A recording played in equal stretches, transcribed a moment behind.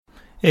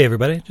Hey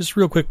everybody, just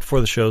real quick before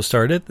the show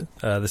started,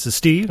 this is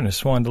Steve, and I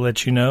just wanted to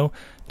let you know,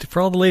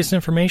 for all the latest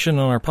information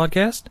on our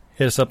podcast,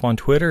 hit us up on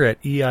Twitter at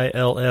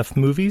EILF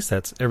Movies,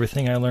 that's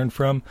everything I learned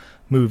from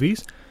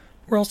movies.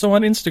 We're also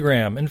on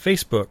Instagram and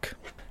Facebook.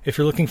 If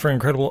you're looking for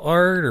incredible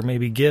art, or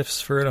maybe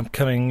gifts for an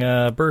upcoming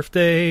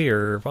birthday,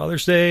 or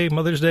Father's Day,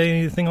 Mother's Day,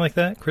 anything like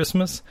that,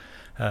 Christmas,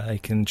 you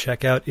can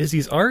check out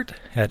Izzy's art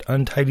at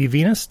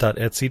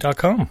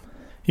untidyvenus.etsy.com.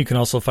 You can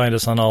also find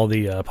us on all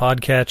the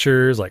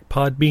podcatchers like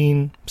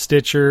Podbean,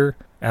 Stitcher,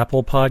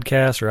 Apple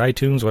Podcasts, or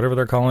iTunes, whatever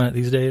they're calling it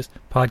these days.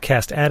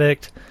 Podcast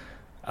Addict.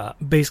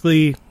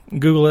 Basically,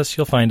 Google us,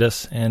 you'll find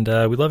us, and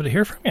we'd love to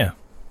hear from you.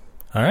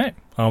 All right,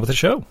 on with the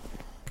show.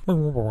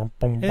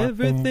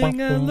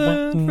 Everything I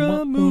learned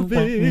from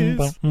movies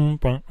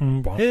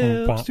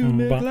helps to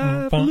make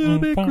life a little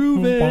bit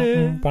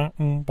groovy.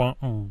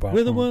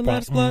 With a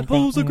one-liner plot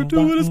holes and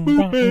gratuitous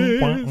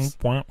movies.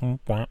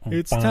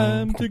 It's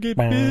time to get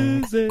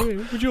busy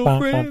with your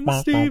friend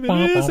Steve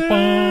and Izzy.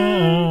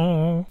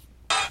 God,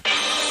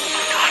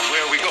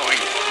 where are we going?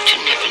 To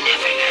Never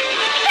Never Land.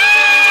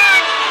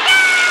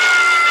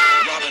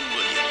 Robin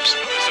Williams.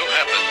 So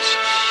happens,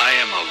 I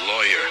am a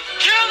lawyer.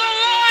 Kill the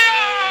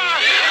lawyer!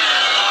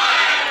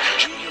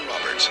 Julia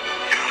Roberts.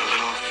 You're a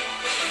little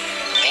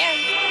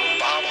scary.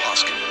 Bob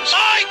Hoskins.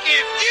 I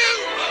give you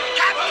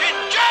Captain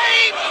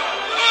James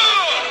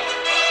Hood!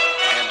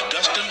 And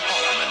Dustin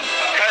Hoffman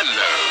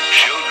Hello,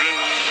 children.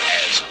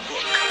 as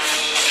Hook.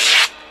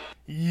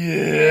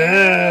 Yeah!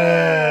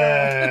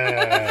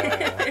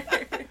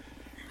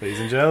 Ladies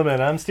and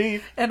gentlemen, I'm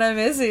Steve, And I'm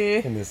Izzy.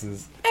 and this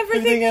is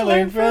Everything I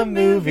Learned from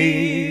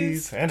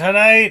Movies. And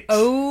tonight,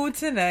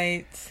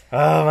 Tonight.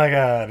 oh my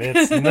god,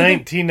 it's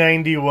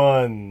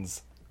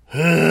 1991's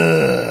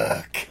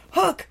Hook.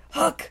 Hook,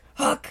 hook,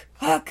 hook,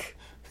 hook.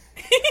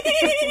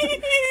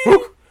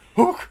 Hook,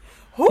 hook,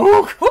 hook,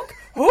 Hook,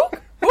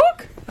 hook,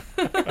 hook.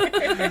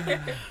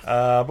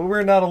 But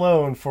we're not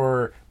alone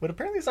for what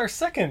apparently is our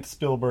second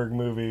Spielberg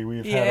movie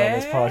we've had on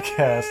this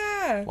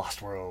podcast,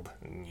 Lost World.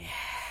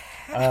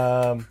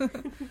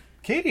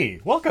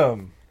 Katie,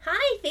 welcome.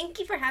 Hi, thank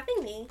you for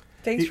having me.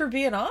 Thanks for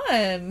being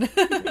on.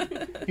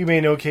 You may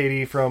know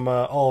Katie from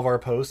all of our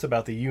posts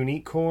about the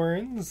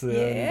Unicorns. And,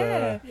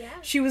 Yeah. Yeah.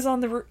 She was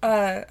on the,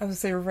 I would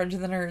say Revenge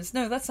of the Nerds.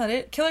 No, that's not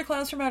it. Killer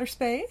Clowns from Outer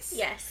Space.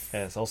 Yes.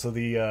 yes, also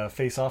the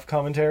Face-Off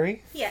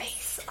commentary.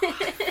 Yes.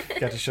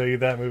 Got to show you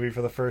that movie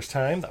for the first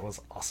time. That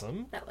was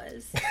awesome. That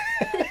was.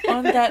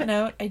 On that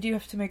note, I do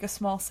have to make a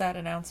small sad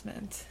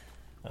announcement.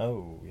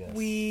 Oh, yes.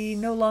 We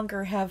no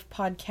longer have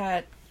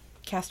Podcat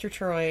Castor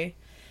Troy.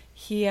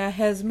 He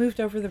has moved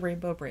over the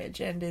Rainbow Bridge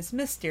and is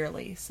missed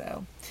dearly,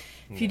 so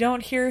if you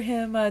don't hear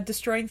him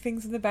destroying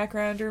things in the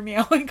background or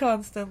meowing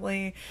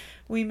constantly,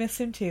 we miss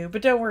him too.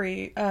 But don't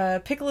worry,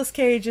 Pickles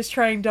Cage is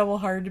trying double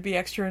hard to be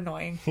extra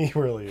annoying. He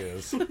really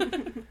is.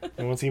 And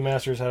once he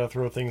masters how to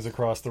throw things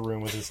across the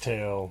room with his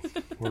tail,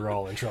 we're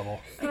all in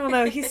trouble. I don't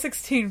know, he's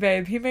 16,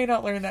 babe. He may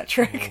not learn that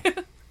trick.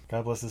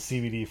 God bless the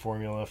CBD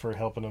formula for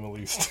helping him at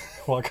least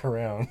walk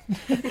around.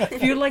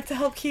 If you'd like to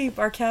help keep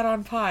our cat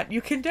on pot, you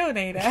can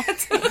donate at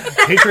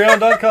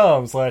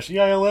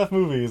Patreon.com/EILF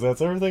movies. That's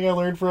everything I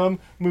learned from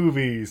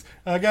movies.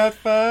 I got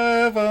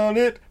 5 on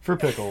it for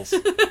pickles.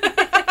 Puff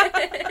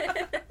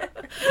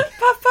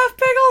Puff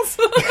Pickles!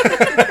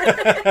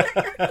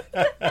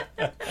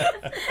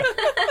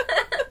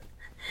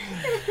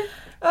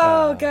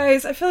 Oh,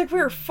 guys, I feel like we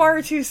were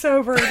far too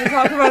sober to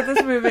talk about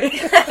this movie.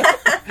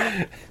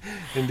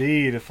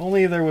 Indeed. If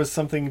only there was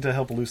something to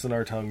help loosen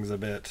our tongues a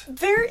bit.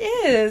 There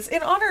is,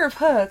 in honor of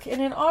Hook,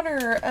 and in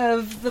honor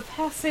of the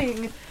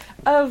passing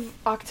of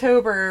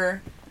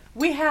October,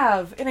 we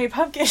have, in a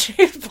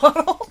pumpkin-shaped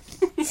bottle...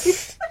 I'm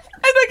not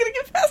going to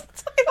get past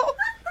the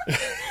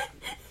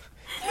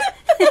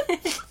title.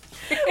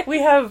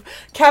 We have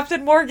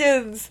Captain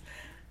Morgan's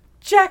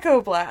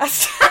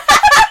Jack-O-Blast.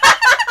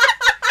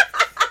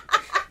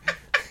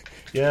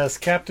 Yes,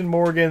 Captain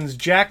Morgan's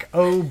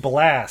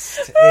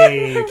Jack-O-Blast,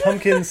 a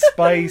pumpkin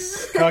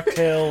spice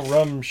cocktail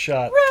rum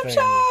shot Rum thing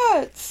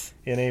shots!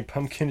 in a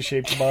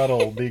pumpkin-shaped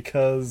bottle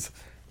because,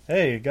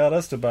 hey, got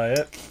us to buy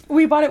it.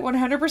 We bought it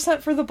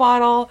 100% for the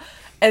bottle,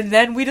 and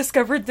then we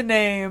discovered the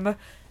name,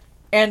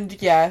 and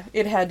yeah,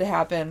 it had to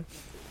happen.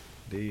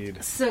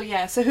 Indeed. So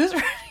yeah, so who's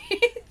ready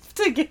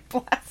to get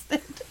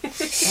blasted?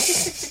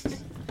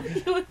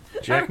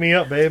 Jack me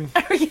up, babe.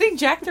 Are we getting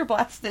jacked or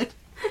blasted?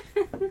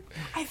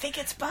 I think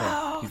it's You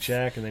both.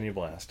 jack and then you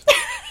blast.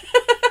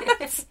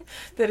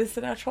 That is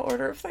the natural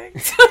order of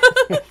things.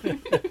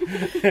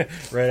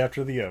 Right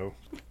after the O.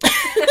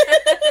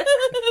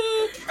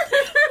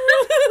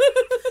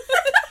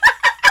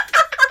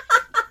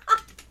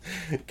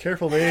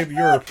 Careful, babe.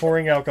 You're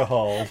pouring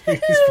alcohol.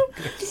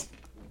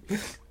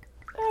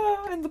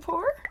 Oh, and the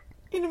pour?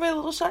 Into my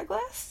little shot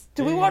glass?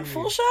 Do we want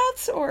full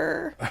shots,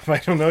 or... I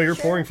don't know. You're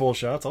pouring full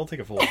shots. I'll take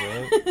a full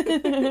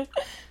shot.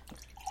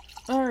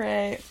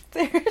 Alright.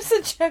 There's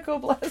a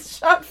Jack-O-Blast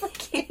shot for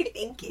Katie.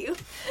 Thank you.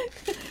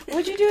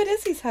 What'd you do at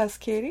Izzy's house,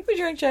 Katie? We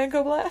drank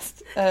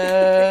Jack-O-Blast?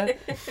 And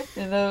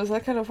that was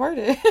that kind of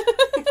party.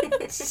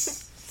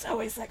 It's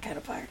always that kind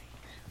of party.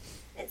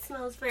 It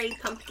smells very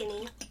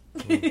pumpkin-y.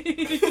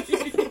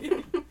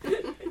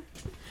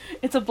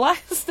 It's a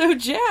Blackstone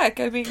Jack.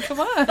 I mean, come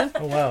on.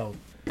 Oh, wow.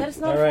 That is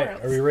not All right, 4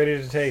 ounce. are we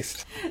ready to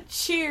taste?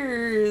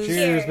 Cheers.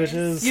 Cheers, Cheers.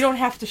 bitches. You don't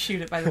have to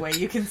shoot it, by the way.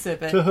 You can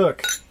sip it. To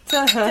hook.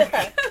 To hook.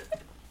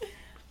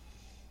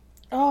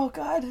 Oh,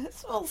 God. It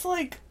smells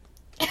like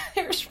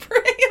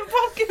hairspray and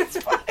pumpkin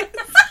spice.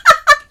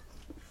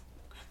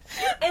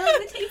 I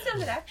like the taste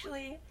of it,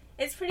 actually.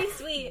 It's pretty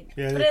sweet.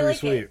 Yeah, but they're I pretty like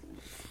sweet. it.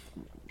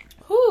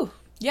 Whew.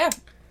 Yeah.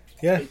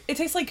 Yeah. It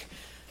tastes like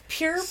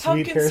pure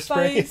Sweet pumpkin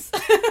hairspray. spice.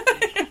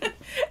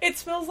 It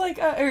smells like,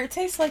 or it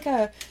tastes like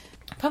a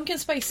pumpkin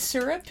spice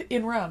syrup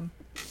in rum.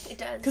 It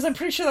does. Because I'm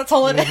pretty sure that's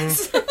all it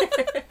is.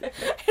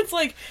 It's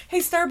like, hey,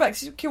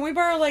 Starbucks, can we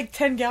borrow like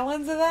 10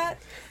 gallons of that?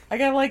 I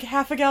got like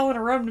half a gallon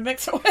of rum to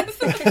mix it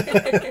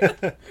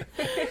with.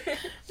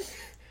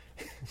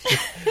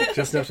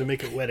 Just enough to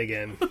make it wet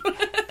again.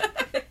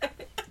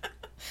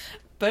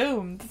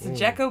 Boom. It's a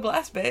Jacko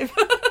Blast, babe.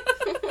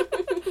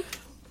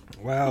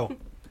 Wow.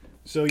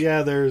 So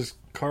yeah, there's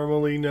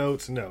caramely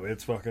notes. No,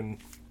 it's fucking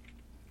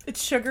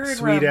It's sugar and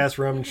sweet rum ass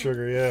rum and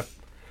sugar, yeah.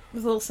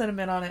 with a little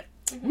cinnamon on it.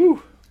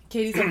 Woo!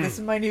 Katie's like, this is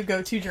my new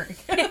go-to drink.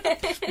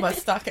 Must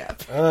stock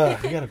up.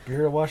 You got a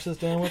beer to wash this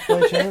down with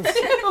by chance?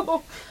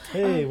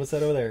 Hey, what's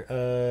that over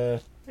there?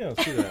 Yeah,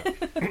 let's do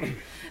that.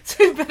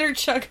 So we better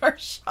chug our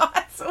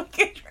shot so we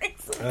can drink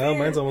some Oh, beer.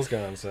 mine's almost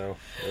gone, so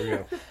there we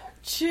go.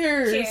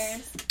 Cheers.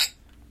 Cheers.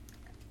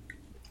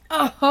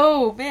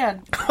 Oh,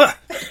 man.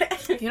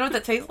 You know what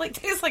that tastes like?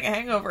 Tastes like a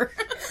hangover.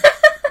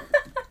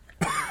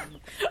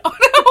 Oh,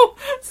 no.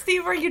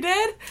 Steve, are you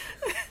dead?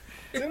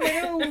 It's in my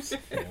nose.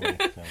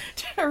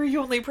 Or are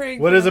you only praying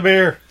What for is a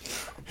beer?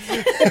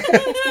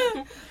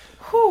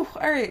 Whew,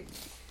 all right.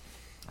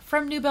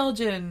 From New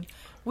Belgium,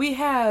 we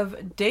have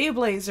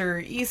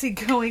Dayblazer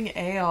Easygoing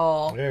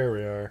Ale. There we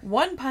are.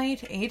 1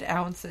 pint, 8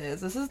 ounces.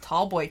 This is a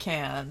tall boy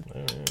can.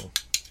 Oh.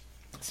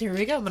 So here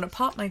we go. I'm going to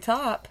pop my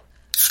top.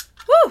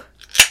 Woo!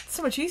 It's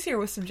so much easier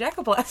with some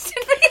Jackoblast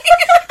in me.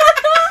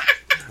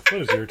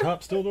 What is your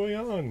top still doing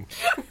on?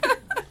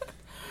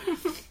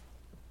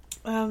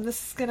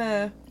 This is going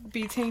to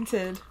be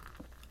tainted,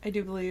 I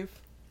do believe,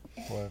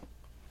 What?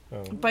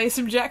 Oh. by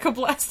some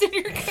Jackoblast in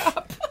your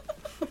cup.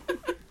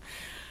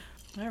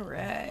 All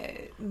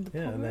right.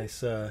 Yeah,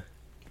 nice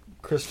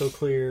crystal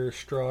clear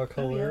straw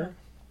color.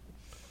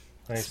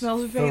 Nice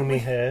Smells foamy faintly.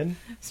 head.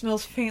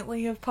 Smells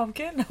faintly of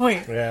pumpkin. No,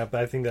 wait. Yeah,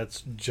 but I think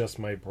that's just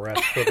my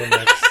breath for the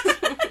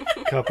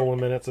next couple of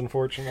minutes,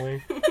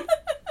 unfortunately.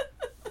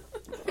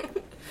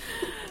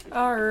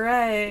 All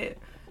right.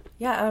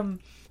 Yeah,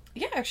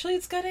 actually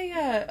it's got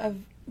a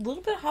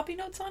little bit of hoppy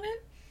notes on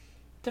it.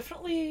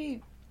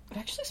 Definitely, it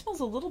actually smells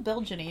a little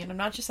Belgian-y, and I'm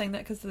not just saying that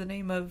because of the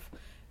name of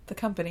the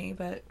company,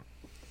 but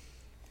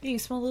yeah, you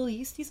smell a little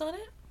yeasties on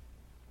it?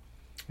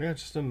 Yeah,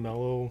 just a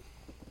mellow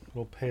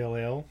little pale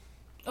ale.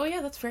 Oh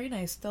yeah, that's very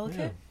nice.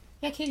 Delicate.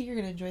 Yeah, Katie, you're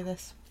going to enjoy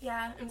this.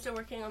 Yeah, I'm still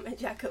working on my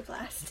Jacko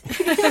Blast.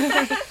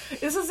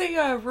 This is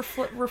a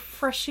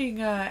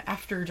refreshing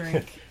after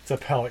drink. It's a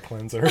palate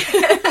cleanser.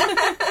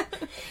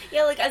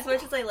 Yeah, like, as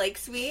much as I like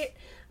sweet,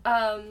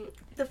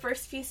 the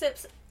first few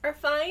sips are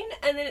fine,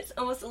 and then it's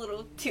almost a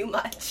little too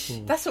much.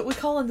 That's what we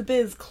call in the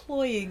biz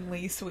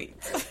cloyingly sweet.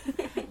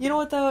 You know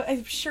what though?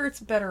 I'm sure it's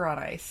better on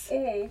ice.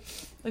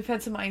 We've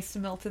had some ice to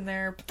melt in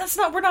there,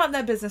 but we're not in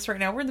that business right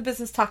now. We're in the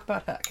business to talk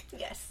about Hook.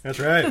 Yes. That's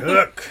right,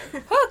 Hook.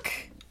 Hook!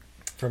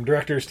 From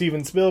director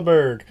Steven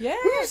Spielberg. Yeah.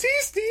 Who's he,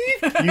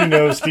 Steve? You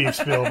know Steve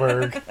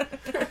Spielberg.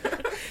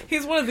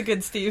 He's one of the good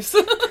Steves.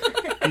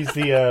 He's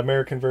the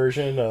American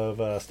version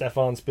of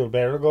Stefan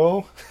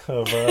Spielbergo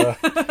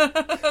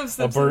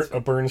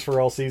of Burns for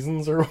All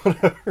Seasons or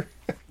whatever.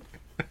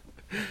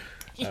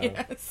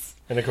 Yes.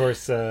 And of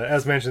course,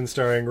 as mentioned,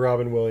 starring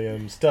Robin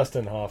Williams,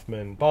 Dustin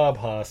Hoffman, Bob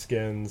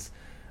Hoskins,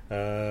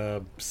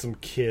 some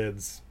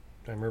kids.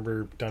 I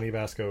remember Donnie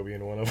Vasco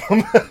being one of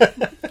them.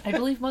 I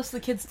believe most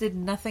of the kids did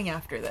nothing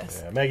after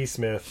this. Yeah, Maggie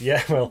Smith.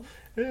 Yeah, well,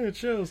 yeah, it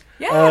shows.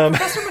 Yeah,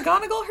 Professor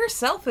McGonagall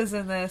herself is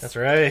in this. That's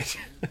right.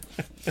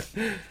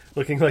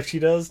 Looking like she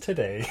does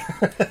today.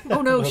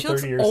 Oh no, About she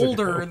looks 30 years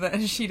older ago.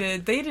 than she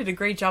did. They did a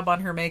great job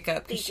on her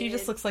makeup because They she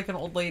just did. looks like an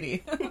old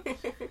lady.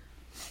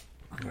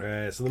 All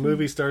right, so the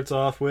movie starts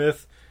off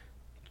with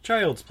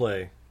Child's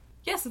Play.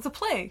 Yes, it's a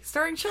play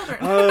starring children.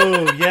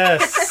 Oh,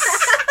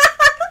 yes.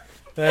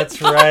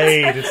 That's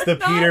right. It's the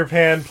Peter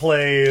Pan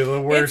play,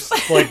 the worst,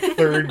 like,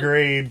 third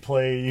grade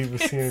play you've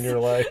seen in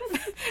your life.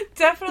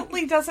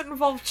 Definitely doesn't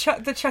involve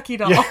the Chucky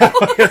doll. Yeah,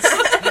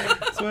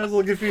 so I was a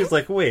little confused,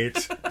 like,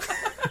 wait.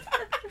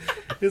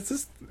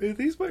 Are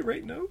these my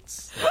right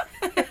notes?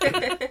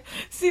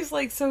 Seems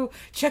like, so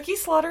Chucky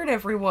slaughtered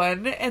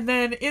everyone, and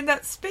then in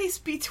that space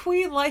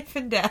between life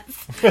and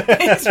death,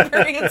 they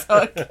experience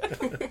Hook.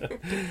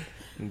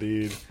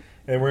 Indeed.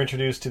 And we're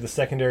introduced to the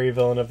secondary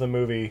villain of the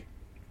movie,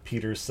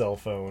 Peter's cell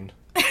phone.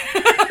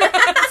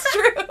 That's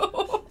true.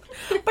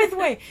 By the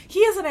way,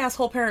 he is an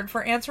asshole parent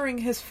for answering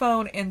his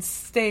phone and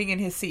staying in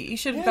his seat. He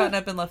should have gotten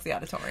up and left the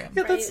auditorium.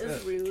 Yeah, Right, that's... it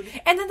was rude.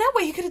 And then that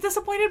way he could have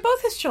disappointed both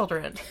his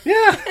children.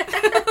 Yeah!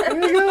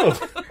 There you go.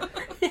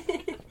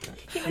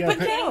 But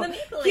But getting no, them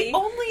equally.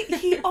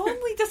 he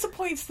only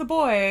disappoints the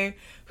boy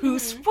who,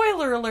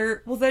 spoiler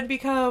alert, will then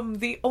become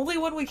the only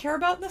one we care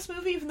about in this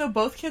movie, even though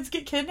both kids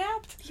get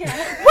kidnapped. Yeah.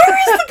 Where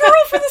is the girl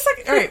for the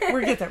second? All right,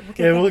 we'll get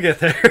there. We'll get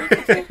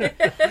there.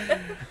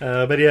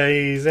 But yeah,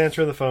 he's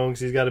answering the phone 'cause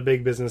he's got a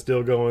big business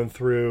deal going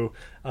through.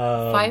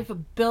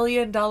 $5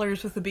 billion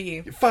with a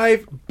B.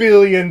 $5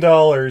 billion.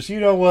 You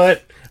know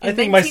what? I In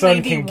think my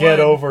son can get 1991.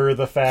 over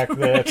the fact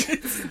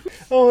that,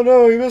 oh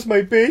no, he missed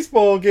my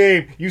baseball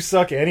game. You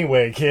suck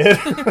anyway, kid.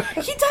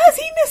 He does.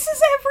 He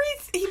misses every.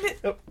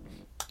 All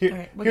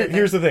right, we'll get there.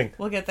 Here's the thing.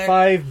 We'll get there.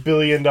 $5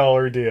 billion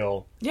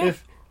deal. Yeah.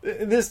 If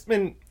this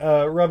and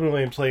Robin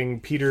Williams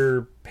playing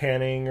Peter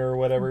Panning or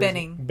whatever.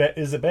 Benning.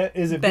 Is it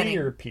B Benning.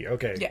 or P?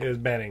 Okay, Yeah. it was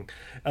Benning.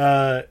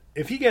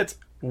 If he gets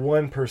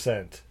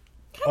 1%.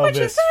 How much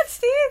is that,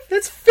 Steve?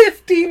 It's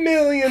 $50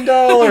 million.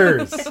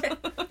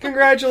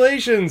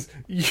 Congratulations.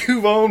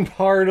 You've owned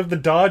part of the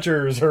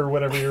Dodgers or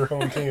whatever your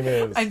home team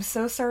is. I'm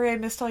so sorry I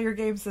missed all your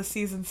games this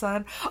season,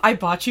 son. I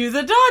bought you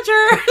the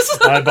Dodgers.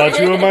 I bought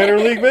you a minor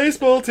league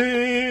baseball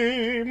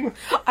team.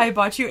 I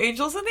bought you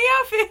Angels in the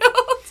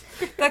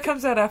outfield. That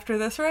comes out after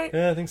this, right?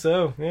 Yeah, I think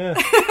so. Yeah.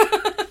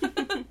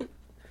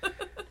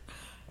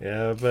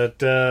 Yeah,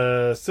 but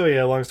so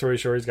yeah, long story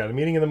short, he's got a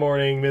meeting in the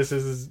morning,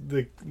 misses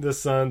the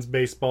son's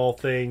baseball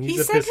thing. He's He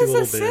a sent pissy his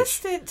little bitch.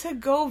 assistant to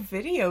go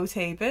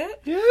videotape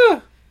it. Yeah.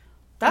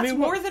 That's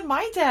mean, more what- than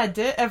my dad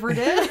ever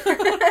did.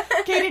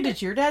 Katie,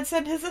 did your dad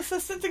send his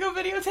assistant to go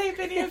videotape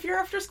any of your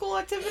after-school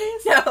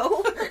activities?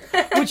 No.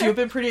 Would you have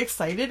been pretty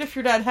excited if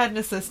your dad had an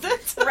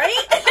assistant? Right?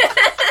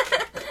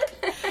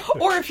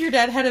 Or if your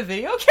dad had a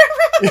video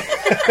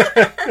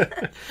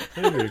camera?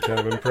 That'd be kind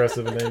of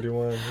impressive in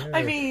 91. Yeah.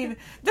 I mean,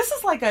 this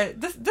is like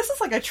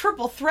a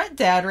triple threat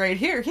dad right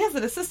here. He has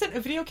an assistant, a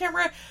video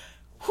camera.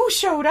 Who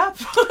showed up?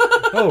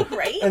 Oh,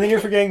 Right? and then you're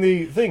forgetting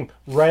the thing.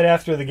 Right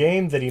after the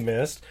game that he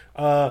missed,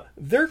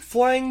 they're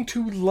flying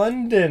to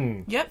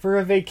London Yep. for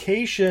a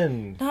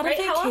vacation. Not Right,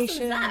 a how awesome is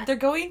vacation. that? They're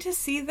going to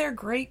see their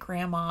great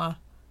grandma.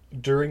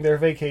 During their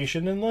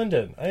vacation in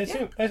London. I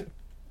assume,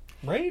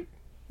 right?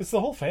 It's the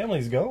whole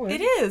family's going.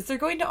 It is. They're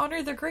going to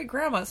honor their great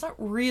grandma. It's not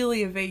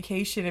really a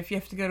vacation if you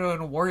have to go to an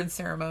award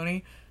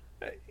ceremony.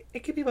 It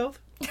could be both.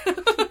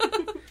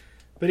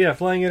 But yeah,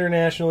 flying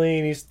internationally,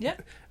 and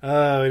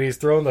he's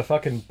throwing the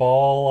fucking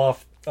ball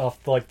off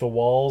like the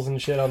walls and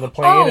shit on the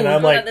plane, Oh, and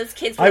I'm God, like, those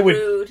kids were I would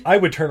rude. I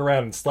would turn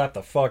around and slap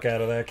the fuck out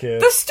of that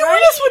kid. The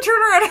stewardess would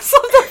turn around and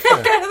slap the fuck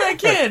out of that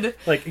kid.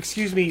 Like,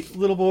 excuse me,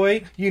 little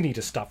boy, you need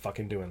to stop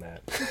fucking doing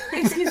that.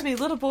 Excuse me,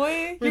 little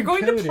boy. You're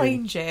going to encoding.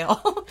 plane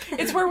jail.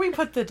 It's where we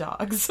put the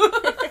dogs.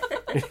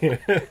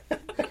 I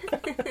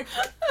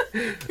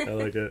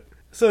like it.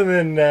 So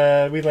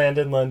then we land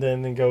in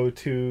London and go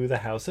to the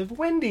house of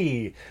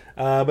Wendy.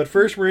 But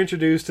first we're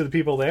introduced to the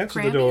people that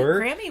answer the door.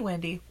 Grammy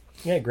Wendy.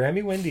 Yeah,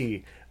 Grammy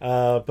Wendy.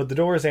 But the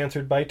door is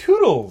answered by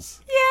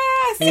Toodles.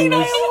 Yeah,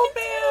 senile Who's- old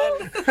man.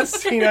 A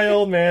senile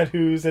old man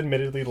who's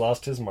admittedly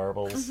lost his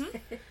marbles.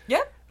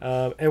 Yep.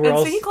 And we're And so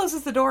also, he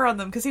closes the door on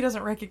them because he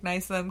doesn't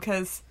recognize them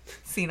because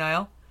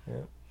senile.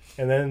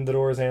 and then the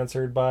door is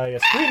answered by a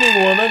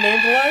screaming woman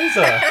named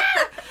Liza.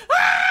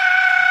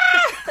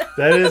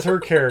 That is her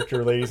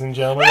character, ladies and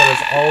gentlemen. That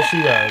is all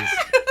she does.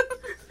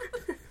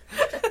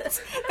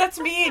 That's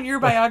me in your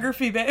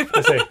biography, babe.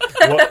 I say,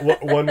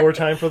 one more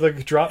time for the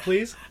drop,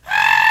 please. I'm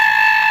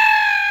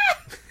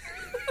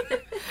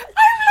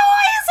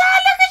Louisa!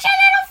 Look at your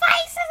little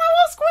faces! I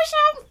will squish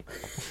them!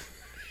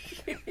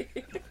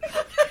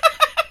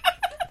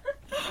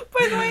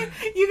 By the way,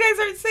 you guys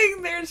aren't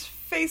saying there's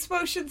face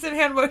motions and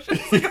hand motions.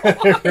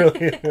 It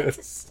really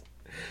is.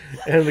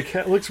 And the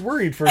cat looks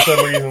worried for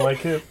some reason,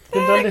 like it's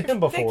been done to him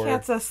The before.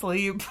 cat's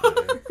asleep.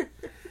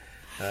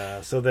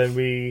 So then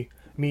we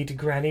meet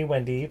Granny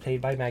Wendy,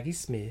 played by Maggie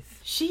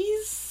Smith.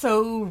 She's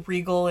so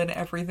regal in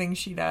everything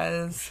she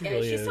does. Yeah,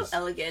 really she's is. so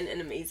elegant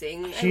and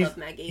amazing. I She's- love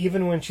Maggie.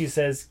 Even when she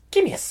says,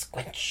 "Give me a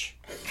squinch,"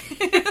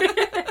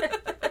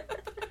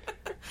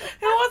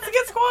 Who wants to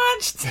get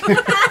squanched?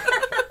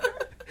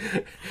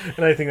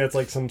 and I think that's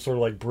like some sort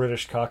of like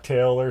British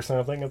cocktail or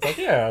something. It's like,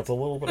 yeah, it's a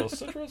little bit of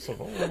citrus and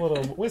a little bit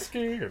of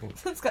whiskey and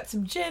It's got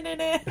some gin in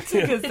it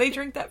because they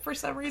drink that for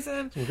some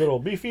reason. some good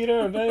old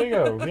beefeater, and there you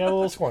go. You have a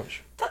little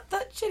squinch.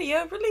 That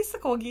Gideon, release the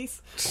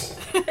corgis.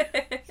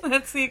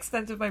 That's the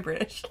extent of my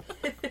British.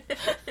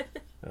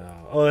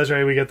 Oh, that's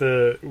right. We get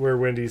where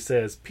Wendy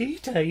says,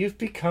 "Peter, you've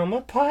become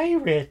a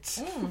pirate."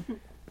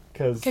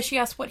 Because Because she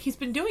asked what he's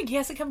been doing. He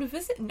hasn't come to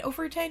visit in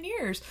over 10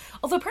 years.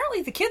 Although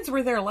apparently the kids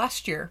were there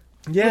last year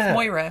yeah, with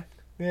Moira.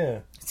 yeah,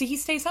 So he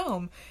stays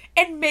home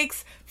and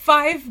makes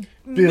 $5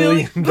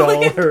 billion billion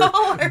dollar,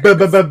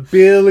 dollars.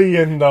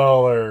 billion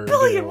dollar,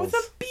 Billion deals. with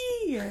a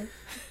B.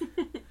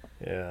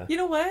 Yeah. You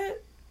know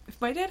what? If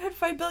my dad had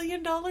 $5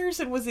 billion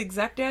and was the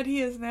exact dad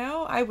he is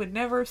now, I would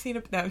never have seen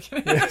a... No, I'm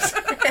kidding. Yes.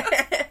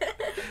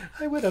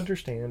 I would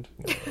understand.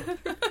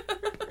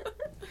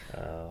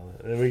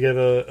 And we get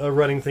a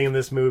running theme in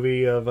this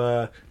movie of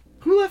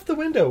who left the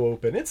window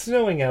open? It's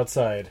snowing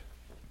outside.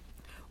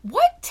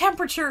 What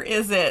temperature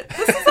is it?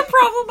 This is a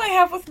problem I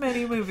have with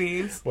many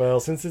movies. Well,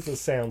 since it's a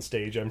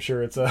soundstage, I'm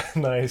sure it's a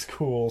nice,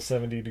 cool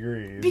 70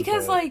 degrees.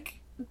 Because, but-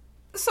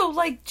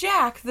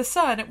 Jack, the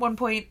son, at one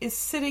point is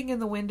sitting in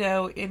the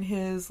window in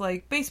his,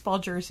 baseball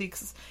jersey.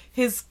 'Cause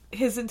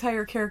his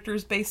entire character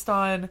is based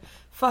on,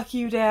 fuck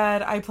you,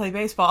 Dad, I play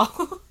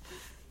baseball.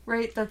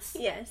 Right? That's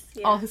Yes.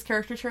 Yeah. all his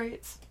character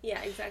traits.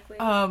 Yeah, exactly.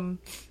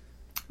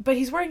 But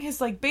he's wearing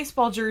his,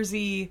 baseball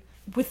jersey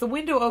with the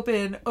window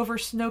open over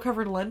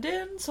snow-covered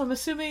London. So I'm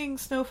assuming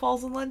snow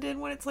falls in London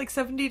when it's,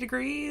 70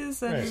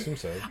 degrees. And I assume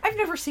so. I've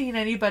never seen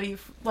anybody,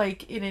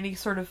 in any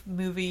sort of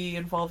movie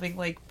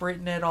involving,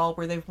 Britain at all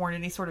where they've worn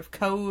any sort of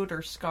coat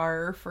or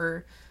scarf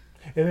or...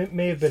 And it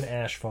may have been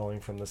ash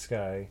falling from the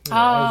sky. You know,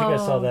 I think I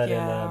saw that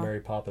yeah. in Mary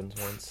Poppins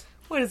once.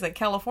 What is it,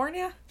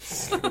 California?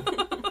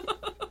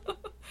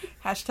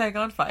 Hashtag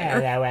on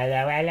fire.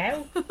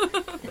 Hello.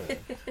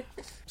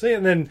 So yeah,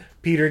 and then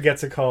Peter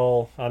gets a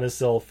call on his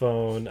cell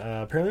phone.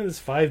 Apparently this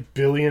 $5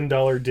 billion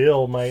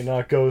deal might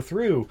not go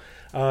through.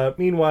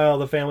 Meanwhile,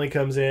 the family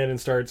comes in and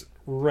starts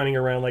running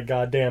around like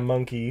goddamn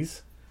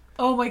monkeys.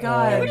 Oh my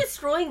god. They were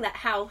destroying that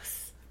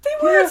house. They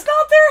were, it's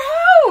not their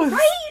house!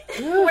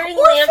 Right? Wearing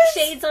Orphans-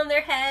 lampshades on their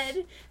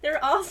head.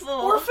 They're awful.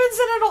 Orphans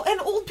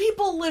and old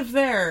people live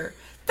there.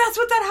 That's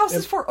what that house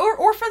is for.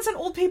 Orphans and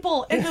old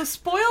people and those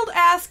spoiled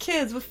ass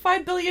kids with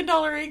 $5 billion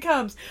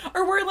incomes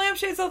are wearing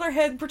lampshades on their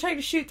head and pretending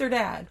to shoot their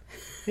dad.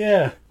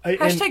 Yeah.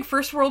 Hashtag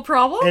first world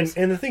problems.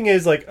 And the thing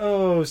is,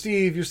 oh,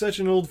 Steve, you're such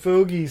an old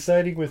fogey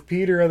siding with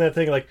Peter on that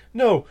thing.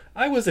 No,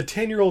 I was a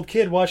 10-year-old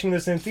kid watching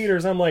this in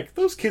theaters. I'm like,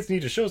 those kids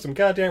need to show some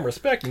goddamn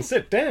respect and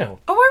sit down.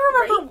 Oh,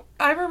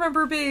 I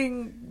remember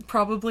being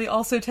probably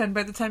also 10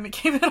 by the time it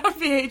came out on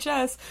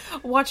VHS,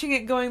 watching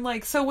it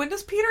going so when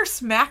does Peter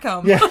smack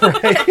him? Yeah,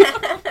 right.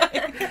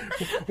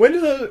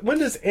 When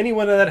does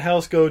anyone in that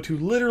house go to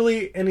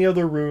literally any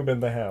other room in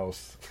the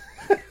house?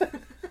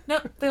 No,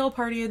 they all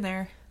party in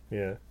there.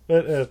 Yeah,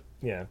 but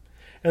yeah,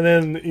 and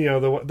then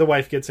the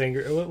wife gets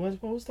angry.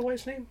 What was the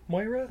wife's name?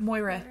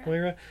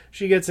 Moira.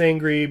 She gets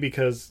angry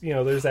because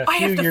there's that. I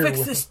have to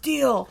fix this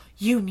deal.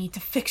 You need to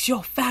fix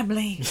your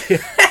family.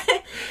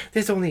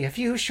 There's only a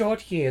few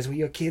short years where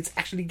your kids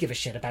actually give a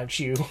shit about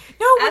you. No,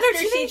 when After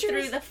they're she teenagers.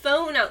 threw the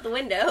phone out the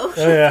window. Oh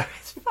yeah,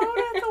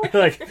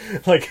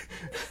 like,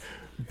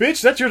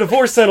 bitch, that's your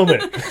divorce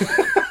settlement.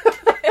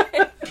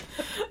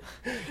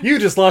 You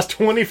just lost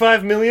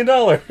 $25 million.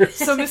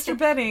 So, Mr.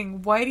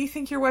 Benning, why do you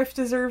think your wife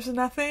deserves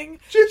nothing?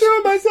 She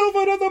threw myself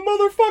out of the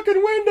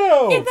motherfucking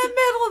window! In the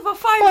middle of a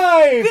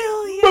 $5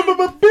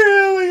 billion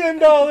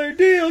billion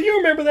deal! You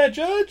remember that,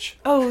 Judge?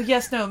 Oh,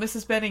 yes, no,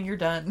 Mrs. Benning, you're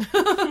done.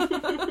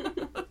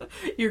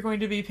 You're going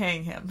to be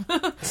paying him.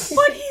 But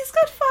he's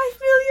got $5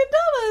 million!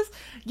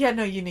 Yeah,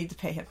 no, you need to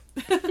pay him.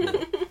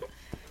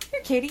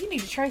 Here, Katie, you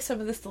need to try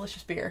some of this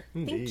delicious beer.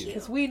 Thank you.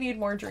 Because we need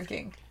more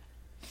drinking.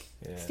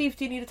 Yeah. Steve,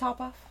 do you need a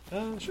top off?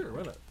 Sure,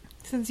 why not?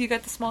 Since you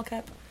got the small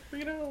cup.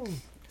 Bring it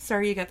on.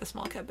 Sorry you got the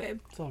small cup, babe.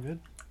 It's all good.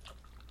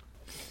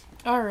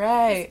 All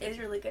right. It is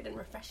really good and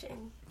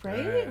refreshing.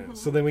 Right?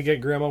 So then we get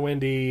Grandma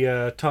Wendy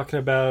talking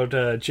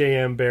about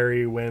J.M.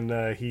 Barrie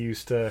when he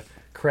used to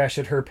crash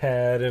at her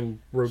pad and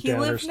wrote He down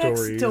her lived next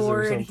stories door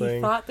or and something.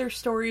 he thought their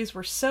stories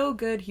were so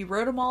good he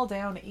wrote them all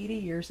down 80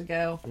 years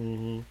ago.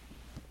 Mm-hmm.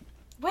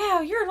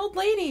 Wow, you're an old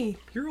lady.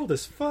 You're old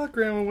as fuck,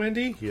 Grandma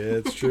Wendy. Yeah,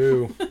 it's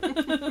true.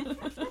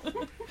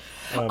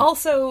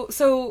 Also,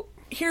 so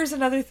here's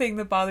another thing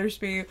that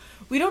bothers me.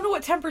 We don't know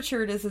what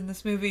temperature it is in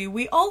this movie.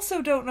 We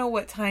also don't know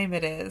what time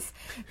it is.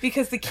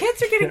 Because the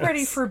kids are getting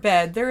ready for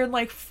bed. They're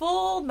in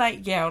full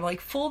nightgown,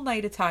 full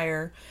night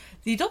attire.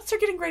 The adults are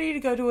getting ready to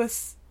go to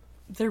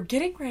they're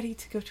getting ready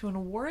to go to an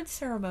award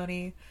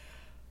ceremony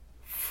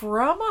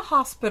from a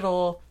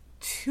hospital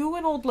to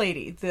an old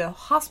lady. The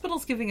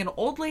hospital's giving an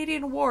old lady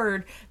an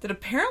award that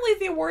apparently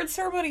the award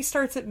ceremony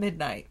starts at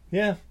midnight.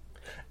 Yeah.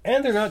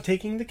 And they're not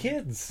taking the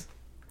kids.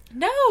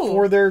 No!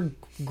 For their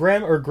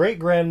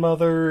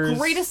great-grandmother's...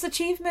 Greatest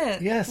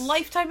achievement. Yes.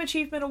 Lifetime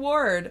achievement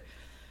award.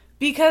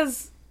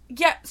 Because,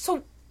 yeah,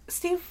 so,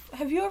 Steve,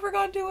 have you ever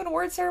gone to an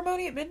award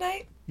ceremony at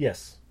midnight?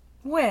 Yes.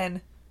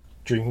 When?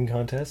 Drinking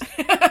contest.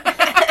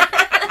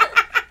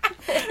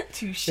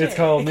 Touche. It's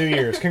called New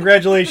Year's.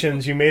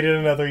 Congratulations, you made it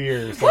another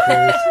year.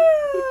 suckers.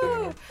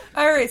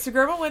 Alright, so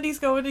Grandma Wendy's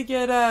going to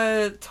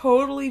get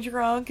totally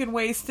drunk and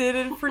wasted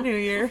and for New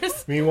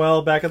Year's.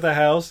 Meanwhile, back at the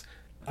house,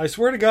 I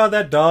swear to God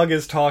that dog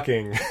is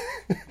talking.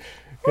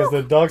 Because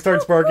the dog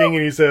starts barking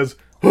and he says,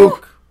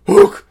 "Hook,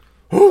 hook,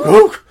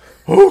 hook,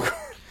 hook,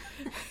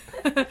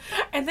 hook."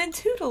 And then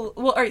Toodle...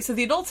 Well, alright, so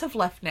the adults have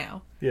left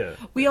now. Yeah.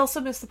 We also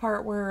missed the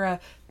part where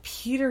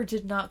Peter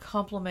did not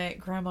compliment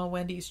Grandma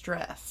Wendy's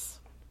dress.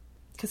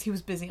 Because he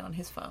was busy on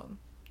his phone.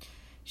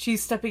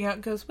 She's stepping out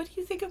and goes, "What do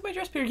you think of my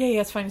dress, Peter?"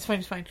 Yeah, it's fine, it's fine,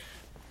 it's fine.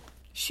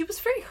 She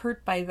was very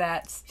hurt by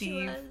that, She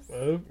Steve.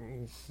 was.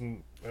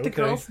 Okay. The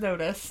girls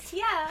noticed.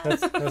 Yeah.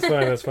 That's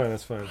fine.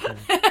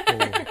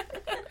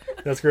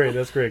 That's great.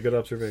 Good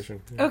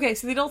observation. Yeah. Okay,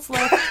 so the adults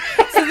left.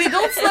 So the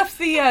adults left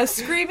the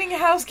screaming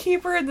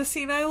housekeeper and the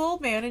senile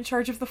old man in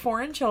charge of the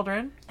foreign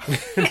children.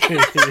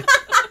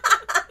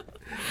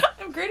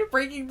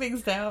 breaking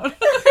things down.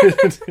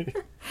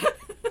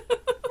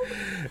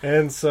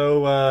 And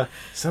so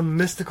some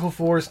mystical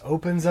force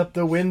opens up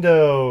the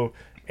window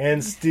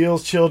and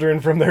steals children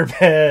from their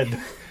bed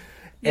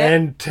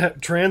and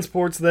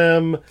transports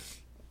them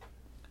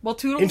While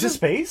Toodles into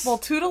space. While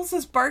Toodles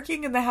is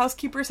barking and the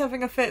housekeeper's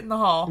having a fit in the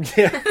hall.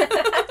 Yeah.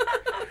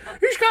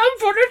 He's come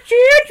for the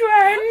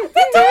children.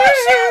 The door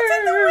shuts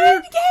and the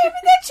wind came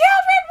and the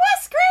children were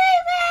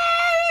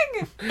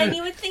screaming. And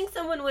you would think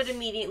someone would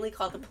immediately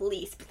call the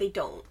police, but they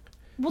don't.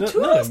 Well, No,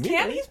 Toodles not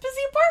can't. immediately. He's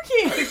busy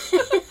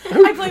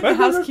barking. I blame the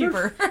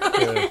housekeeper.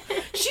 Yeah.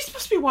 She's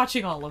supposed to be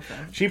watching all of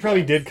them. She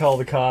probably did call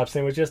the cops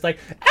and was just like,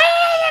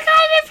 "Oh, you're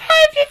coming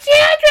for the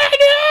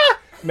children!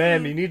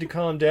 Ma'am, you need to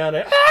calm down."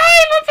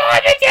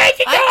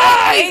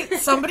 Hey,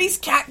 somebody's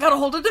cat got a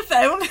hold of the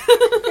phone.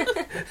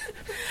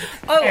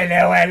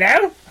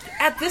 Hello.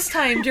 At this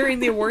time, during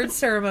the awards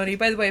ceremony,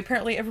 by the way,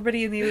 apparently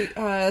everybody in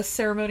the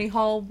ceremony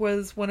hall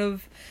was one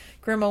of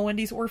Grandma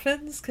Wendy's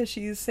orphans, because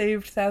she's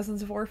saved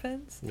thousands of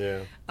orphans.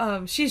 Yeah.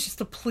 She's just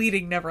a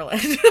pleading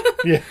Neverland.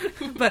 Yeah.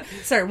 But,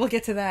 sorry, we'll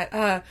get to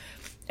that.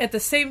 At the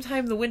same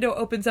time, the window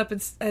opens up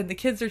and the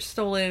kids are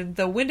stolen.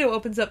 The window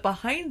opens up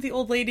behind the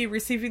old lady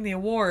receiving the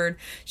award.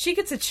 She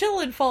gets a chill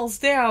and falls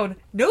down.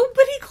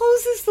 Nobody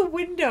closes the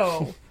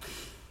window.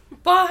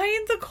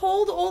 Behind the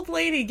cold old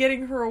lady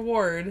getting her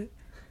award.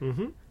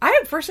 Mm-hmm.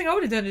 First thing I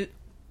would have done is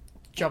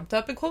jumped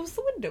up and closed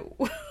the window.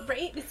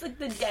 Right? It's like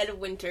the dead of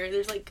winter.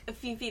 There's like a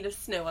few feet of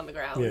snow on the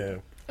ground. Yeah.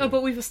 Oh,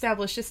 but we've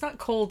established it's not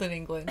cold in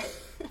England.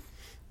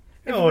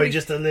 Oh,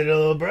 just a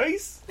little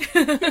Bryce.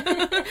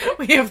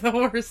 We have the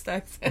worst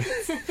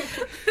accents.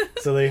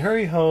 So they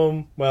hurry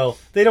home. Well,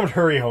 they don't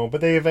hurry home,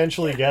 but they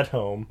eventually get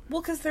home.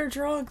 Well, because they're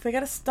drunk. They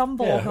gotta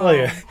stumble Yeah. home. Oh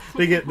yeah.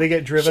 They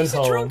get driven She's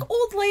home. a drunk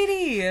old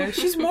lady.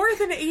 She's more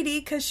than 80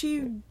 because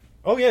she...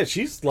 Oh yeah,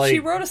 she's like She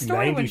wrote a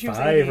story when she was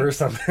 95 or 80.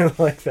 something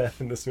like that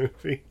in this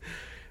movie.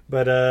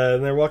 But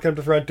they're walking up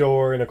to the front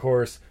door, and of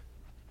course,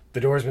 the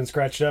door's been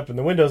scratched up and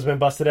the window's been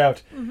busted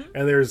out, and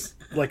there's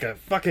like a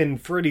fucking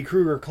Freddy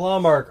Krueger claw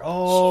mark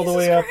all the Jesus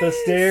way up the Christ.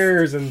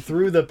 stairs and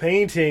through the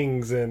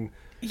paintings, and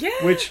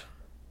Yeah. which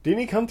didn't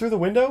he come through the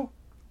window?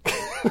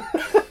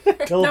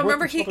 No,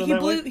 remember he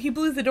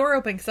blew the door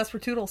open because that's where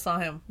Toodles saw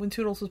him when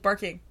Toodles was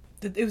barking.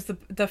 It was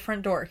the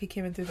front door. He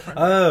came in through the front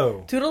door.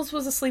 Oh, Toodles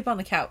was asleep on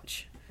the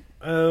couch.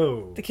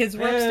 oh. The kids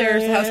were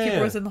upstairs. The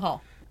housekeeper was in the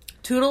hall.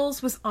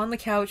 Toodles was on the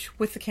couch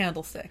with the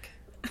candlestick.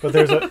 But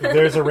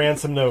there's a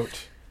ransom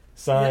note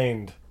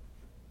signed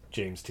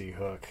James T.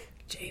 Hook.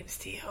 James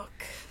T. Hook.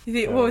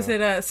 What was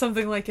it?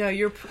 Something like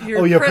your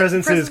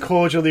presence is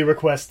cordially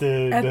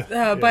requested.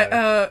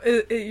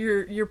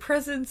 Your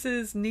presence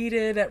is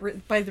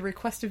needed by the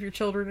request of your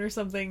children or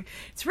something.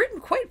 It's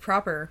written quite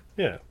proper.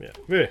 Yeah.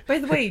 By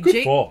the way,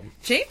 Good form.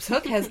 James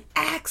Hook has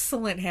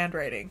excellent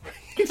handwriting.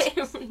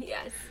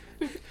 Yes.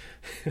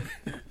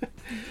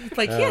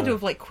 Like he had to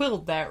have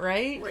quilled that,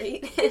 right?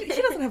 Right.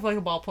 He doesn't have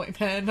a ballpoint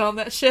pen on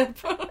that ship.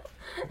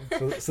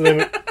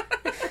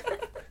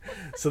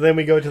 So then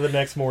we go to the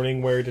next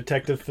morning where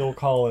Detective Phil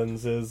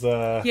Collins is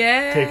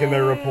taking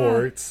their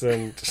reports,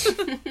 and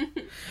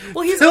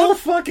Well, he's Phil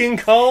fucking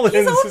Collins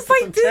owned is by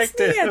the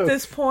detective. Disney at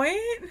this point.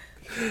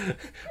 Well,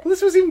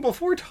 this was even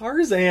before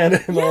Tarzan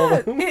and all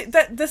of them.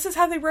 This is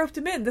how they roped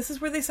him in. This is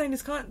where they signed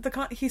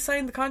he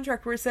signed the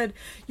contract where it said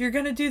you're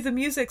going to do the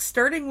music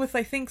starting with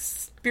I think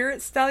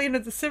Spirit Stallion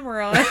of the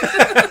Cimarron.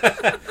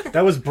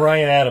 That was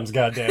Bryan Adams,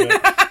 goddammit.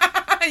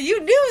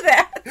 You knew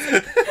that.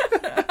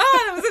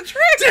 That was a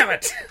trick. Damn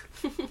it!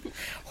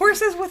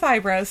 Horses with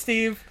eyebrows,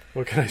 Steve.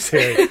 What can I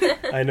say?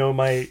 I know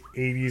my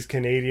 80s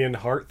Canadian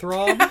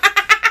heartthrob.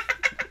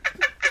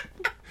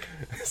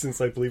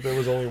 Since I believe there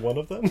was only one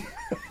of them.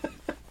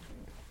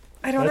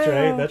 I don't That's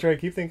know. right. That's right.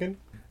 Keep thinking.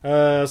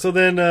 So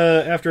then,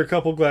 after a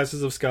couple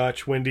glasses of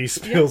scotch, Wendy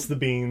spills the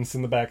beans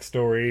in the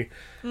backstory.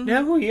 Mm-hmm.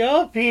 Now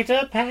you're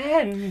Peter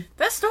Pan.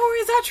 The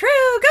stories are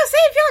true. Go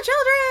save your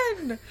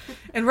children.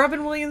 And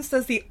Robin Williams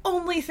does the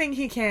only thing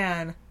he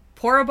can.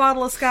 Pour a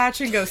bottle of scotch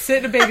and go sit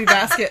in a baby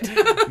basket.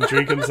 And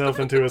drink himself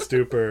into a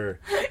stupor.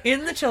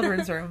 In the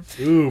children's room.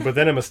 Ooh, but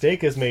then a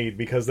mistake is made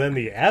because then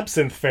the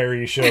absinthe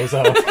fairy shows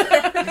up.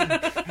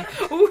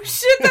 Oh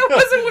shit, that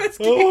wasn't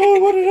whiskey. Oh,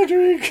 what did I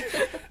drink?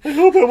 I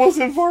hope it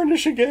wasn't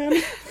varnish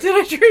again.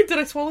 Did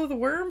I swallow the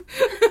worm?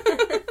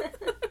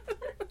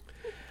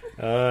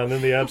 And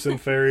then the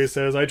absinthe fairy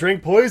says, I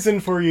drank poison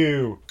for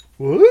you.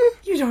 What?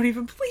 You don't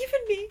even believe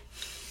in me.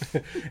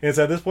 And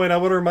so at this point, I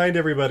want to remind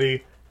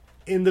everybody,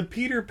 in the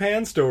Peter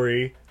Pan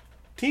story,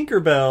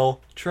 Tinkerbell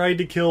tried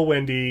to kill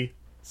Wendy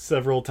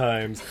several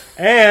times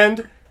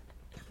and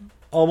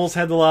almost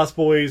had the Lost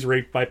Boys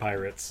raped by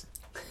pirates.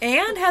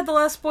 And had the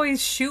Lost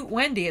Boys shoot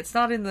Wendy. It's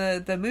not in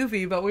the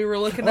movie, but we were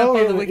looking up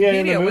on the Wikipedia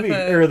yeah, in the movie,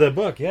 or the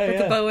book, with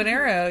the bow and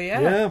arrow,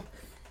 Yeah.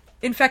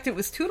 In fact, it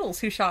was Toodles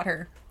who shot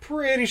her.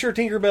 Pretty sure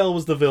Tinkerbell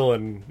was the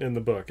villain in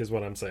the book, is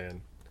what I'm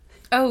saying.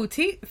 Oh,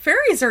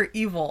 fairies are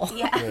evil.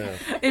 Yeah.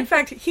 In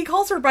fact, he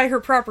calls her by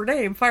her proper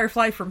name,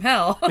 Firefly from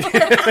Hell.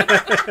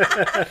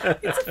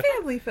 It's a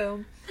family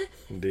film.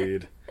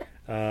 Indeed.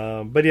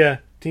 But yeah,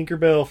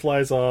 Tinkerbell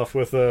flies off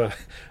with a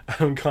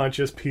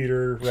unconscious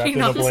Peter wrapped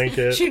in a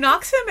blanket. She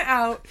knocks him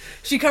out.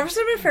 She covers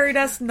him in fairy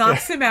dust,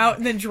 knocks him out,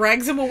 and then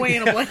drags him away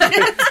in a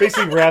blanket.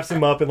 Basically wraps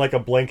him up in like a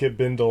blanket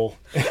bindle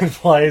and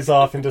flies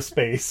off into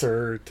space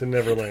or to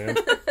Neverland.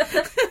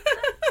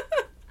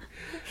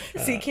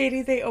 See,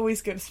 Katie, they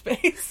always go to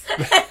space.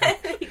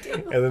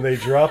 And then they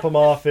drop him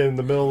off in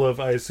the middle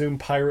of, I assume,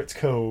 Pirates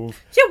Cove.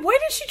 Yeah, why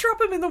did she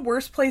drop him in the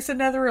worst place in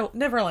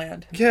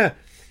Neverland? Yeah.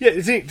 Yeah,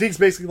 Tink's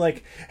basically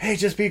like, hey,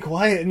 just be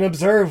quiet and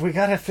observe. We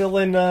gotta fill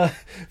in the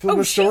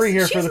story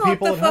here for the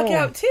people at home. She's knocked the fuck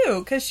out, too,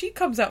 because she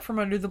comes out from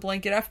under the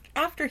blanket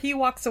after he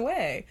walks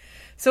away.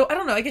 So, I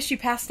don't know, I guess she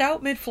passed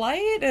out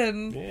mid-flight,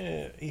 and...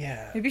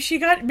 Yeah. Maybe she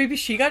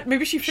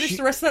finished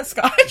the rest of that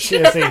scotch.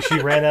 Yeah, she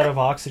ran out of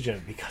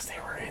oxygen because they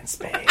were in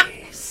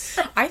space.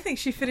 I think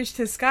she finished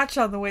his scotch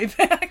on the way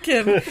back,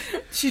 and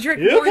she drank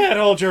You more... can't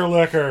hold your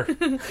liquor.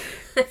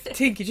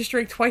 Tink, you just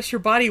drank twice your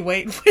body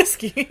weight in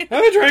whiskey.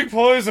 I drank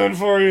poison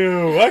for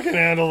you. I can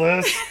handle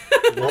this.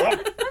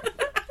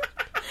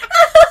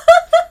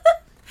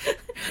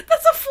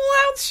 That's a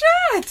full-ounce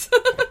shot!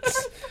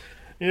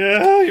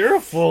 Yeah, you're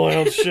a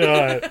full-ounce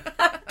shot.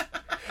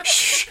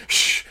 Shh,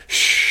 shh,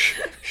 shh,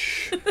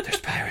 shh. There's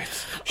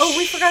pirates. Oh,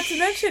 we forgot to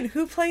mention,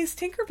 who plays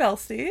Tinkerbell,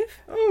 Steve?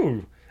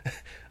 Oh,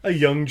 a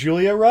young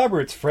Julia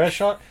Roberts,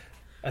 fresh on...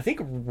 I think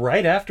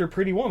right after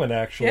Pretty Woman,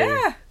 actually.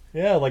 Yeah.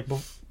 Yeah,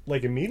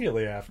 like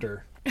immediately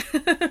after.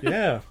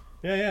 Yeah,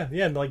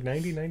 like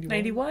 90, 91.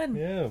 91.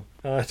 Yeah.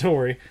 Don't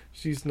worry,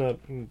 she's not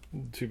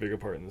too big a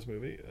part in this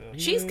movie.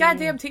 She's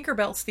goddamn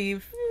Tinkerbell,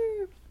 Steve.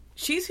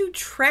 She's who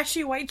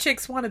trashy white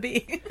chicks want to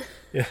be.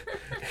 Yeah.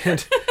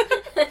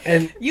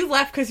 And You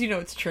laugh because you know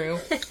it's true.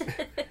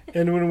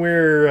 and when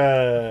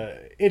we're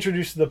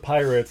introduced to the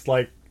pirates,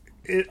 like,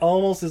 it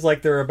almost is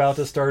like they're about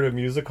to start a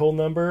musical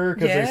number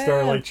because they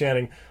start like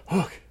chanting,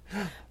 hook,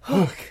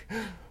 hook,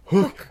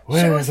 hook.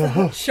 Where is the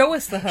hook? Show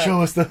us the hook.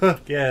 Show us the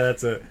hook. Yeah,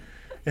 that's it.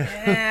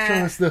 Yeah.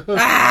 Show us the hook.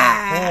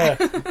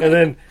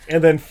 Yeah.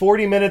 And then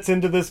 40 minutes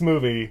into this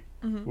movie,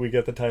 we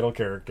get the title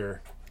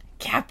character.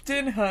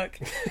 Captain Hook.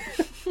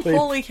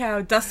 Holy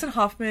cow, Dustin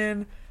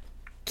Hoffman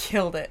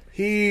killed it.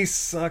 He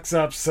sucks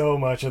up so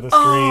much of the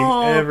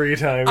screen every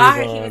time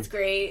he's on. He was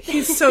great.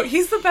 He's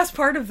the best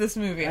part of this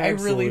movie.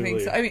 Absolutely. I really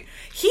think so. I mean,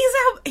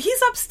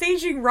 he's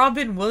upstaging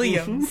Robin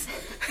Williams.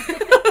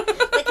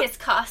 Like, his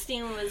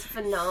costume was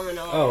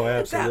phenomenal. Oh,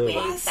 absolutely.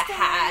 That wig, the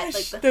hat,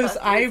 like the Those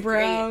hook was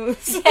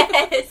eyebrows. great.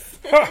 Yes.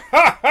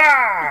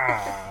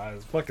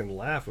 His fucking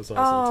laugh was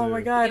awesome, Oh too. my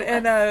god.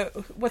 And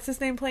what's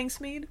his name playing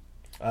Smeed?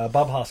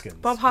 Bob Hoskins.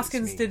 Bob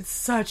Hoskins did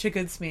such a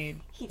good Smeed.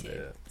 He did.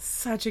 Yeah.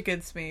 Such a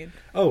good Smeed.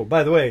 Oh,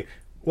 by the way,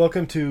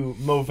 welcome to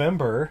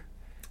Movember.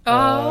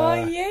 Oh,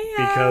 yeah.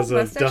 Because of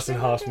Mustache Dustin Movember.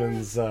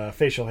 Hoffman's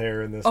facial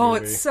hair in this Oh,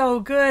 movie. it's so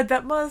good.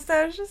 That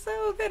mustache is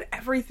so good.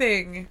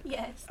 Everything.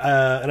 Yes.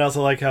 And I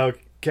also like how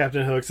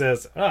Captain Hook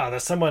says,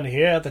 there's someone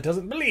here that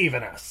doesn't believe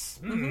in us.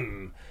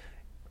 And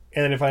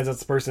then he finds out it's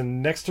the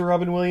person next to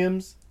Robin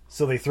Williams,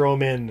 so they throw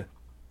him in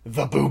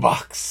the Boo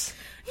Box.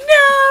 No,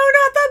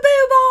 not the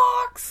boo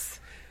box.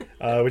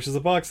 Which is a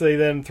box they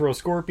then throw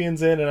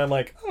scorpions in, and I'm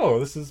like, oh,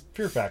 this is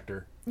Fear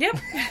Factor. Yep.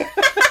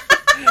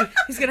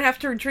 He's gonna have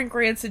to drink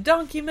rancid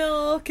donkey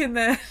milk, and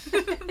then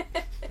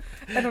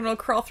I don't know,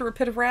 crawl through a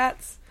pit of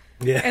rats,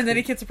 Yeah. and then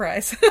he gets a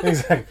prize.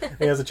 Exactly.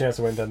 He has a chance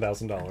to win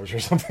 $10,000 or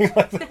something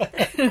like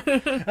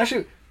that.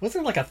 Actually,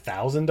 wasn't it like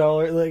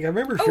 $1,000? Like, I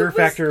remember Fear it was-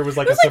 Factor was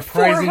like it a was like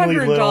surprisingly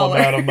little $400.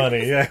 amount of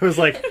money. Yeah, it was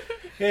like,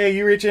 hey,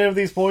 you reach into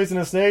these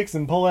poisonous snakes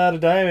and pull out a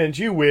diamond,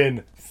 you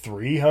win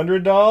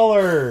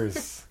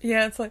 $300.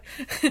 Yeah, it's like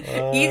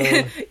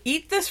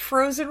eat this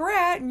frozen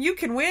rat, and you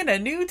can win a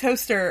new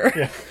toaster.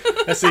 Yeah,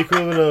 that's the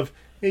equivalent of,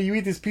 hey, you eat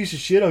this piece of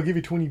shit, I'll give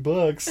you $20.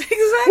 Exactly.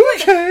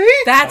 Okay.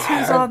 That's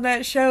who's on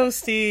that show,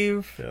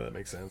 Steve. Yeah, that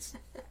makes sense.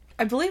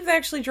 I believe they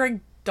actually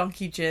drank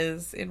donkey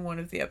jizz in one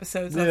of the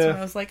episodes. That's Yeah. when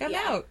I was like, I'm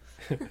out.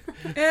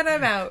 And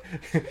I'm out.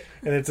 And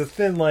it's a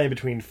thin line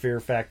between Fear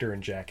Factor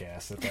and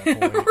Jackass at that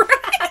point.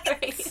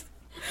 Right.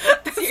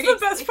 That's the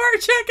best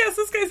part. Jackass,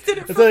 this guy's did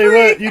it for I'll tell you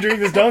free. what, you drink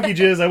this donkey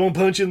jizz, I won't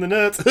punch you in the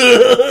nuts.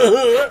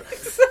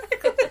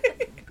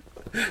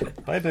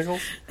 Hi,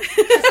 Pickles.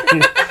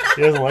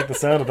 He doesn't like the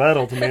sound of that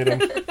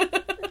ultimatum.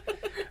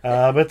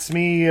 But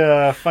Smee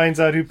finds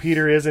out who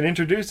Peter is and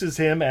introduces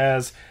him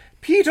as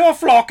Peter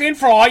Flockin'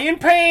 Frying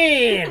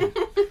Pan.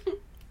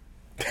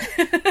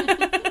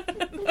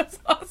 That's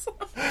awesome.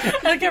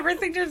 Like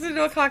everything turns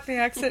into a Cockney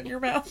accent in your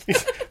mouth.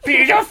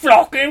 Peter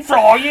Flockin'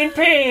 Frying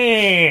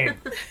Pan.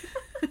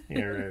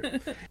 Yeah,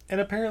 right. And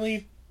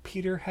apparently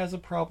Peter has a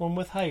problem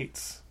with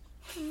heights.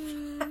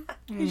 You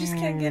just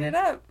can't get it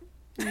up.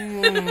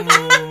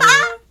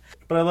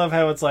 But I love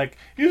how it's like,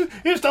 you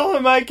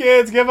stolen my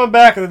kids, give them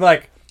back. And they're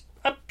like,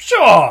 sure,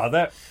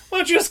 why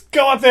don't you just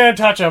go up there and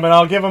touch them and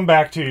I'll give them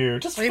back to you.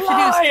 Just All you fly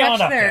have to do on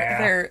is up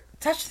there.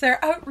 touch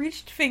their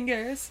outreached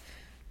fingers.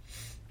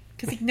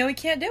 Because you know he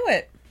can't do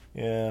it.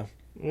 Yeah.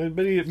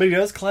 But he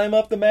does climb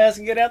up the mast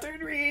and get out there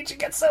and reach and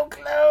get so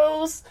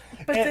close.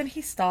 But then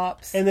he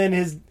stops. And then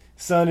his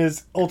Son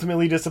is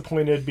ultimately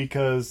disappointed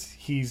because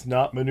he's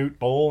not Manute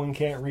Bol and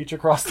can't reach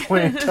across the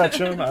way and touch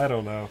him. I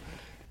don't know.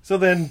 So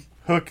then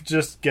Hook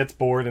just gets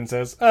bored and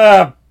says,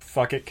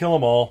 fuck it, kill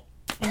them all.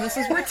 And this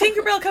is where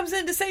Tinkerbell comes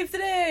in to save the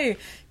day.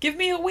 Give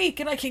me a week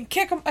and I can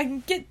kick him. I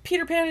can get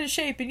Peter Pan in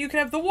shape and you can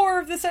have the war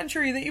of the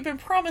century that you've been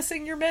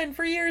promising your men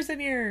for years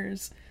and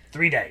years.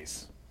 3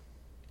 days.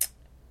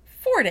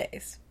 4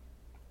 days.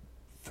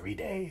 3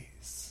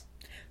 days.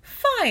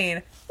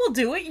 Fine. We'll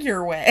do it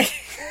your way.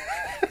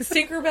 Because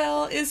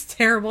Tinkerbell is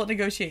terrible at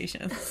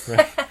negotiations.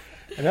 Right.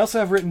 And I also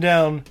have written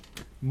down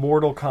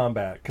Mortal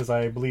Kombat, because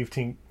I believe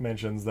Tink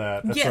mentions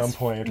that at some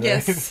point, right?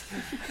 Yes.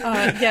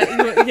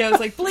 Yeah, it was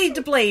like blade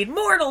to blade,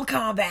 Mortal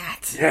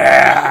Kombat.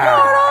 Yeah!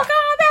 Mortal Kombat!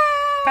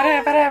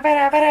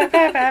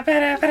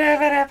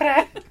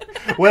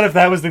 What if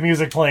that was the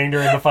music playing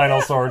during the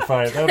final sword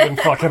fight? That would have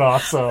been fucking That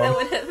awesome.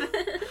 would have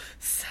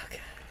So good.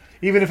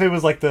 Even if it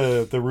was like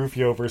the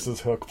Rufio versus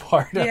Hook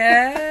part.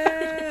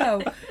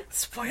 Yeah.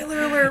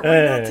 Spoiler alert,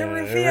 we're not to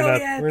Rufio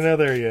yet. We're not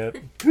there yet.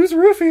 Who's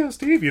Rufio,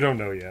 Steve? You don't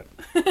know yet.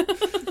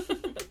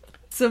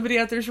 Somebody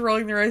out there's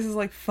rolling their eyes is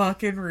like,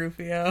 fucking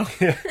Rufio.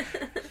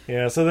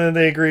 Yeah, so then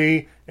they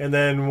agree, and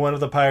then one of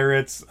the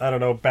pirates, I don't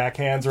know,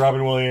 backhands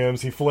Robin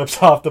Williams, he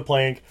flips off the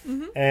plank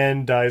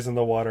and dies in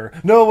the water.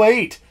 No,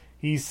 wait!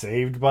 He's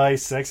saved by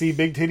sexy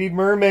big-tittied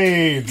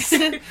mermaids.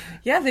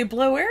 Yeah, they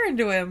blow air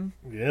into him.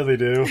 Yeah, they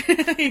do.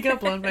 He got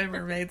blown by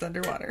mermaids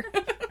underwater.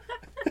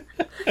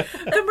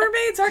 The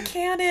mermaids are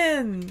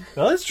canon.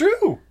 Well, that's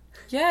true.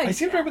 Yeah. I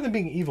seem to remember them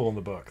being evil in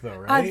the book, though,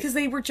 right? Because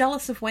they were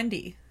jealous of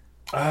Wendy.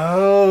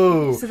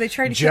 Oh, So they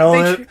tried to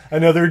jealous,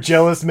 another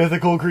jealous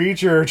mythical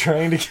creature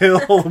trying to kill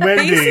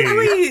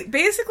Wendy.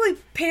 Basically,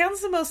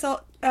 Pan's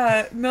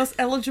the most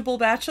eligible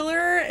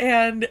bachelor,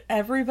 and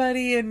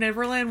everybody in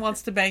Neverland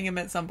wants to bang him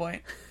at some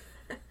point.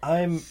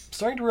 I'm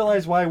starting to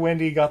realize why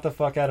Wendy got the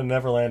fuck out of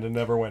Neverland and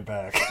never went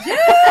back.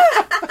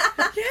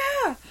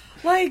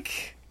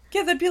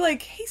 Yeah, they'd be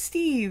like, "Hey,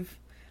 Steve,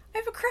 I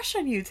have a crush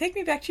on you. Take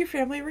me back to your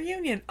family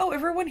reunion. Oh,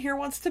 everyone here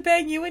wants to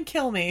bang you and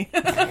kill me."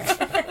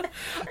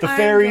 The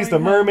fairies, the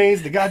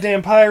mermaids, the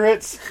goddamn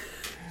pirates.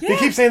 Yeah. They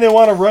keep saying they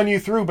want to run you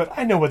through, but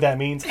I know what that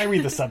means. I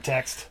read the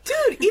subtext.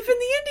 Dude, even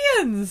the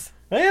Indians,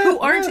 Yeah, who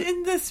aren't yeah.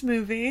 in this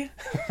movie,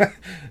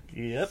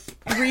 Yep.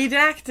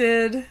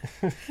 redacted.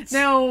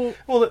 Now,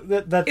 Well,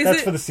 that's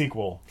it- for the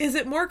sequel. is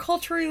it more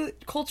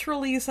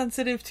culturally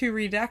sensitive to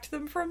redact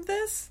them from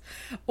this?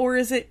 Or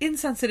is it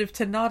insensitive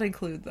to not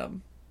include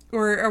them?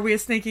 Or are we a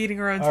snake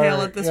eating our own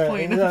tail at this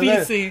point in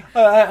BC?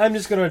 I'm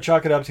just going to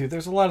chalk it up to,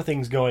 there's a lot of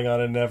things going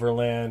on in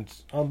Neverland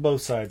on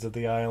both sides of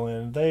the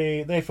island.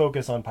 They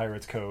focus on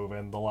Pirates Cove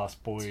and the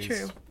Lost Boys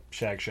true.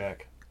 Shag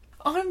Shack.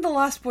 On the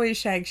Lost Boys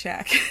Shag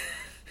Shack,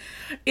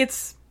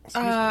 it's,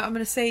 I'm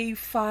going to say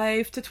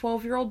 5 to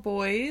 12-year-old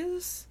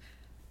boys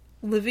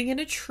living in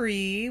a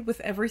tree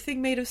with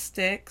everything made of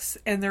sticks,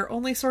 and their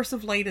only source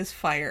of light is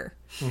fire.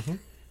 Mm-hmm.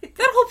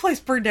 That whole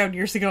place burned down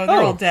years ago, and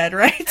they're all dead,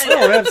 right?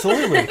 Oh,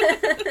 absolutely.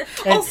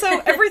 Also,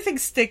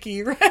 everything's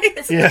sticky,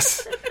 right?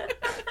 Yes.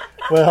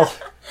 Well,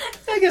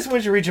 I guess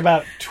once you reach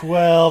about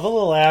 12, a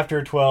little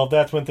after 12,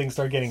 that's when things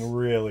start getting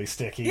really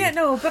sticky. Yeah,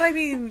 no, but I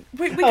mean,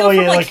 we go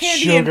from like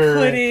candy sugar and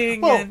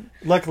pudding. Well, And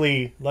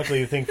luckily,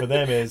 the thing for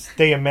them is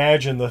they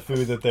imagine the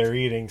food that they're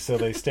eating, so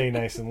they stay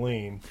nice and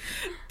lean.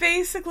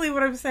 basically,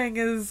 what I'm saying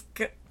is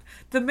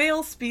the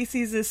male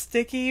species is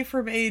sticky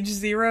from age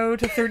 0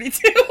 to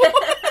 32.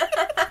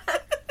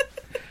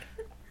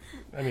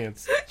 I mean,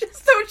 it's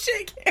Just don't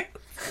shake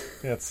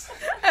hands.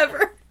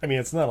 Ever. I mean,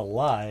 it's not a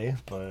lie,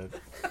 but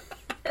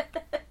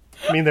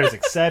I mean, there's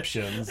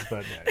exceptions,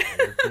 but yeah,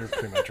 you're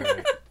pretty much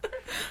right.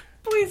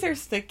 Boys are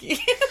sticky.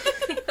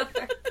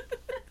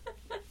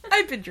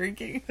 I've been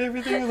drinking.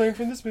 Everything I learned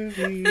from this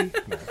movie. No.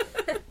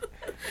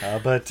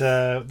 But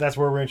that's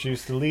where we're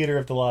introduced to the leader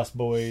of the Lost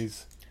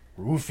Boys,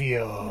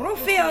 Rufio.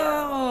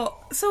 Rufio!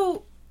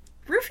 So,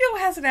 Rufio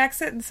has an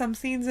accent in some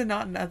scenes and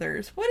not in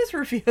others. What is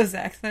Rufio's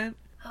accent?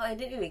 Oh, I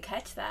didn't even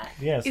catch that.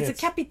 Yes, It's a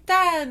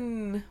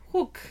Capitan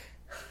Hook.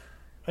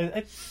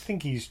 I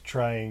think he's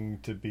trying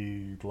to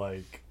be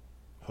like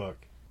Hook.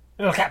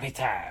 El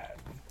Capitan.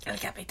 El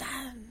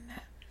Capitan.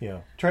 Yeah,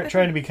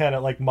 trying to be kind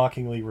of like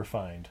mockingly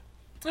refined.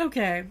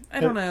 Okay, I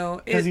don't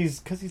know. Because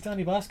he's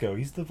Donnie Bosco.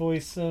 He's the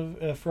voice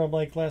of from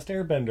like Last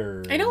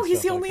Airbender. I know and he's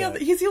the stuff only like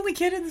that. he's the only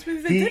kid in this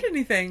movie that did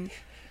anything.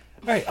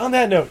 All right. On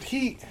that note,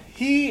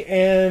 he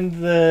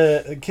and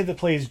the kid that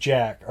plays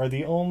Jack are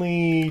the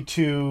only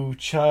two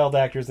child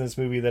actors in this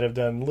movie that have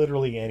done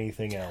literally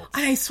anything else.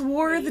 I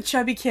swore the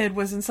chubby kid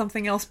was in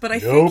something else, but I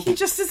Nope. think he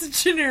just is a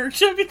generic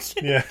chubby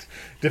kid. Yeah,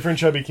 different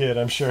chubby kid,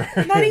 I'm sure.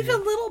 Not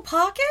even little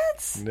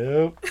pockets?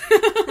 Nope.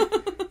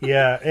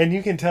 Yeah, and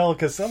you can tell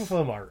because some of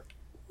them are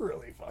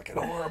really fucking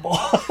horrible.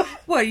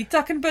 What, are you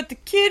talking about the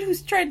kid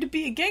who's trying to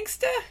be a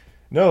gangster?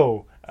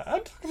 No,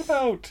 I'm talking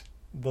about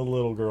the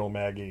little girl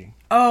Maggie.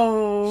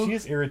 Oh. She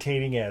is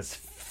irritating as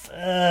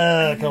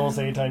fuck almost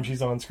anytime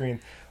she's on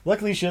screen.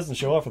 Luckily, she doesn't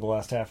show up for the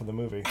last half of the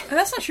movie.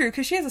 That's not true,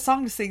 because she has a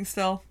song to sing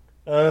still.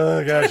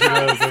 Oh, God, she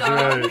does. That's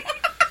right.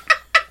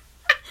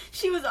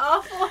 She was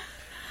awful.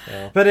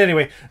 But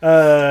anyway,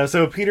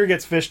 so Peter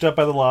gets fished up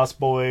by the Lost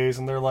Boys,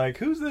 and they're like,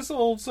 "Who's this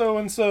old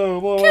so-and-so?"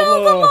 Blah, blah,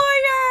 Kill blah. the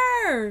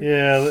lawyer!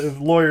 Yeah,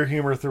 lawyer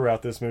humor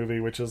throughout this movie,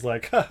 which is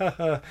like,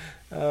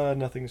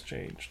 nothing's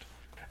changed.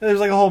 And there's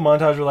like a whole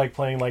montage of like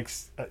playing like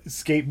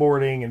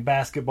skateboarding and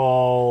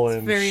basketball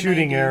and very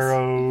shooting 90s.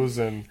 arrows,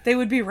 and They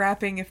would be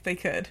rapping if they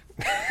could.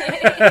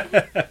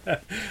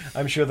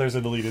 I'm sure there's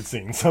a deleted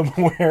scene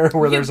somewhere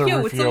where there's a it's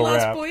the Rufio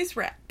Lost rap. Boys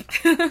rap.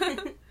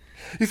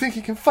 You think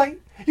you can fight?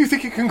 You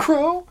think you can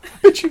crow?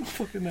 But you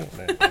fucking know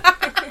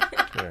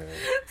that. Alright.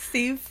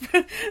 Steve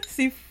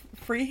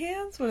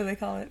Freehands? What do they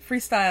call it?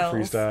 Freestyle.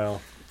 Freestyle.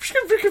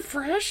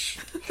 Fresh.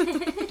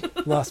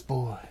 Lost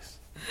Boys.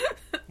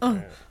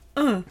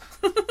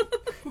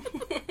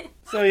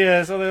 So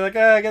yeah, so they're like,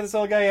 get this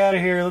old guy out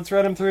of here. Let's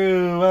run him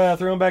through.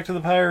 Throw him back to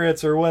the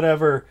pirates or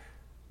whatever.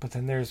 But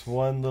then there's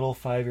one little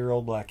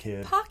 5-year-old black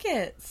kid,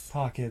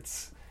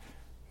 Pockets,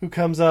 who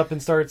comes up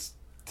and starts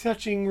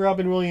touching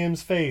Robin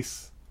Williams'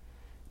 face.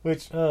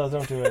 Which,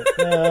 don't do it.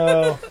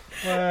 No.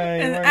 Why?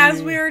 And Why as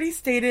you- we already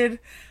stated,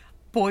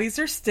 boys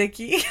are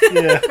sticky.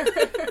 Yeah.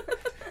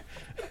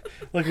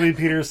 Luckily,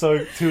 Peter's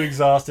too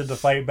exhausted to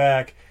fight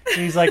back.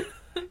 And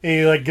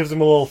he gives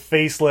him a little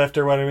facelift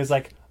or whatever. He's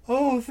like,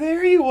 "Oh,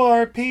 there you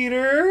are,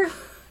 Peter."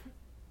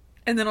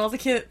 And then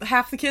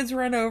half the kids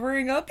run over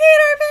and go,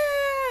 Peter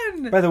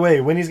Pan! By the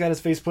way, when he's got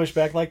his face pushed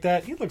back like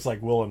that, he looks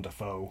like Willem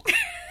Dafoe.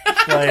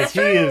 Like he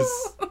is.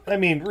 I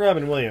mean,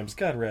 Robin Williams,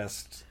 God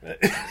rest.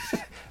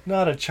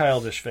 Not a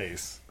childish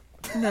face.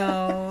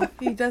 No,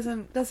 he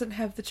doesn't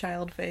have the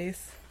child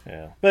face.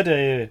 Yeah. But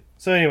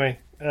so anyway,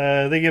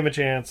 they give him a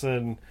chance,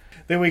 and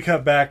then we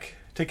cut back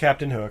to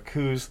Captain Hook,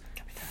 who's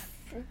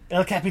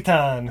El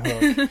Capitan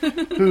Hook,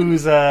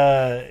 who's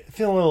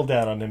feeling a little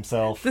down on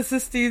himself. This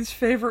is Steve's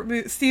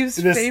favorite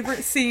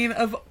favorite scene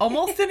of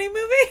almost any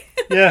movie.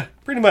 Yeah,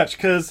 pretty much,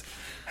 because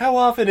how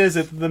often is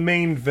it that the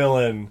main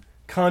villain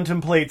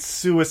contemplates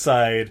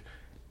suicide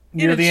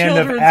near a the end of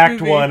children's Act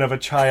movie. 1 of a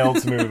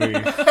child's movie?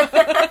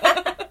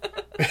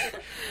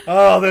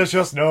 Oh, there's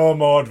just no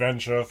more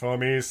adventure for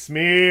me,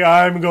 Smee.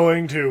 I'm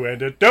going to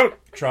end it. Don't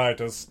try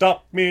to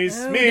stop me,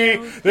 Smee.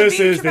 no. This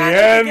You're being is the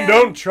dramatic end. again.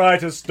 Don't try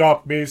to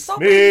stop me, Stop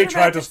Smee. being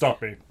Try to dramatic.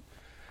 stop me.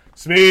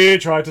 Smee,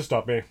 try to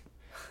stop me.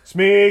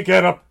 Smee,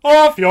 get up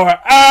off your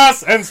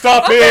ass and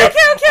stop me.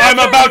 Okay, I'm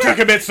about to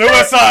commit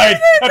suicide.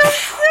 Do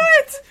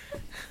it!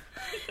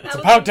 It's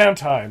about damn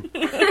time.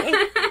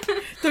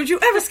 Don't you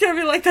ever scare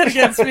me like that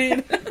again,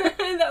 Speed.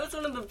 That was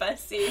one of the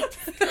best scenes.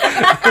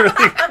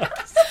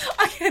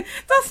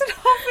 Dustin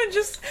Hoffman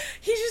just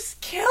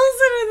kills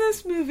it in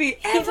this movie.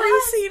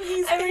 Every scene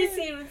he's Every in.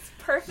 scene was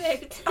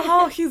perfect.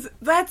 Oh,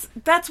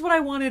 that's what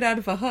I wanted out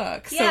of a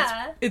Hook. So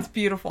Yeah. it's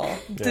beautiful. Yeah.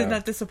 Did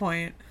not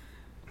disappoint.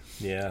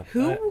 Yeah.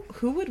 Who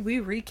would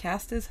we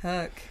recast as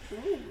Hook?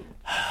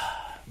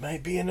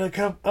 Might be in an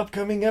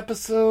upcoming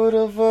episode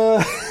of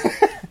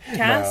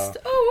Cast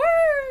a word.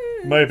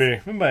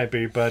 It might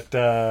be, but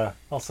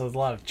also there's a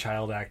lot of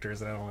child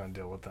actors, and I don't want to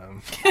deal with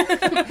them.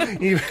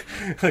 Even,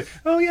 like,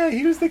 oh yeah,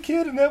 he was the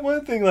kid in that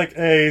one thing. Like,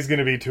 hey, he's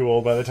gonna be too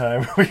old by the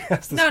time we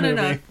cast this movie.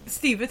 No,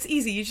 Steve, it's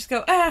easy. You just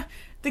go,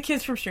 the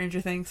kids from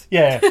Stranger Things.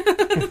 Yeah,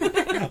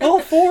 all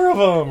 4 of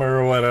them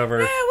or whatever.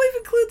 We've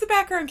included the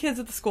background kids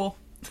at the school.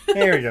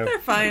 There we go. They're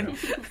fine.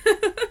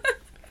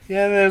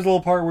 Yeah, there's a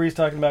little part where he's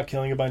talking about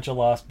killing a bunch of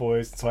Lost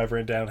Boys, so I've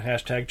written down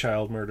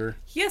 #child murder.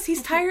 Yes,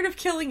 he's tired of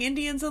killing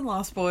Indians and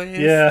Lost Boys.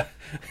 Yeah,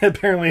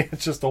 apparently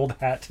it's just old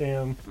hat to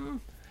him.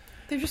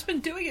 They've just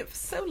been doing it for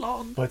so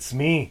long. But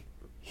Smee,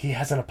 he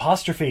has an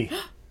apostrophe.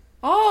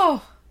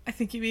 Oh, I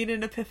think you mean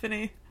an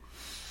epiphany.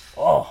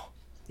 Oh,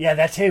 yeah,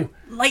 that too.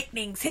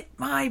 Lightning's hit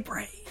my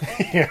brain.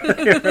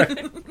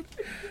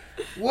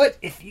 What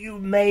if you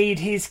made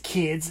his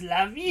kids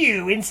love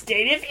you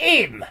instead of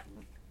him?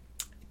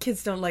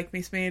 Kids don't like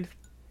me, Smeed.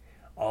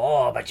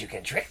 Oh, but you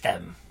can trick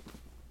them.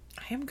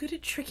 I am good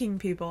at tricking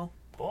people.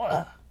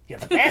 Oh, you're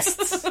the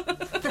best.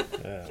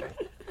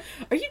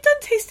 Are you done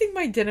tasting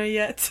my dinner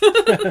yet?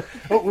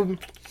 Oh,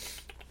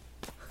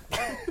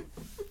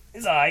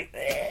 it's alright.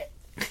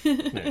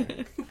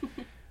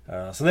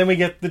 So then we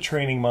get the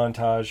training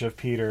montage of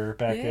Peter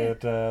back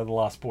at the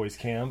Lost Boys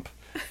camp.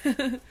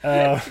 Because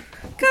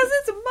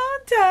it's a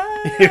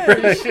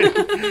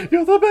montage.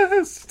 You're the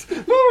best.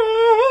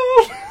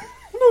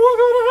 No one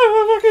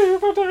gonna ever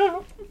keep it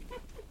down.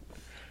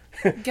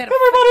 Get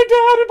Everybody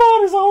down and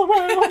bodies all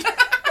around.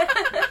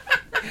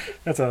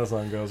 That's how the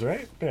song goes,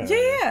 right?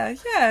 Yeah.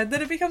 Then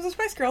it becomes a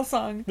Spice Girls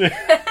song. Then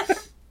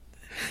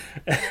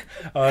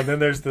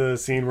there's the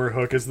scene where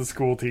Hook is the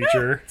school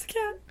teacher. It's a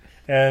cat.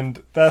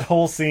 And that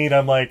whole scene,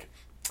 I'm like,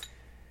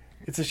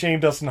 it's a shame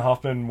Dustin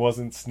Hoffman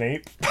wasn't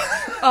Snape.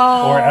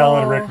 Oh. Or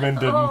Alan Rickman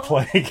didn't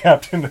play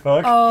Captain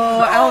Hook.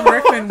 Oh, Alan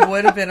Rickman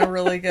would have been a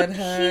really good He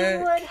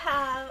Hook. would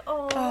have.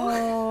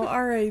 Oh,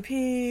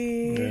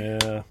 R.I.P.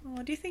 Yeah.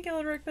 Oh, do you think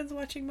Alan Rickman's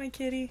watching my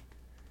kitty?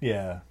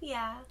 Yeah.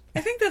 Yeah.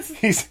 I think that's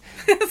He's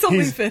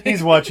only fitting.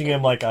 he's watching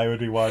him like I would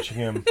be watching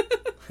him.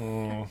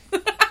 Mm.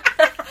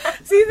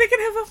 See, they can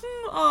have a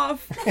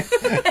off.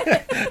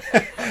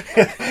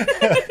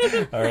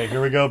 All right,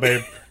 here we go,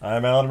 babe.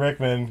 I'm Alan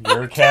Rickman.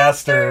 You're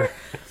Caster.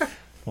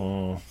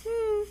 Mm.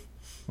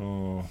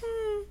 Mm.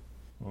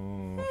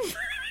 Mm.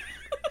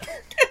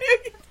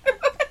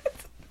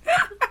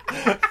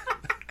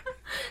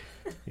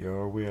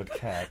 You're a weird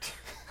cat.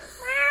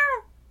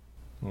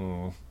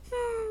 Mm.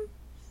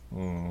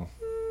 Mm.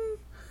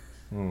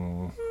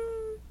 Mm.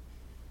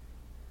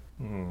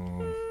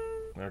 Mm.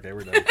 Okay,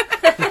 we're done.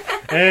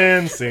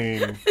 And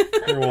scene.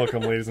 You're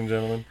welcome, ladies and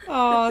gentlemen.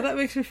 Oh, that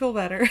makes me feel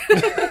better.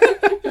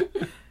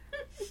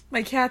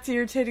 My cat's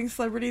irritating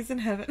celebrities in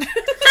heaven.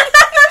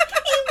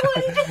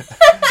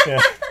 Yeah.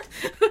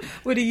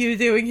 What are you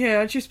doing here?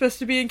 Aren't you supposed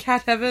to be in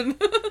cat heaven?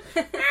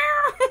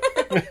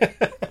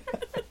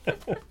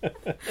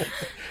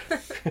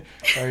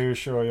 Are you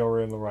sure you're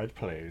in the right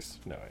place?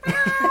 No.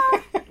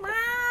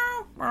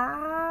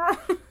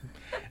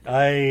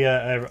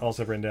 I've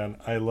also written down,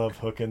 I love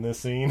Hook in this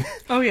scene.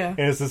 Oh, yeah.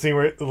 And it's the scene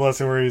where, the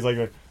lesson where he's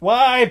like,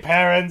 why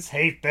parents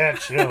hate their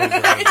children?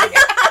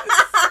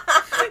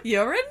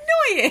 You're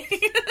annoying.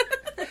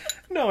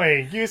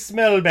 Annoying, you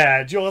smell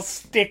bad, you're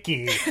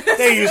sticky.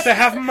 They used to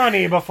have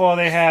money before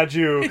they had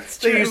you.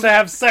 They used to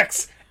have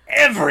sex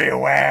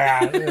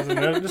everywhere.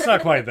 It's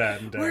not quite that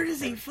in depth. Where does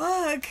he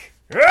fuck?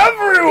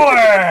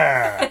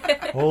 Everywhere!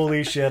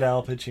 Holy shit,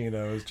 Al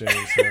Pacino is James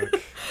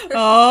Hook.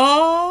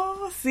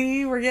 Oh,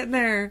 see, we're getting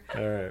there.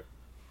 Alright.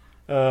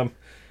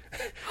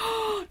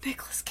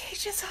 Nicolas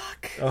Cage's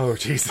Hook. Oh,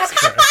 Jesus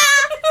Christ.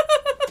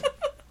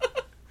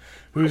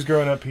 Who's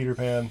growing up Peter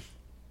Pan?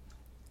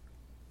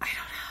 I don't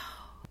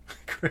know.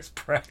 Chris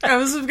Pratt. I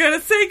was going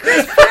to say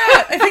Chris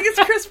Pratt. I think it's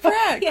Chris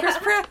Pratt. Yeah.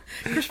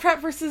 Chris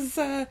Pratt versus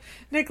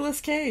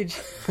Nicolas Cage.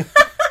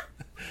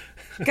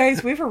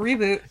 Guys, we have a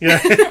reboot. Yeah.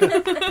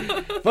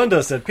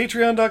 Funda said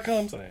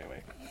patreon.com. So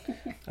anyway.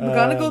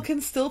 McGonagall can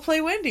still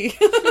play Wendy.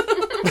 I'm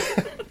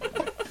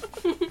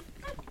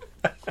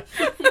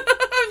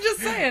just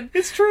saying.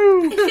 It's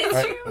true.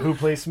 Right, who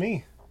plays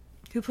me?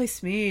 Who plays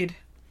Smeed?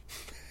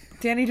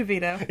 Danny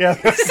DeVito. Yeah, I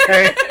was gonna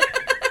say.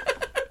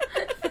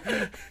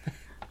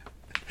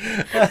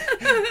 I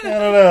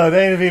don't know.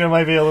 Danny DeVito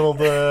might be a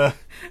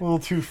little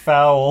too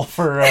foul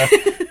for.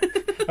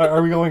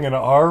 Are we going an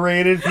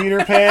R-rated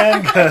Peter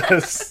Pan?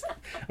 Because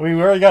we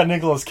already got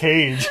Nicolas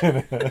Cage in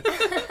it.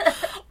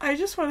 I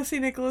just want to see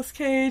Nicolas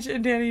Cage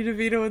and Danny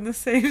DeVito in the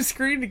same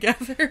screen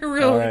together.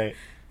 Really? All right.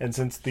 And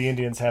since the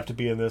Indians have to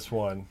be in this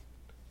one,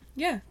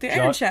 Yeah, the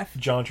Iron Chef.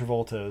 John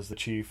Travolta is the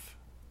chief.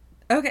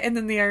 Okay, and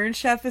then the Iron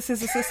Chef is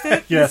his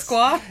assistant? Yes. The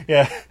squaw?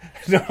 Yeah.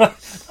 No,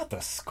 not the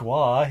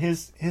squaw.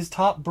 His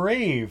top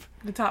brave.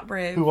 The top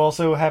brave. Who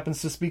also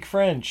happens to speak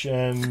French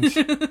and,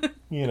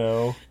 you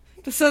know.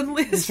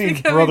 Suddenly You've seen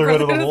becoming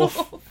Brotherhood of the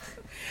Wolf.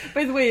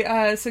 By the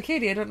way, so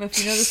Katie, I don't know if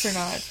you know this or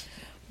not,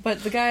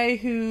 but the guy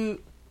who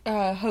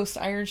hosts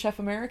Iron Chef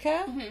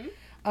America,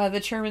 the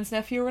chairman's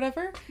nephew or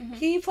whatever,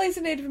 he plays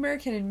a Native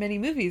American in many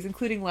movies,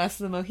 including Last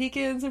of the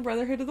Mohicans and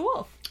Brotherhood of the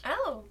Wolf.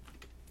 Oh.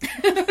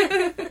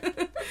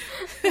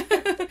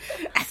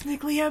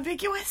 Ethnically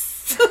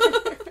ambiguous.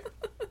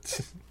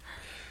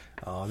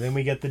 Oh, then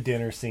we get the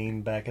dinner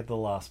scene back at the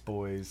Lost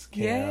Boys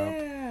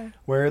camp. Yeah.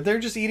 Where they're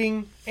just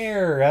eating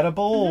air out of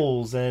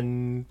bowls,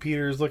 and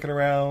Peter's looking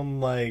around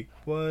like,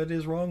 what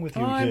is wrong with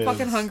you I'm kids?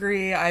 fucking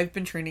hungry. I've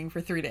been training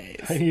for 3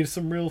 days. I need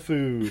some real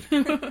food.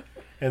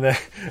 and then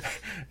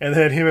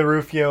him and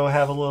Rufio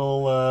have a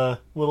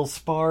little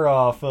spar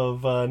off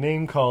of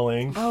name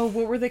calling. Oh,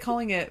 what were they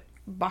calling it?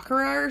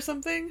 Baccarat or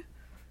something?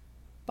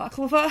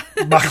 Baklava?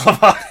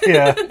 Baklava,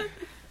 yeah.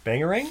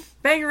 Bangarang?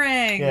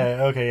 Bangarang!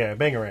 Yeah, okay, yeah,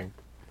 Bangarang.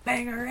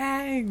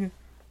 Bangarang!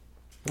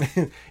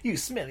 You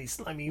smelly,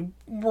 slimy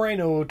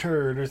rhino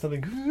turd or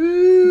something.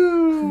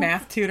 Ooh.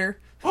 Math tutor.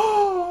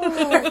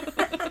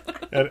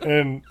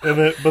 and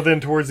then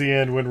towards the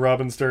end when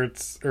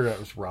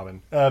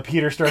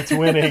Peter starts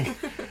winning,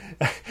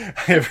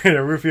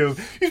 Rufio,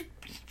 you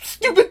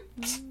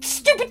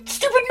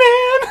stupid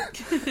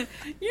man!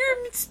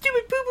 You're a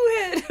stupid poo-poo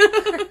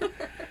head!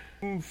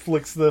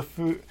 Flicks the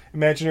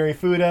imaginary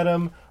food at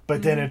him,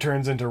 but then it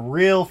turns into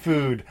real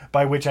food,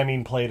 by which I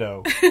mean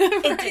Play-Doh.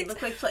 It did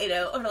look like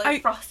Play-Doh, or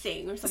like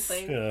frosting or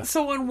something. Yeah.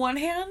 So on one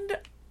hand,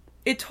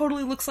 it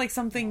totally looks like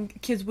something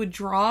kids would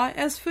draw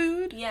as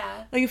food.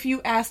 Yeah. Like if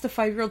you asked a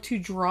 5-year-old to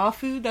draw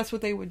food, that's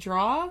what they would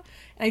draw.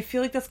 And I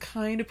feel like that's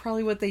kind of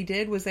probably what they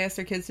did, was they asked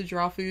their kids to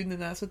draw food and then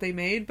that's what they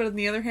made. But on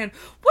the other hand,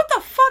 what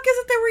the fuck is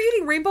it they were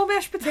eating? Rainbow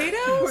mashed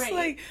potatoes? Right.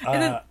 Like,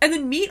 and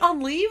then meat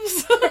on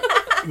leaves?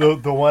 The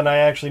one I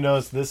actually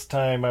noticed this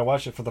time, I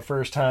watched it for the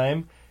first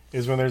time,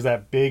 is when there's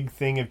that big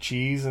thing of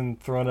cheese in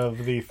front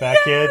of the fat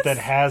kid that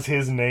has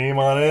his name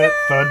on it,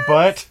 Thud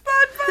Butt.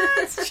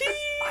 Thud cheese!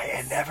 I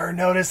had never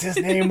noticed his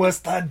name was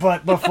Thud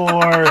Butt before.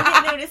 I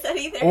didn't notice that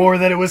either. Or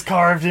that it was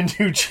carved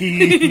into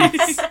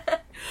cheese.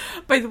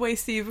 By the way,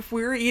 Steve, if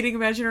we were eating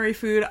imaginary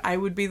food, I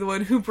would be the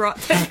one who brought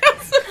 10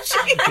 pounds of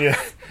cheese. Yeah.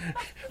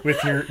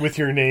 With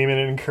your name in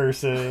it in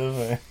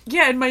cursive.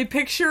 Yeah, and my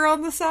picture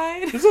on the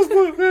side. This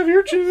doesn't have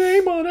your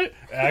name on it.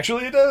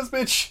 Actually, it does,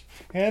 bitch.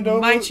 Hand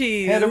over My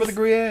cheese. Hand over the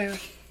Gruyere.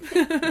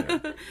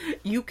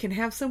 You can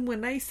have some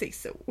when I say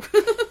so.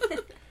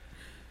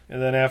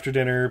 And then after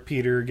dinner,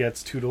 Peter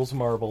gets Toodles'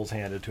 marbles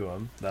handed to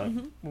him. That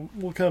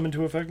will come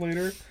into effect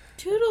later.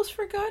 Toodles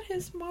forgot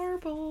his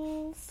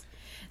marbles.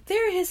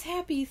 They're his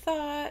happy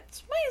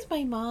thoughts. Why is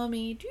my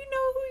mommy? Do you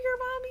know who your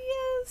mommy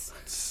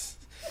is?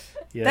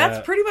 Yeah.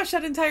 That's pretty much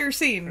that entire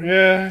scene.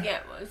 Yeah. Yeah,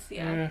 it was.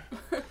 Yeah.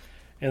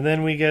 And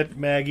then we get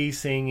Maggie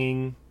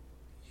singing,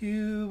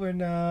 "You Were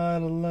Not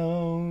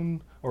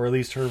Alone," or at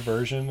least her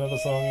version of the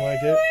song like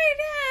it.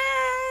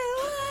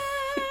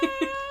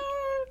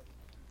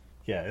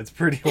 Yeah, it's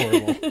pretty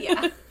horrible.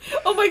 Yeah.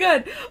 Oh my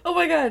god! Oh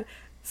my god!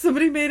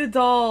 Somebody made a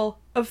doll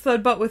of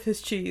Thudbutt with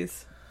his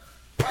cheese.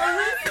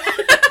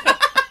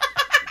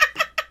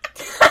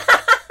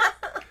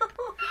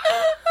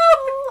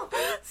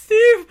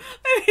 Steve,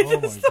 I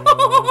need to stop.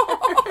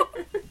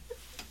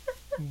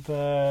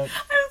 That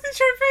I was just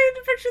trying to find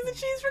a picture of the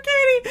cheese for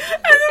Katie,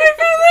 and then I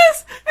found this,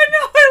 and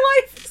now my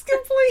life is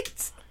complete.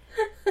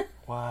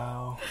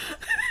 wow,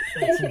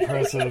 that's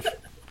impressive.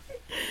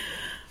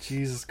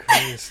 Jesus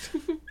Christ.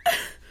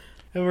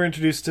 And we're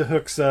introduced to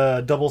Hook's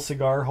double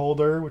cigar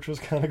holder, which was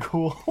kind of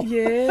cool.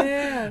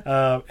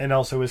 Yeah. And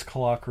also his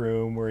clock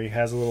room, where he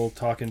has a little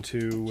talking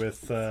to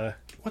with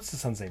what's the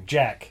son's name?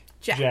 Jack,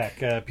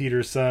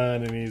 Peter's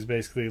son, and he's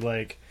basically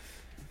like,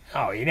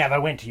 "Oh, he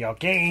never went to your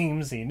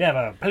games. He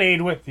never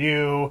played with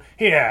you.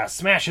 Here,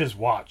 smash his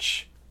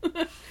watch."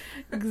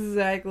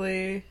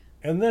 Exactly.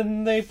 And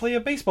then they play a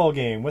baseball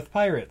game with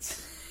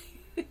pirates.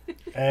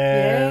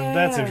 And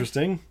that's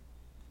interesting,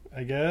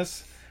 I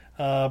guess.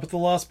 But the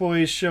Lost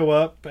Boys show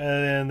up,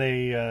 and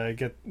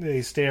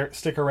they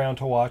stick around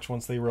to watch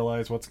once they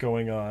realize what's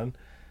going on.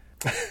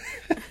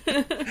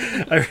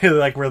 I really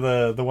like where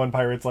the one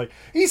pirate's like,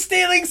 "He's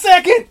stealing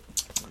second!"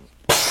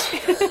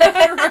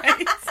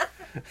 Right.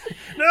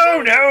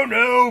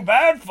 No,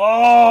 bad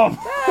form!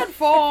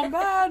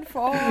 Bad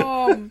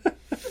form.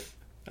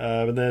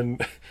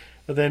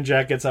 But then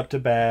Jack gets up to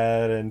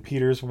bed, and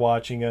Peter's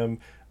watching him,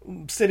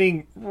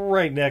 sitting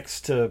right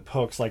next to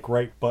Hook's, like,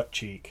 right butt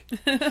cheek.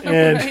 And,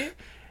 Right.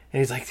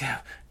 and he's like, "Yeah,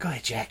 go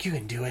ahead, Jack, you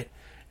can do it."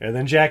 And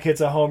then Jack hits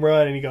a home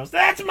run, and he goes,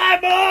 "That's my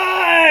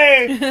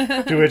boy!"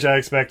 To which I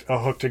expect a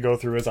hook to go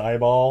through his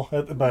eyeball.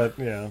 But,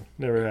 yeah,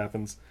 never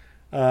happens.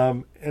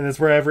 And that's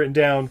where I've written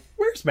down,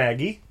 "Where's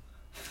Maggie?"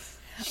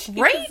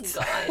 Right?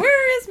 gone.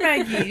 Where is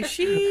Maggie?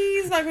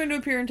 She's not going to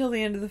appear until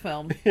the end of the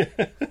film.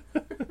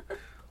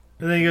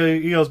 And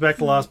then he goes back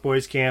to Lost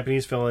Boys camp, and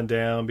he's feeling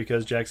down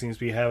because Jack seems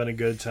to be having a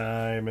good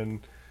time,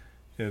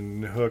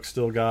 and Hook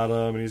still got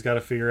him, and he's got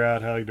to figure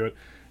out how to do it.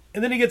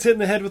 And then he gets hit in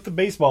the head with the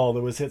baseball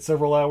that was hit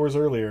several hours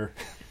earlier.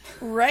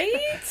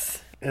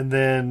 Right? And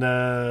then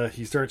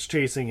he starts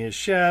chasing his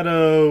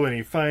shadow, and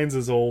he finds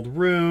his old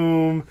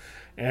room,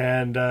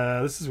 and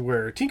this is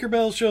where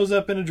Tinkerbell shows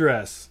up in a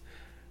dress.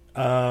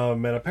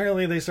 And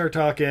apparently they start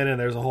talking, and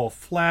there's a whole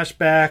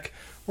flashback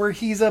where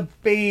he's a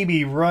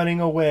baby running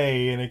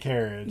away in a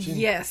carriage.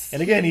 Yes.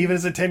 And again, even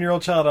as a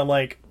 10-year-old child, I'm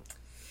like,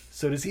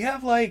 so does he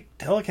have, like,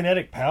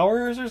 telekinetic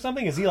powers or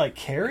something? Is he like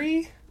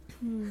Carrie?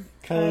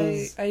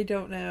 Because I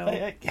don't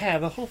know. yeah,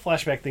 the whole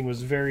flashback thing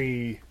was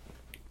very,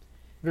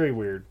 very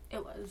weird.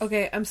 It was.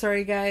 Okay, I'm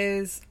sorry,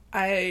 guys.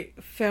 I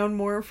found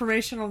more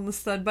information on the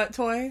Studbutt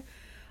toy.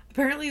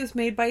 Apparently it was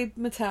made by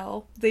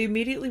Mattel. They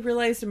immediately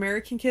realized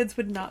American kids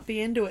would not be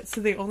into it, so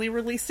they only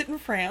released it in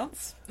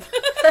France.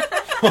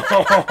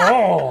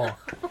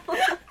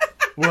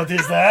 What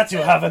is that? You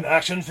have an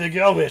action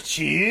figure with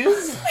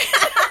cheese?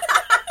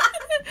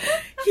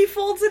 He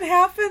folds in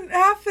half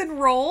and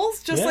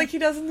rolls, just Yeah. like he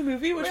does in the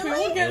movie, which we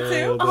Really? will get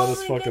Oh, to. that is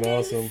my fucking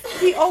goodness. awesome.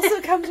 He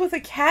also comes with a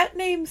cat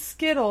named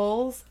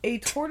Skittles, a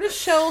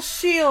tortoiseshell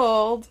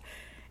shield,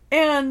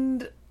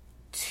 and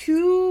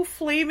 2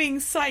 flaming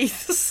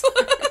scythes.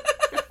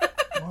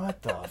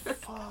 What the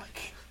fuck?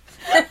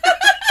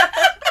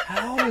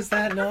 How is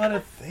that not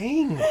a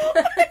thing?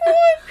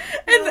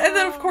 And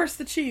then, of course,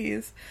 the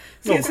cheese.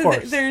 No, of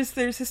course.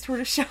 There's his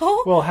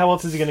tortoiseshell. Well, how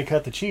else is he going to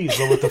cut the cheese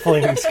but with the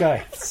flaming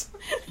scythes?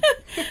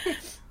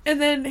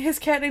 And then his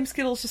cat named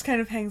Skittles just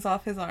kind of hangs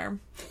off his arm.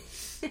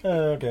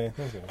 Okay,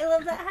 that's good. I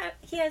love that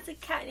he has a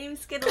cat named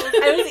Skittles.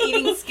 I was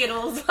eating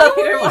Skittles while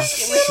we were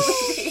watching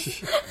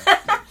this movie.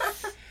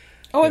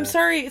 Oh, I'm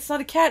sorry, it's not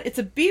a cat, it's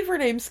a beaver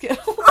named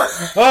Skittles.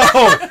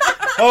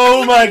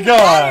 Oh my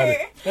god!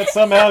 That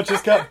somehow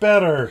just got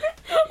better.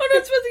 Oh, no,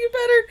 it's supposed to get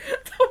better.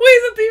 The way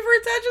the beaver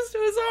attaches to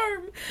his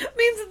arm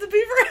means that the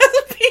beaver has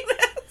a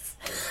penis.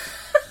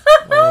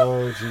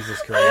 Oh, Jesus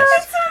Christ.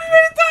 It's not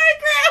even a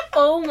diagram.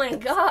 Oh my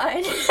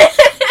god.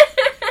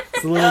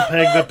 It's a little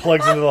peg that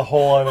plugs into the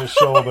hole on his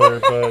shoulder,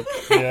 but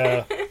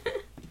yeah.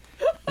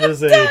 That is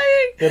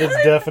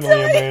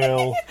definitely a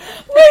male.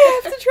 We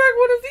have to track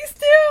one of these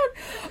down.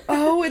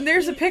 Oh, and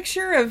there's a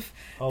picture of...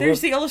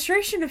 There's the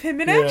illustration of him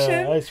in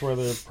action. I swear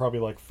they're probably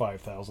like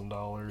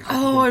 $5,000.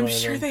 Oh, I'm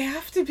sure they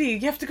have to be.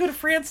 You have to go to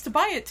France to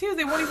buy it, too.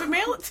 They won't even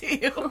mail it to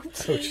you.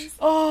 So cheap.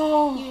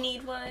 Oh. You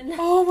need one.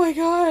 Oh, my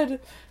God.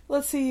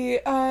 Let's see.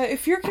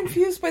 If you're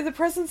confused by the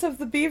presence of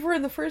the beaver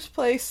in the first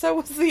place, so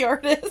was the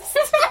artist.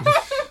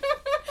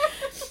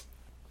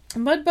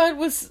 Mudbud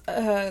was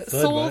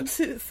sold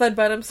to...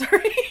 Thudbud, I'm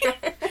sorry.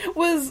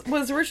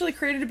 was originally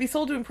created to be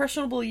sold to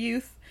impressionable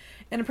youth,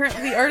 and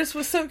apparently the artist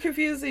was so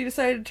confused that he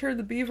decided to turn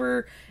the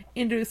beaver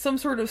into some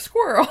sort of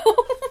squirrel.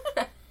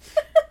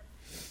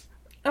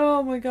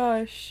 Oh my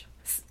gosh.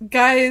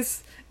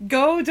 Guys,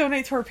 go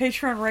donate to our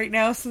Patreon right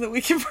now so that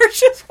we can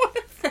purchase one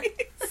of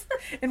these.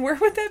 And where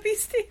would that be,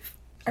 Steve?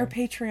 Our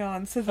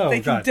Patreon, so that they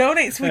can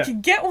donate so we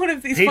can get one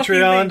of these.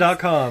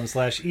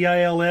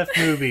 Patreon.com/EILF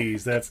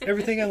movies. That's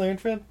everything I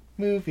learned from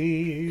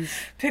movies.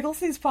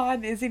 Pickles needs pod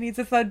and Izzy needs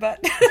a thud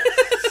butt.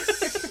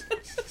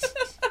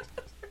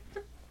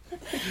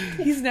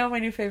 He's now my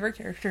new favorite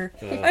character.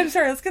 I'm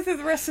sorry, let's get through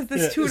the rest of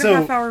this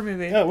 2.5 hour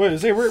movie.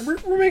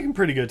 We're making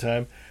pretty good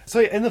time. So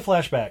in the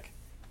flashback,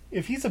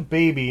 if he's a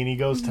baby and he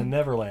goes to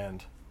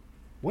Neverland,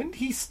 wouldn't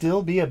he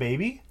still be a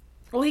baby?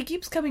 Well, he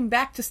keeps coming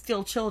back to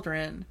steal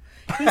children.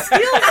 He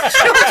steals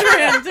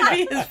children to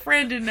be his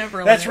friend in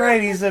Neverland. That's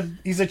right.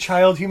 He's a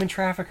child human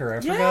trafficker.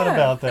 I forgot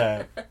about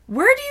that.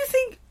 Where do you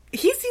think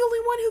he's the only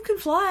one who can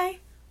fly?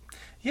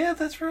 Yeah,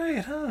 that's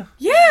right, huh?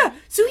 Yeah.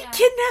 So he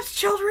kidnaps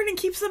children and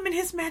keeps them in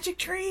his magic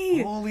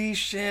tree. Holy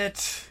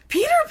shit!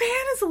 Peter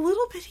Pan is a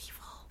little bit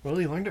evil. Well,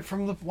 he learned it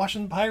from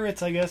watching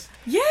Pirates, I guess.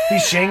 Yeah. He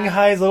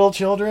shanghais little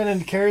children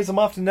and carries them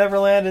off to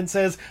Neverland and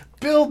says,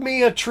 "Build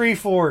me a tree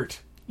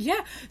fort."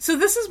 Yeah, so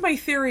this is my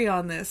theory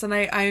on this, and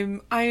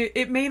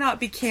it may not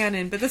be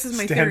canon, but this is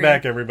my theory. Stand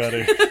back,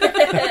 everybody.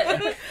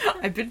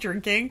 I've been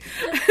drinking.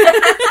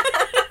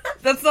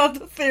 That's not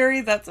the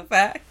theory, that's a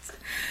fact.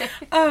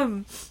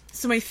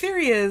 So my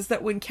theory is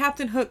that when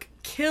Captain Hook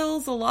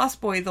kills the Lost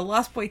Boy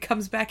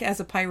comes back as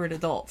a pirate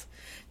adult.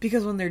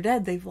 Because when they're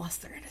dead, they've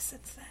lost their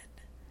innocence then.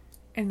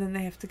 And then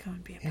they have to go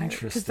and be a pirate.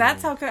 Because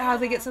that's how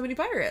they get so many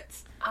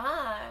pirates.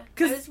 I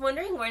was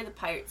wondering where the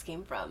pirates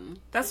came from.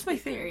 That's my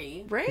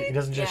theory. Right? He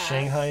doesn't just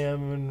Shanghai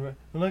him and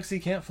looks, he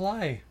can't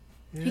fly.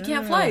 Yeah. He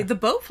can't fly. The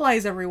boat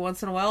flies every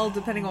once in a while,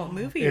 depending on what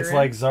movie you're in. It's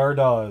like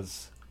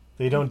Zardoz.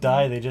 They don't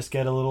die, they just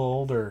get a little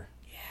older.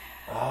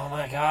 Yeah. Oh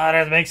my god,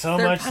 it makes so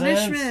much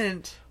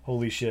punishment. Sense.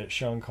 Holy shit,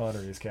 Sean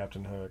Connery is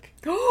Captain Hook.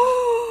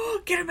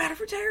 Oh, get him out of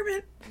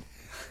retirement.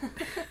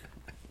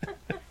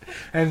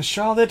 And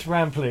Charlotte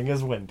Rampling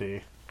is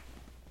Wendy.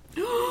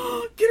 Get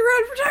her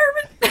out of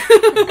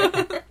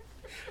retirement.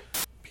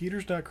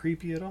 Peter's not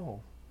creepy at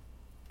all.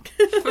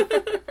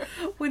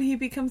 When he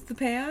becomes the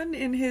Pan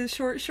in his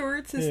short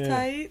shorts, his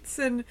tights,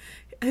 and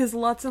his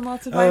lots and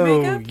lots of eye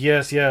makeup.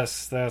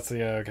 Yes, that's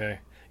okay.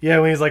 Yeah,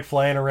 when he's like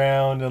flying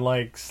around and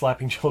like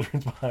slapping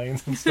children's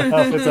behinds and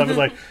stuff. It's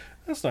like,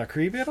 that's not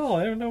creepy at all.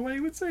 I don't know why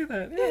you would say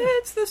that. Yeah.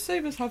 It's the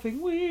same as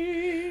having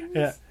wings.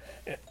 Yeah.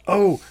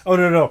 Oh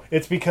no!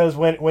 It's because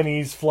when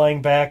he's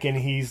flying back and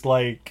he's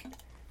like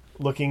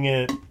looking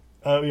at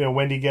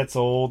Wendy gets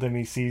old and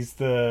he sees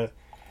the.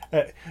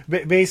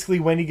 Basically,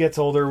 when he gets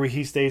older,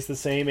 he stays the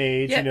same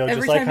age, just like high school girls.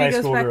 Every time he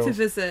goes back to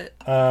visit.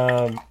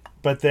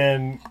 But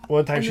then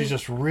one time she's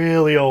just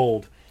really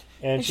old,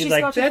 and she's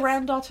like, got a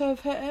granddaughter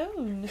of her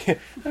own.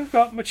 I've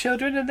got my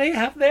children, and they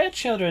have their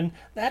children.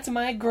 That's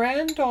my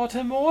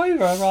granddaughter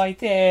Moira right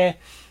there.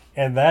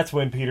 And that's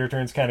when Peter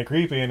turns kind of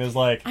creepy and is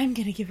like, I'm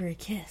gonna give her a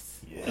kiss.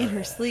 In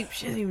her sleep,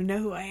 she doesn't even know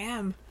who I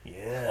am.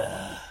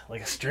 Yeah,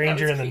 like a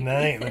stranger in the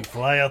night and then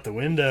fly out the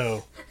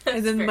window.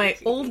 And then my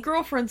old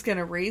girlfriend's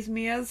gonna raise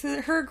me as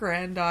her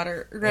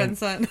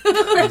grandson.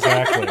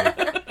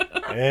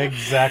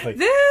 Exactly.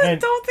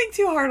 Don't think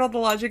too hard on the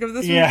logic of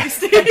this movie,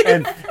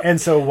 Steve. and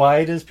so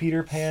why does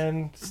Peter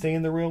Pan stay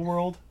in the real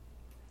world?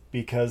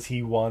 Because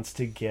he wants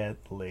to get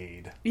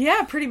laid.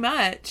 Yeah, pretty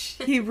much.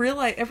 He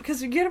realized,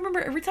 because you gotta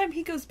remember, every time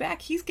he goes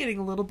back, he's getting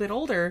a little bit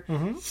older.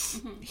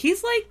 Mm-hmm.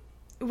 He's like,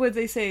 what'd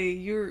they say?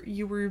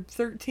 You were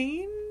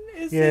 13?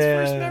 Is his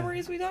first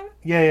memories we talk about?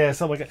 Yeah,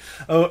 something like that.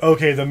 Oh,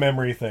 okay, the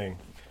memory thing.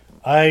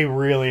 I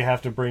really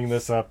have to bring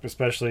this up,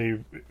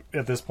 especially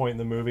at this point in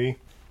the movie.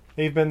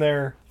 They've been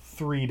there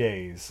 3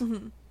 days.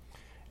 Mm-hmm.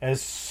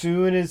 As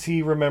soon as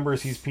he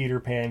remembers he's Peter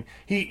Pan,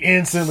 he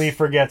instantly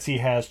forgets he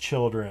has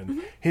children. Mm-hmm.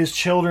 His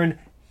children,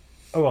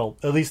 well,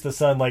 at least the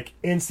son,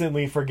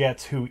 instantly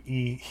forgets who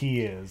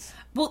he is.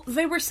 Well,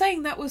 they were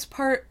saying that was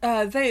part.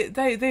 They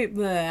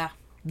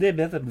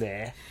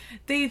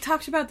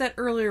talked about that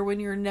earlier. When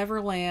you're in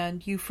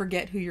Neverland, you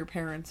forget who your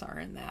parents are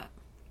in that.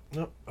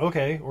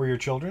 Okay, or your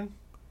children.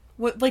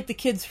 What, the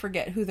kids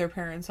forget who their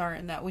parents are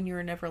in that when you're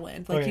in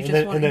Neverland. Okay,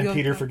 and then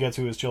Peter forgets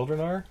who his children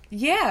are?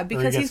 Yeah,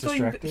 because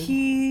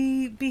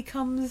he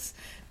becomes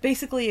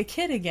basically a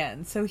kid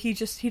again. So he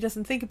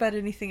doesn't think about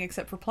anything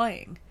except for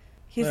playing.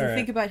 He doesn't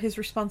think about his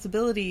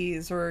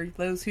responsibilities or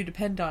those who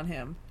depend on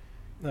him.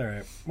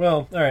 Alright.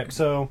 Well, alright,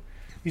 so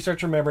he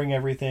starts remembering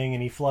everything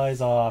and he flies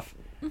off.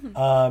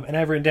 Mm-hmm. And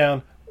I've written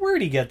down,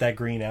 where'd he get that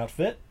green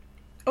outfit?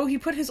 Oh, he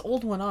put his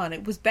old one on.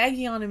 It was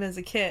baggy on him as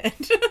a kid.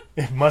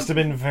 It must have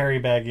been very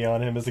baggy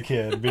on him as a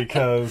kid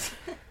because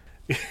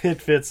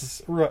it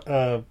fits, late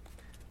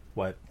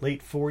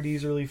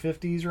 40s, early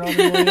 50s Robin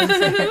Williams?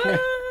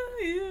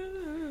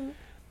 Yeah.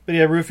 But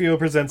yeah, Rufio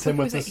presents him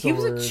with the sword. He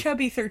was a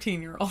chubby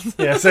 13-year-old.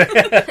 Yes.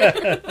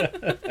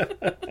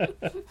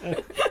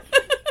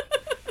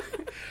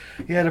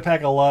 He had to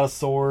pack a lot of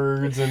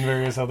swords and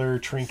various other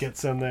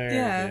trinkets in there.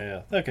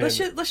 Yeah. Okay.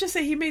 Let's just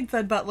say he made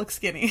Thudbutt look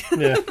skinny.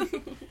 Yeah.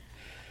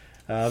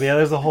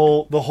 There's the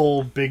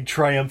whole big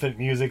triumphant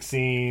music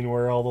scene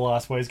where all the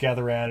Lost Boys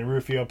gather around and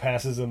Rufio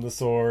passes him the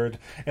sword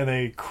and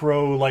they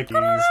crow like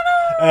these.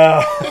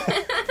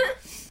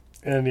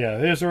 And yeah,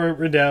 there's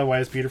written down why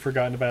has Peter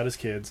forgotten about his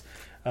kids.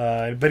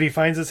 But he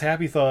finds this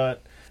happy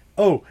thought.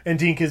 Oh, and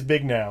Tink is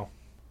big now.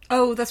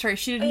 Oh, that's right.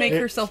 She didn't make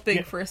herself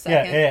big for a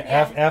second.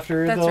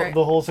 After That's right.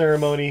 the whole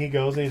ceremony, he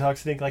goes and he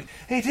talks to Tink like,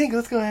 "Hey, Tink,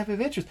 let's go have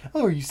adventures.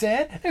 Oh, are you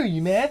sad? Are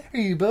you mad? Are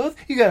you both?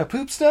 You got a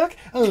poop stuck?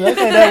 Oh, I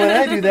find out when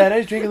I do that, I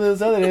just drink a little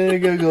something and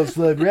it goes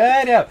flood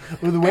right out.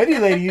 Well, the Wendy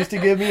lady used to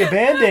give me a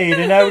Band-Aid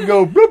and I would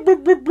go bloop,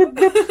 bloop, bloop, bloop,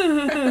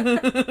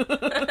 bloop."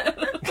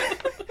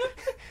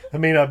 It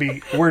may not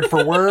be word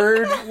for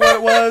word what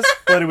it was,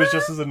 but it was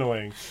just as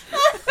annoying.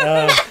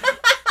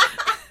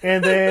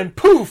 And then,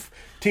 poof!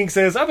 Tink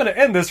says, "I'm going to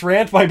end this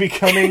rant by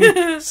becoming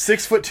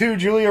 6'2"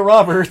 Julia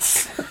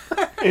Roberts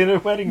in a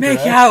wedding dress.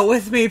 Make out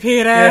with me,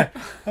 Peter. Yeah.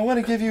 I want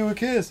to give you a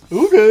kiss.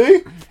 Okay.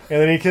 And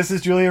then he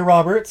kisses Julia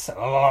Roberts. And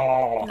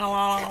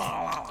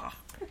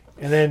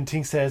then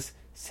Tink says,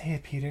 "Say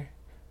it, Peter.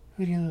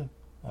 Who do you love?"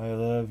 "I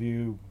love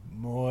you,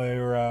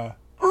 Moira."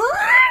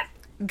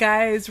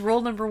 Guys, rule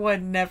number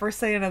 1, never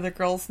say another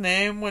girl's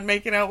name when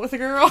making out with a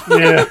girl.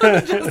 Yeah.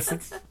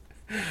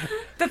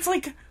 That's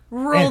like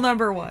rule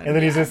number 1. And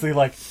then he's instantly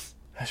like,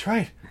 "That's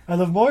right. I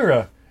love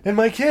Moira. And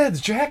my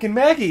kids, Jack and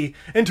Maggie.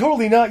 And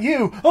totally not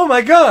you. Oh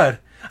my god.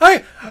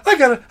 I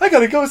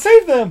gotta go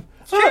save them."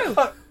 True.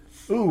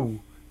 Ooh.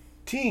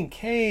 Tink,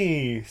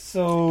 hey,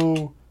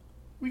 so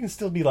we can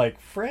still be like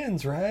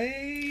friends,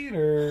 right?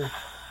 Or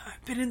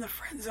I've been in the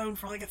friend zone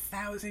for like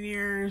 1,000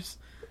 years.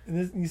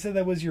 you said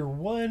that was your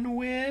one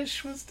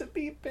wish, was to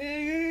be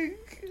big?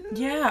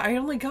 Yeah, I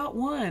only got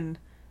one.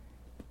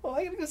 Oh,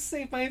 I gotta go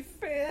save my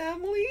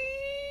family.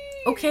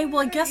 Okay,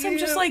 well, I guess I'm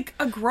just like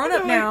a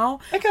grown-up You know, now.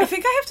 I I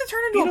think I have to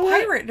turn into you know a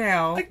what? pirate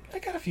now. I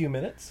got a few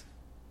minutes.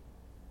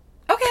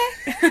 Okay.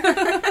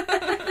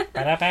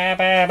 That Is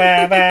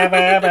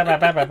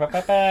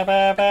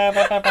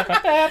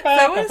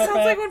that what it sounds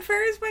like when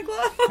fairies make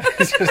love?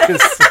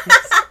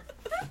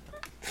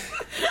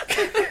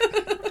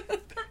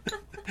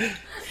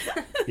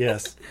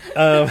 Yes.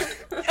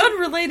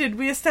 Unrelated,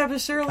 we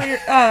established earlier,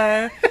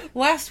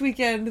 last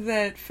weekend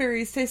that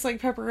fairies taste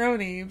like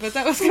pepperoni, but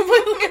that was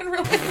completely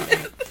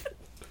unrelated.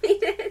 We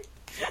did.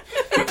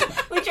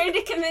 We tried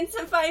to convince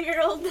a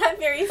 5-year-old that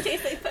berries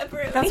taste like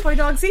pepperoni. That's why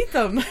dogs eat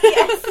them.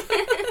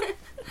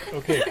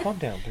 Okay, calm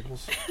down,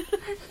 Pickles.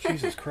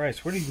 Jesus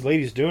Christ, what are you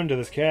ladies doing to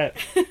this cat?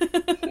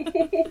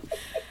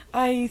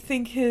 I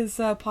think his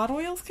pot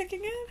oil's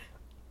kicking in.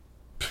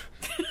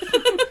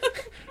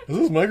 Has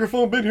this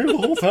microphone been here the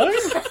whole time?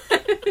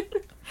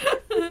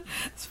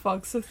 This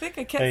fog's so thick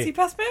I can't see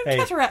past my own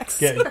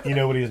cataracts. You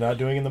know what he's not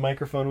doing in the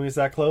microphone when he's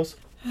that close?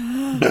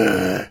 I'm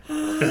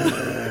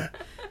gonna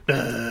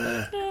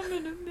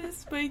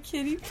miss my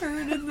kitty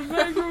purring in the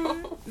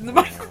microwave.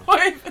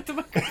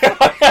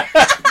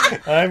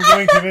 I'm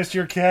going to miss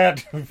your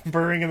cat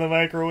purring in the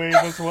microwave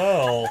as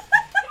well.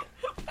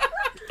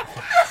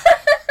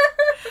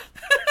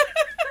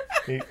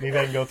 Maybe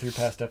I can go through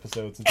past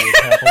episodes and do a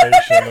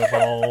compilation of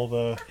all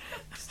the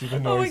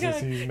stupid noises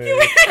he's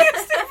made.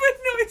 Stupid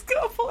noise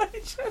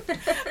compilation.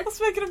 Let's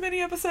make it a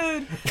mini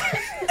episode.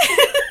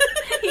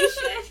 You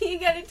should. You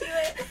gotta do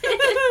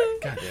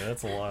it. God damn,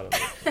 that's a lot of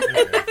it.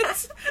 Okay.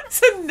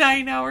 It's a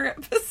 9-hour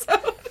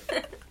episode.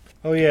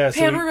 Oh yeah,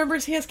 Pan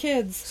remembers he has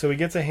kids. So he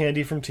gets a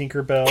handy from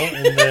Tinkerbell,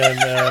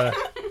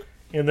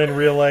 and then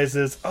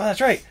realizes, oh, that's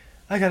right,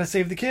 I gotta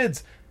save the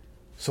kids.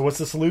 So what's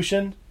the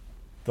solution?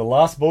 The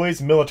Lost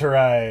Boys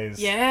militarize.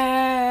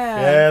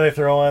 Yeah, they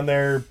throw on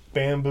their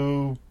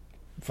bamboo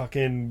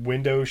fucking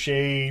window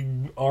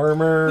shade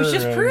armor. Which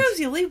just proves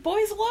you leave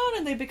boys alone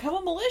and they become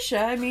a militia.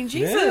 I mean,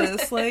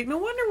 Jesus. Like, no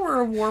wonder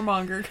we're a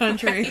warmonger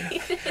country.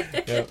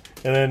 Yep.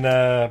 And then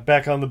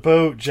back on the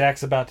boat,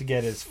 Jack's about to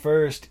get his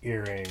first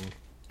earring.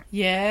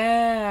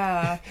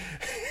 Yeah.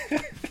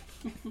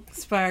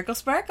 Sparkle,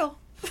 sparkle.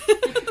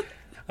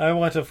 I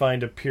want to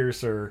find a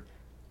piercer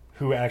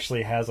who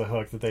actually has a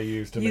hook that they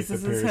use to make the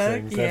piercings.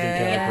 That'd be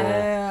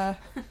kind of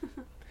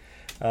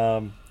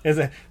cool.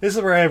 This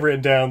is where I've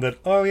written down that,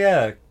 oh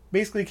yeah,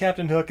 basically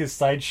Captain Hook is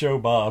Sideshow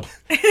Bob.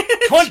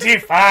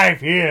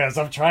 25 years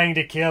of trying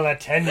to kill a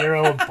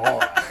 10-year-old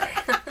boy.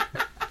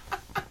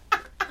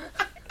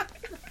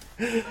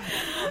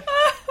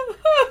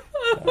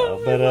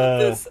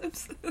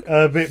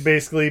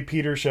 Basically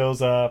Peter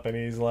shows up and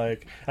he's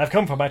like, I've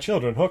come for my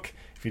children, Hook.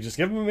 If you just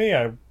give them to me,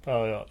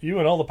 you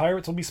and all the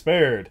pirates will be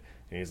spared.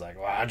 And he's like,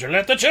 why'd you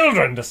let the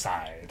children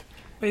decide?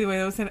 By the way,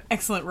 that was an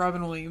excellent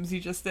Robin Williams you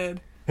just did.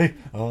 Hey,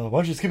 why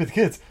don't you just give it to the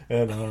kids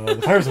and the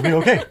pirates will be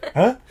okay,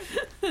 huh?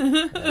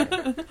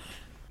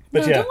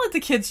 But don't let the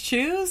kids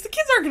choose. The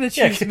kids aren't going to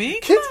choose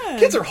me.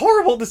 Kids are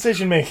horrible at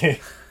decision making.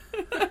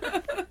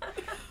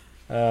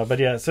 But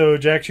yeah, so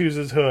Jack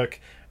chooses Hook,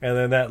 and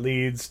then that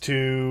leads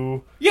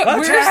to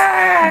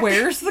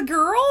where's the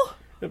girl?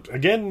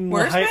 Again, in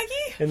Where's the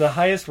Maggie? in the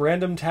highest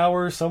random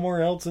tower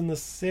somewhere else in the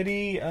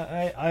city.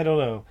 I don't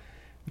know,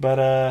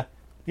 but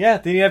yeah.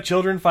 Then you have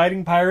children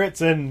fighting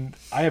pirates, and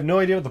I have no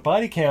idea what the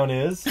body count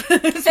is.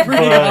 It's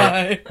pretty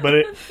high.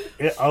 But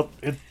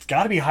it's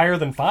got to be higher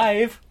than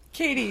 5.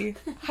 Katie,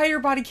 higher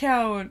body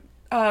count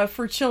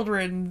for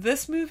children,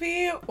 this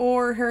movie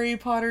or Harry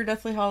Potter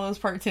Deathly Hallows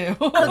Part 2?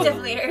 Oh,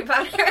 definitely Harry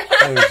Potter.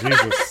 Oh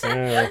Jesus!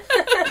 Yeah.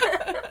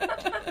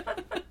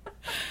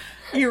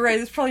 You're right,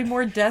 there's probably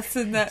more deaths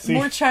in that, See,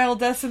 more child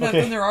deaths in that okay.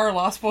 than there are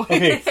Lost Boys.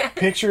 Okay,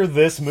 picture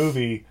this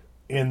movie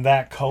in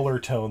that color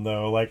tone,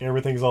 though. Like,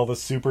 everything's all the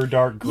super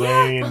dark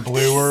gray and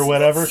blue or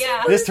whatever.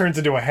 Yeah. This turns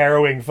into a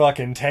harrowing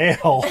fucking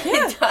tale.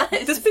 It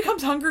does. This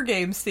becomes Hunger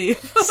Games, Steve.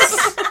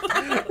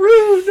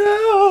 Rue,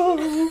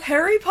 no!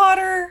 Harry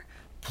Potter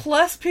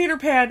plus Peter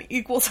Pan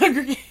equals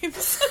Hunger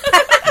Games.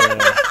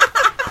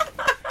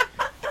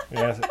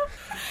 Yeah.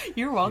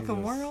 You're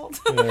welcome, world.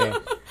 Yeah.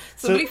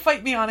 Somebody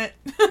fight me on it.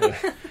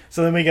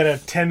 So then we get a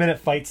 10-minute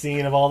fight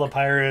scene of all the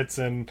pirates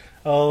and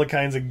all the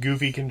kinds of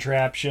goofy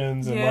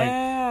contraptions and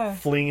like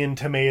flinging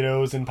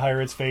tomatoes in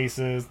pirates'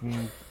 faces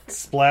and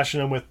splashing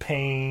them with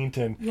paint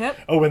and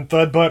and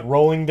Thudbutt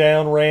rolling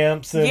down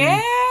ramps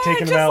and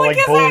taking them out like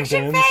bowling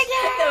pins.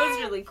 That was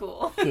really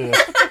cool. Yeah.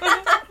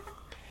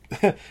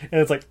 And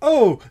it's like,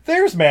 oh,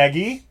 there's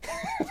Maggie.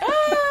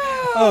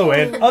 Oh,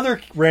 and other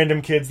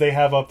random kids they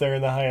have up there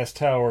in the highest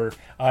tower,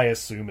 I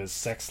assume, is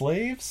sex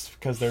slaves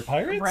because they're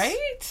pirates,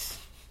 Right?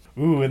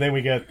 Ooh, and then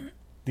we get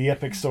the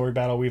epic sword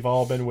battle we've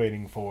all been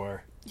waiting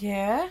for.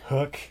 Yeah.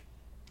 Hook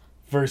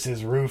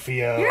versus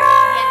Rufio.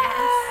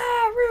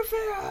 Yeah!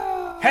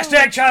 Rufio!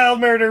 Hashtag child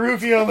murder.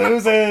 Rufio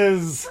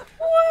loses.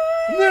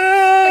 What?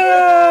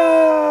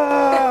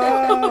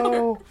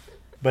 No!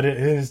 But in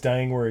his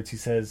dying words, he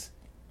says,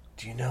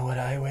 "Do you know what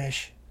I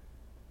wish?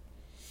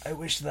 I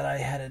wish that I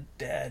had a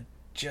dad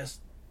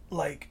just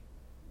like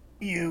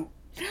you."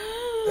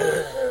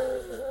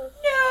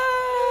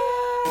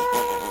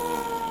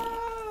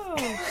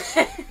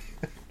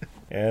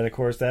 And of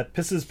course, that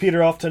pisses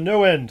Peter off to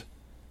no end.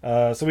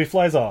 So he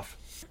flies off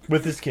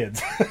with his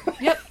kids.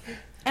 Yep.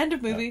 End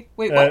of movie.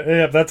 Wait, what?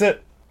 Yeah, that's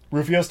it.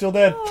 Rufio's still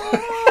dead.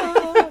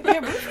 Yeah,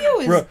 Rufio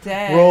is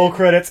dead. Roll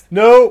credits.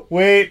 No,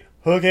 wait.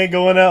 Hook ain't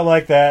going out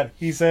like that.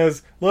 He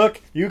says,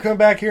 "Look, you come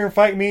back here and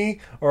fight me,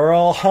 or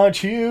I'll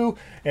haunt you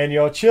and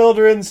your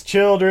children's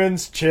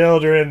children's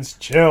children's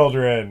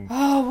children."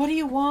 Oh, what do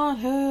you want,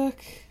 Hook?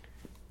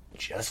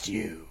 Just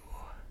you.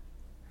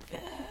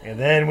 And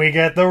then we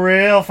get the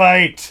real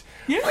fight.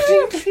 Yeah.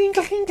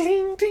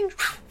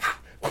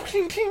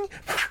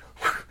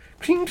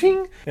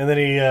 And then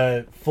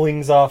he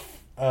flings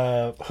off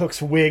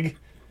Hook's wig,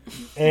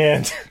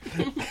 and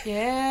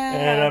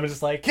Yeah. I'm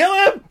just like, kill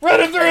him, run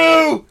him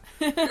through,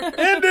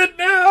 end it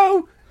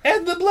now,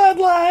 end the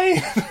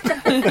bloodline.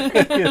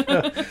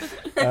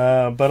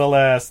 But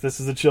alas, this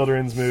is a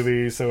children's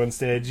movie, so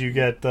instead you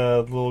get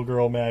the little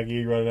girl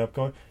Maggie running up,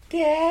 going,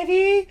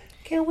 "Daddy,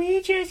 can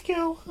we just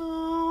go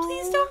home?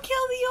 Please don't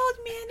kill the old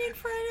man in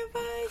front of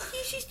us.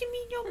 He's just a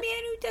mean old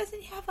man who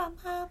doesn't have a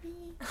mommy."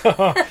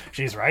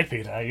 She's right,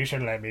 Peter. You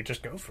should let me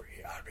just go free.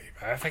 I'll be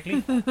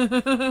perfectly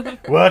fine.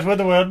 What would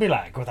the world be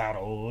like without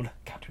old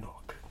Captain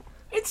Hook?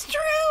 It's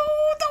true.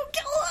 Don't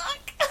kill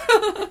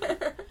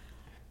Hook.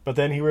 But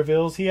then he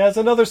reveals he has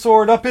another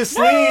sword up his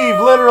sleeve,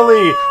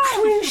 literally.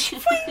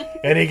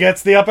 And he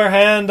gets the upper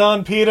hand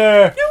on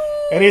Peter.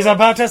 And he's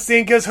about to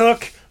sink his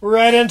hook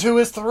right into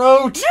his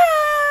throat.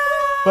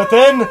 But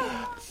then,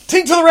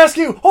 Tink to the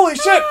rescue! Holy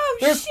shit!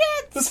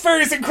 This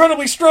fairy's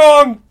incredibly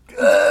strong!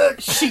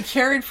 She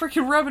carried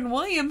freaking Robin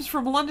Williams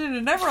from London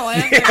to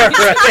Neverland. Yeah,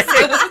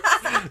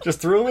 right.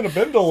 Just threw him in a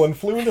bindle and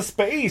flew into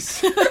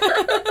space.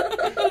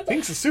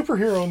 Tink's a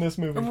superhero in this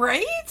movie.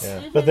 Right?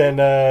 Yeah. But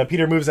then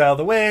Peter moves out of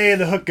the way,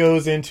 and the hook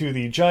goes into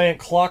the giant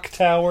clock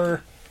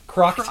tower.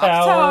 Croc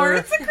tower.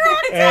 It's a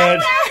croc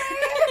And, tower!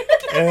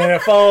 and then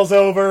it falls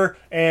over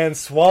and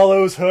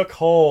swallows Hook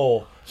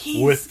whole.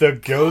 With the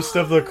ghost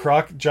of the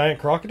giant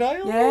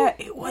crocodile? Yeah,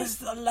 it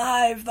was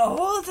alive the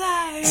whole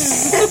time.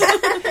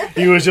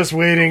 He was just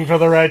waiting for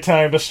the right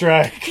time to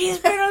strike. He's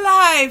been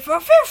alive for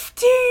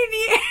 15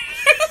 years.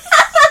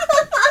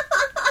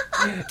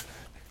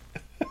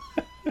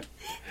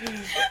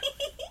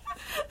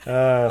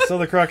 So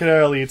the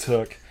crocodile eats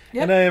Hook.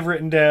 Yep. And I have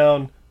written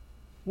down,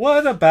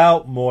 what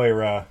about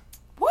Moira?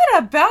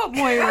 What about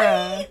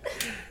Moira?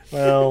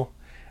 Well,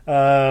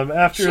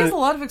 after... She has a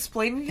lot of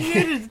explaining to do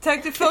to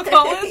Detective Phil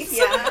Collins.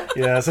 Yeah.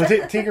 Yeah, so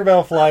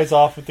Tinkerbell flies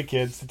off with the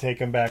kids to take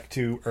him back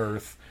to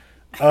Earth.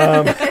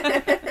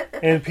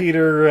 And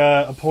Peter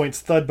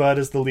appoints Thudbutt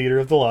as the leader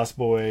of the Lost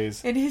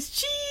Boys. And his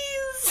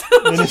cheese.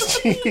 And his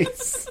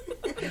cheese.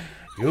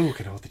 You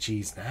can hold the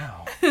cheese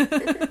now.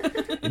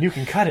 And you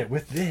can cut it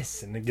with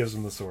this. And it gives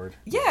him the sword.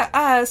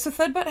 Yeah, so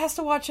Thudbutt has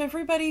to watch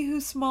everybody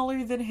who's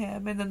smaller than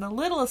him. And then the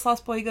littlest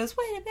Lost Boy goes,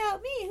 "What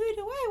about me? Who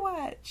do I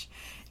watch?"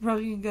 And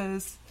Robin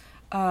goes,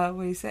 what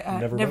do you say?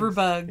 Never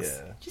bugs.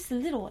 Yeah. Just the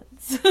little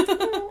ones.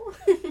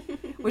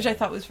 Which I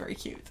thought was very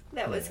cute.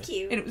 That was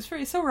cute. And it was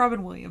very so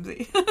Robin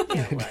Williams-y.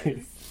 It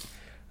was.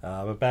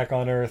 But back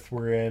on Earth,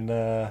 we're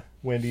in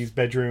Wendy's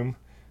bedroom.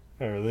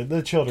 Or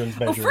the children's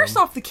Well, bedroom. first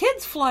off, the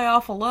kids fly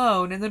off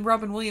alone, and then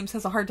Robin Williams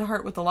has a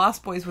heart-to-heart with the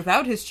Lost Boys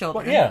without his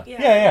children. Well,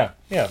 yeah.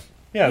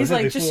 He's they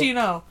like, just so flew- you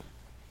know,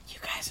 you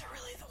guys are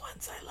really the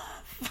ones I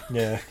love.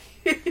 Yeah.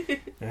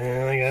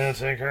 They gotta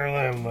take care of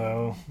them,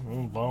 though.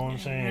 Ball and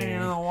chain.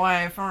 And the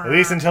wife. At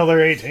least until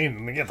they're 18,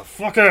 and they get the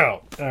fuck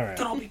out. Alright.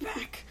 Then I'll be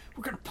back.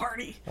 We're gonna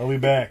party. I'll be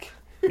back.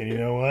 And you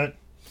know what?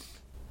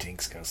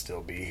 Tink's gonna still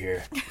be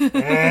here. You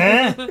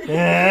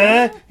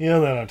know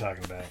what I'm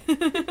talking about.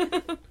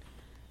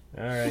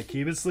 Alright,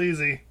 keep it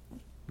sleazy.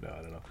 No,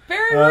 I don't know.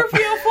 Bury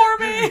Rufio for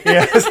me.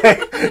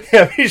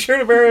 Yeah, be sure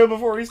to bury him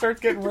before he starts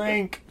getting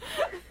rank.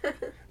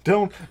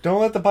 Don't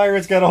let the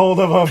pirates get a hold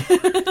of him.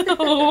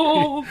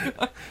 Oh,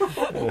 God.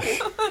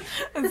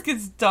 This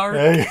gets dark.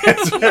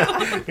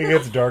 It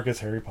gets dark as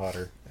Harry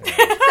Potter.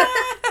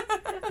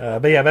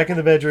 But yeah, back in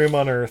the bedroom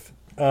on Earth.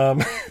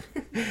 The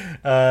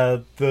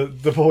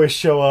boys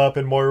show up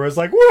and Moira's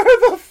like, "Where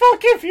the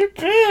fuck have you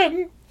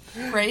been?"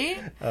 Right?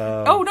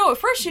 Oh, no, at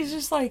first she's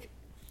just like,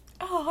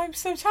 "Oh, I'm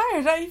so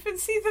tired. I even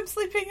see them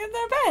sleeping in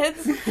their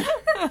beds."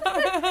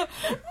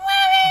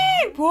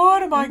 Mommy!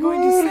 What am I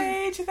going to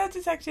say to that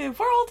detective?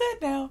 We're all dead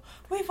now.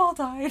 We've all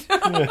died.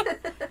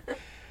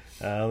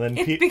 Then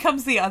It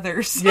becomes the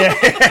others. yeah,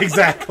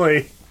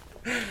 exactly.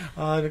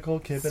 Nicole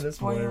Kidman is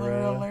Spoiler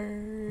Moira.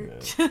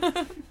 alert.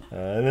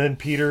 And then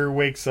Peter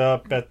wakes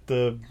up at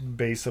the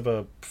base of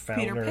a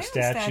fountain Peter or a Pan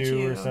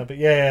statue or statue. something.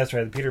 Yeah, that's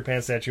right. The Peter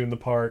Pan statue in the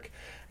park.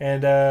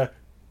 And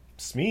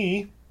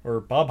Smee, or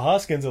Bob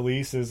Hoskins at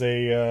least, is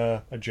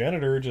a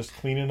janitor just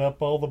cleaning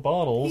up all the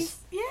bottles.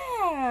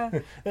 Yeah.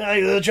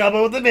 The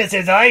trouble with the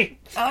missus, I.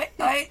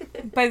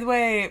 By the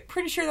way,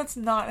 pretty sure that's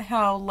not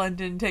how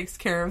London takes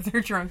care of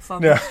their drunks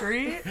on No. the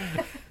street.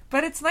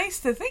 But it's nice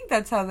to think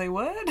that's how they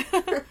would.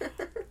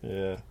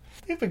 Yeah.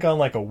 They've been gone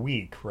like a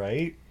week,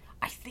 right?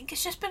 I think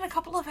it's just been a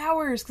couple of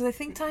hours, because I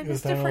think time is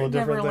Is that a different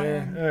little in different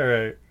Neverland. there?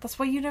 All right. That's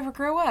why you never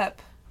grow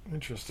up.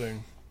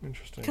 Interesting.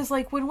 Because,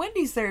 like, when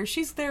Wendy's there,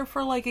 she's there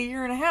for, like, a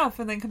year and a half,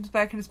 and then comes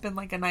back and it's been,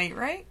 like, a night,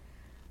 right?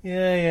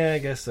 Yeah, I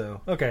guess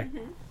so. Okay.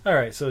 All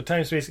right, so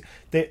time space.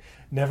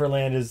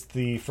 Neverland is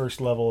the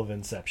first level of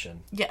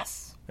Inception.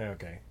 Yes.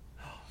 Okay.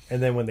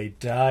 And then when they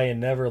die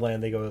in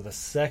Neverland, they go to the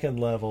second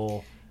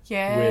level,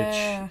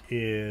 Yeah. which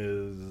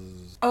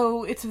is...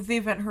 Oh, it's the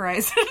Event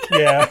Horizon.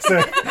 Yeah,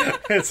 so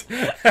it's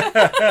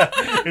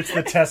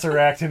the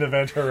Tesseract in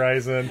Event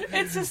Horizon.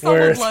 It's just the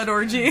whole blood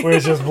orgy. Where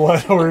it's just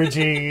blood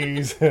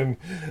orgies and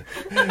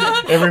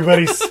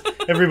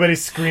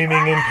everybody's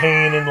screaming in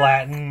pain in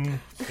Latin.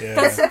 Yeah.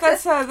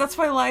 That's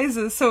why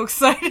Liza's so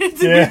excited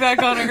to Yeah. be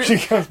back on Earth. She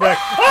comes back.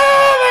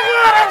 Oh my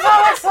god, I'm so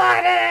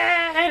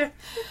excited!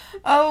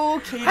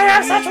 Oh, Katie. I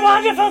have such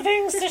wonderful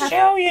things to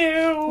show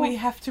you. We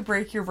have to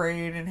break your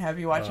brain and have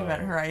you watch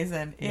Event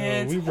Horizon.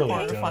 It's we really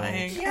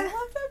horrifying. don't. I love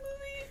that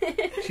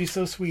movie. She's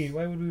so sweet.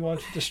 Why would we want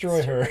to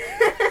destroy her?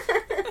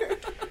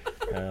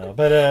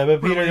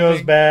 But Peter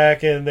goes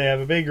back and they have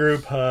a big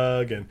group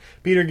hug and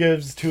Peter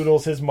gives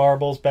Toodles his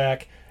marbles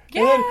back.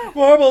 And then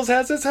Marbles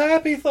has his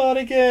happy thought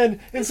again.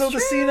 And so the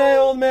senile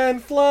old man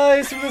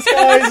flies through the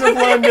skies of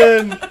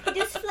London. He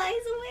just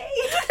flies away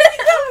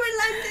over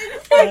London.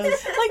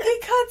 Like he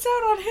cuts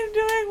out on him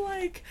doing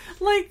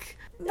like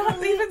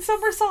not even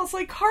somersaults,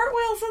 like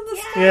cartwheels in the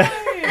sky. Yeah.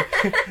 How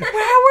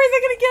are they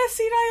going to get a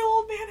senile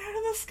old man out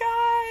of the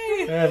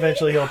sky?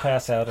 Eventually he'll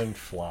pass out and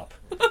flop.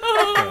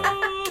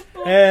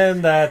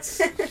 And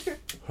that's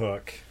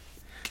Hook.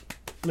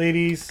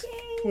 Ladies,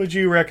 would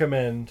you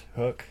recommend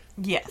Hook?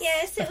 Yes.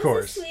 Yes, it Of was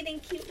course. a sweet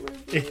and cute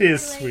movie. It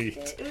is I liked sweet.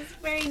 It was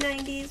very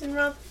 90s, and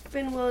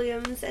Robin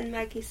Williams and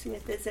Maggie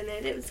Smith is in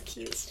it. It was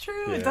cute. It's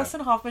true. Yeah. Dustin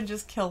Hoffman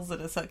just kills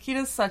it as Hook. He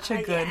does such a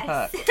good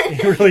Yes. Hook.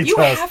 He really You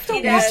does. have to He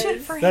watch does.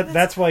 it for him.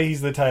 That's why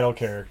he's the title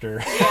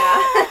character.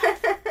 Yeah,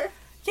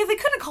 they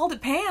could have called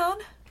it Pan.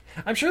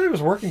 I'm sure there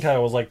was working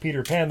title was like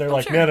Peter Pan. They're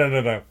like, sure.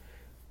 no.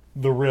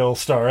 The real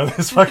star of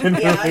this fucking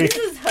movie. Yeah, this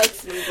is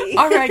Hook's movie.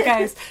 All right,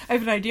 guys. I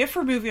have an idea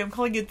for a movie. I'm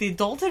calling it The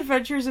Adult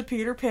Adventures of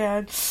Peter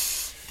Pan.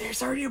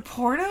 There's already a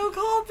porno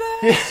called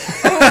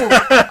that?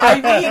 Oh, I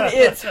mean,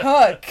 it's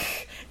Hook.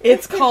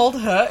 It's called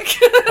Hook.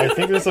 I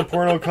think there's a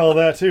porno call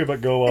that too, but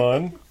go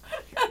on.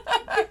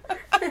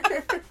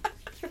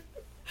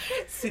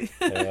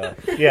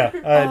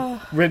 I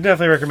would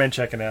definitely recommend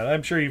checking it out.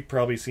 I'm sure you've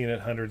probably seen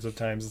it hundreds of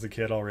times as a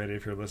kid already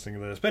if you're listening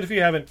to this. But if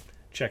you haven't,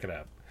 check it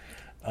out.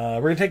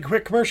 We're going to take a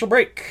quick commercial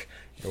break.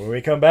 And when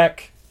we come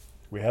back,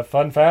 we have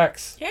fun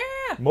facts, Yeah.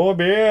 more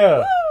beer,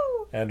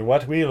 Woo! and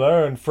what we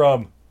learned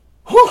from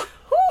Hook!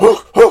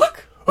 Hook.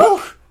 Hook!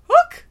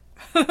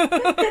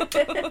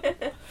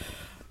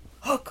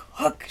 Hook!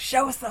 Hook!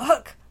 Show us the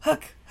hook!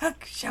 Hook!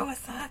 Hook! Show us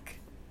the hook!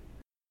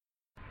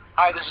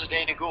 Hi, this is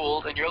Dana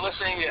Gould, and you're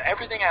listening to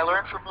Everything I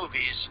Learned from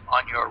Movies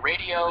on your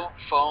radio,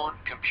 phone,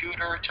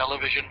 computer,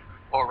 television,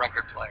 or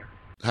record player.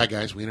 Hi,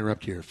 guys. We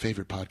interrupt your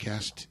favorite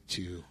podcast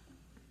to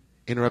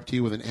interrupt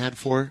you with an ad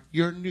for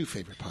your new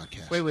favorite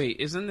podcast. Wait,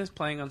 isn't this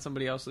playing on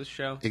somebody else's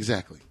show?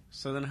 Exactly.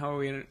 So then how are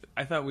we...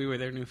 I thought we were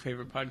their new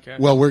favorite podcast.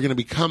 Well, we're going to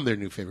become their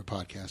new favorite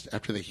podcast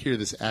after they hear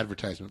this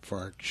advertisement for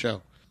our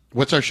show.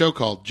 What's our show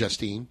called,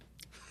 Justine?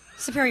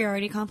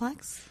 Superiority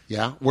Complex.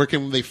 Yeah? Where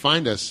can they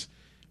find us,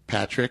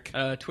 Patrick?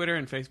 Twitter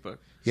and Facebook.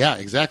 Yeah,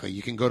 exactly.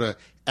 You can go to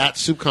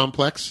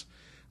 @SoupComplex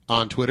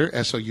on Twitter,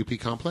 SOUP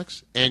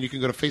Complex, and you can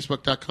go to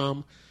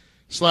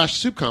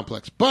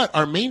Facebook.com/SoupComplex. But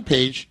our main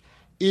page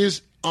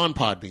is on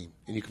Podbean,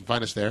 and you can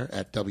find us there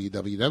at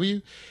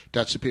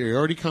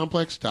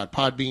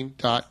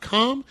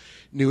www.superioritycomplex.podbean.com.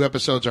 New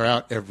episodes are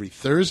out every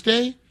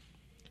Thursday.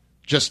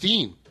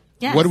 Justine,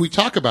 Yes. what do we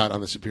talk about on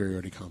the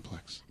Superiority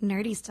Complex?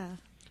 Nerdy stuff.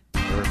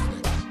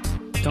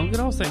 Perfect. Don't get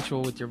all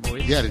sensual with your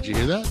voice. Yeah, did you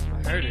hear that?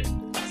 I heard it.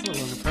 It's a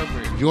little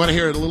inappropriate. If you want to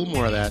hear a little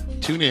more of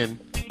that, tune in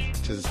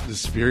to the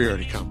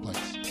Superiority Complex.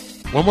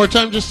 One more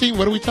time, Justine,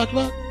 what do we talk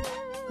about?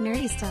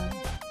 Nerdy stuff.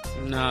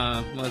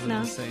 Nah, wasn't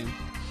No. the same.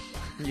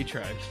 You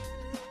tried.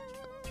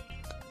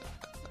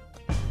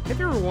 Have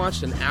you ever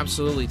watched an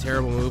absolutely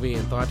terrible movie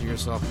and thought to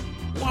yourself,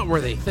 what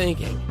were they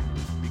thinking?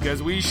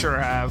 Because we sure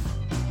have.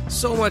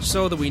 So much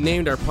so that we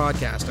named our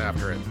podcast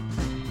after it.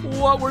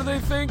 What were they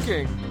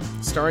thinking?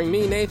 Starring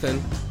me,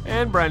 Nathan.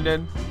 And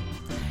Brendan.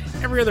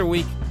 Every other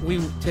week,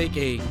 we take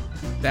a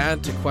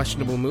bad to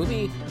questionable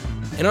movie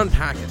and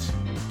unpack it,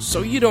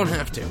 so you don't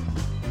have to.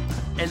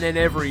 And then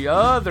every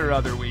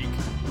other week,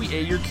 we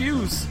A your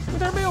Q's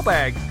with our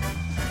mailbag.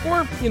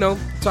 Or,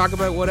 talk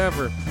about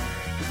whatever.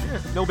 Yeah,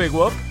 no big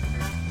whoop.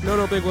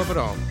 No big whoop at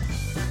all.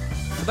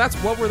 So that's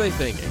What Were They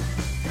Thinking?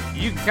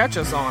 You can catch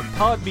us on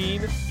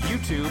Podbean,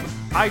 YouTube,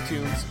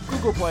 iTunes,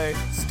 Google Play,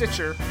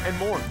 Stitcher, and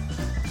more.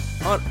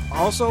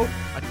 Also,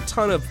 a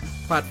ton of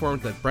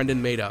platforms that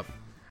Brendan made up.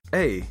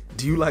 Hey,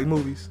 do you like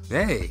movies?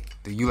 Hey,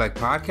 do you like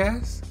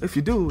podcasts? If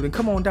you do, then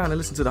come on down and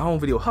listen to the Home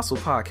Video Hustle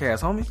podcast,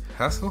 homie.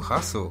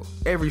 Hustle.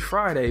 Every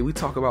Friday, we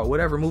talk about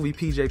whatever movie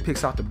PJ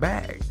picks out the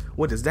bag.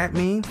 What does that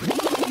mean?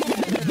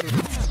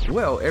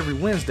 Well, every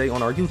Wednesday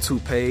on our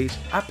YouTube page,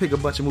 I pick a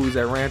bunch of movies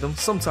at random.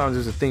 Sometimes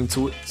there's a theme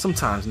to it,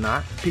 sometimes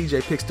not.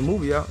 PJ picks the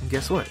movie out, and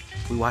guess what?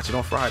 We watch it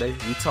on Friday.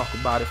 We talk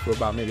about it for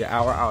about maybe an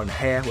hour and a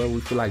half, whatever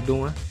we feel like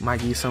doing. Might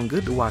give you something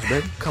good to watch,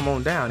 baby. Come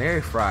on down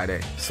every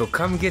Friday. So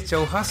come get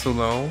your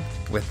hustle on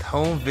with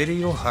Home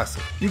Video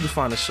Hustle. You can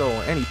find the show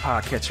on any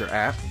podcatcher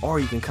app, or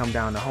you can come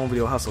down to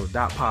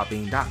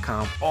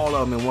homevideohustle.podbean.com. All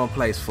of them in one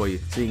place for you,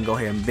 so you can go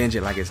ahead and binge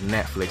it like it's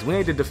Netflix. We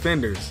ain't the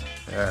Defenders,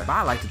 but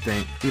I like to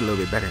think we a little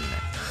bit better than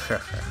that.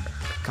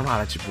 Come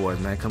holler at your boys,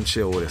 man. Come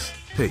chill with us.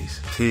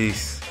 Peace.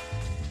 Peace.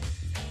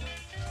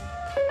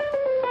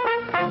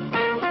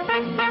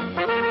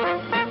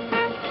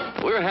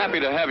 We're happy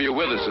to have you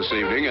with us this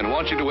evening and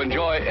want you to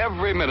enjoy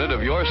every minute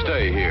of your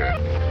stay here.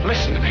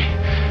 Listen to me.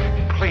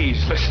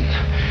 Please listen.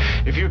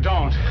 If you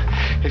don't,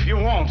 if you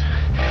won't,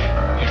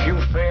 if you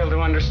fail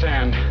to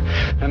understand,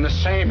 then the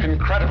same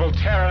incredible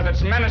terror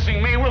that's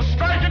menacing me will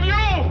strike at you!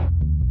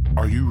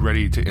 Are you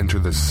ready to enter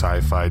the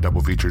sci-fi double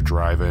feature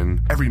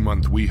drive-in? Every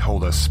month we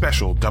hold a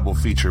special double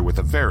feature with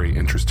a very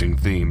interesting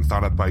theme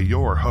thought up by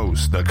your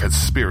host, the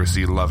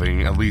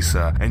conspiracy-loving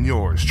Elisa, and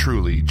yours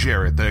truly,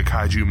 Jarrett the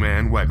Kaiju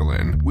Man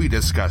Wegelin. We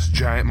discuss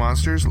giant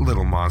monsters,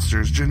 little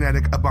monsters,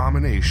 genetic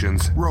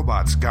abominations,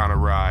 robots gone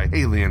awry,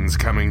 aliens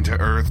coming to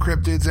Earth,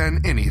 cryptids,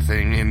 and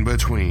anything in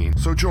between.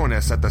 So join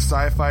us at the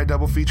Sci-Fi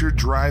Double Feature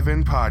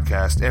Drive-In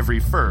podcast every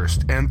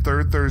first and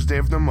third Thursday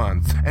of the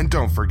month. And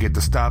don't forget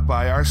to stop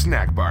by our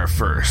snack bar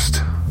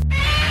first.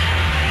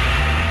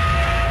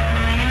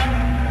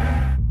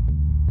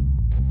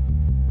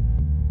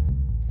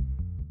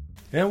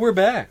 And we're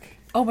back.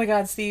 Oh my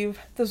god, Steve.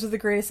 Those are the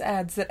greatest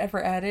ads that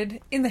ever added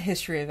in the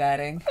history of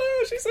adding.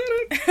 Oh, she said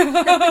it.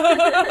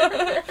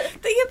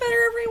 They get better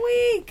every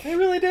week. They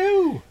really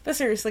do. But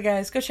seriously,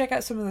 guys, go check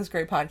out some of those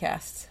great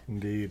podcasts.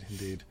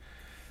 Indeed.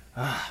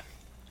 Oh,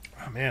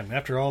 man.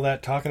 After all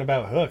that talking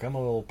about Hook, I'm a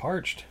little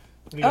parched.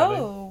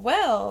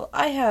 Well,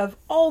 I have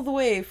all the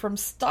way from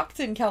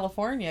Stockton,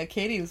 California.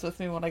 Katie was with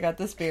me when I got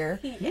this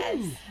beer.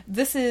 Yes.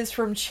 This is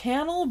from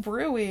Channel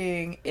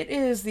Brewing. It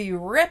is the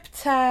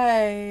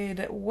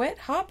Riptide Wet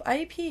Hop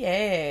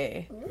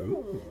IPA.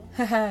 Ooh.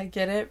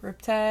 Get it?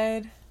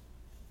 Riptide.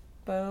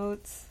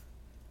 Boats.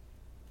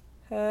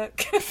 Hook.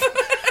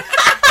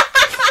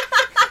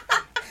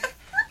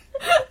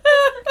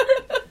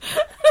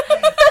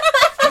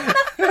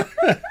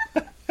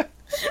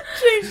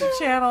 Change the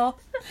channel.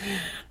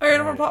 Alright,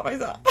 I'm gonna pop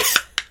myself.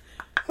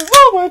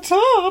 Oh, my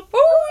top!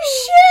 Oh,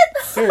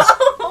 shit! Here,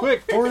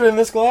 quick, pour it in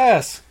this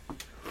glass.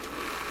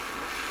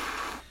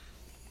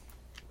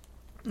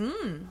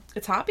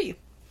 It's hoppy.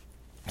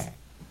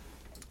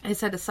 I just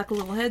had to suck a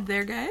little head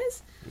there,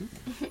 guys.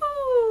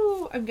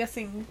 Oh, I'm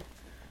guessing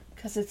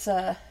because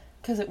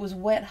it was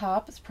wet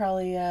hop. It's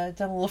probably done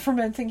a little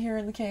fermenting here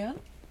in the can.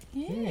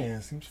 Yeah,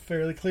 seems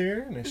fairly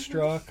clear. Nice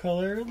straw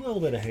color, a little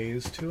bit of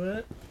haze to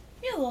it.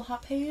 Yeah, a little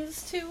hop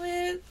haze to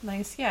it.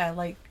 Nice, yeah,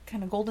 like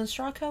kind of golden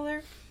straw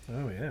color.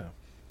 Oh yeah.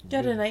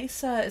 Got a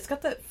nice. It's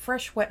got that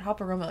fresh wet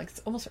hop aroma, like it's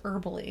almost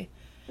herbally.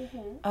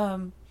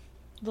 Mm-hmm.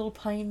 little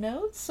pine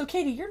notes. So,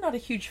 Katie, you're not a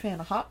huge fan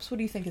of hops. What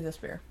do you think of this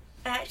beer?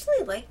 I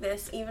actually like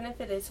this, even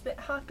if it is a bit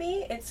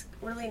hoppy. It's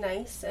really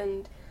nice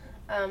and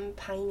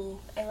piney.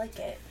 I like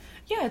it.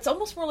 Yeah, it's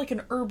almost more like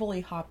an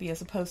herbally hoppy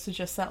as opposed to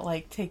just that,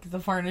 like, take the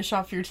varnish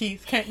off your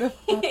teeth kind of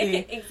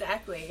hoppy.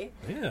 Exactly.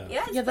 Yeah.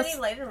 Yeah, it's pretty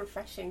light and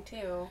refreshing,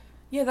 too.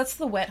 Yeah, that's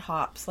the wet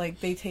hops. Like,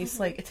 they taste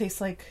like, it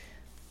tastes like,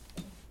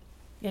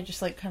 yeah,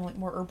 just like, kind of like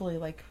more herbally,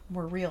 like,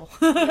 more real.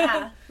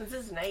 Yeah, this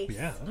is nice.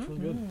 Yeah, that's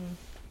really good.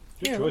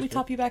 Here, let me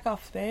top you back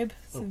off, babe,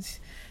 since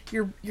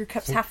your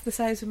cup's half the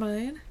size of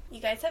mine. You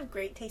guys have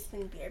great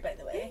tasting beer, by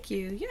the way. Thank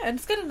you. Yeah, and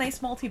it's got a nice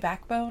malty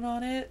backbone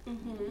on it,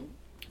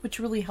 which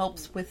really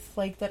helps with,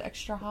 like, that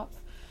extra hop.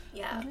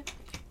 Yeah.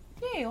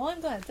 Yay, well, I'm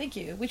glad. Thank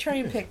you. We try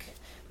and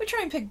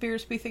pick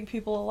beers we think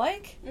people will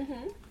like.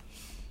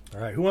 All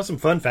right, who wants some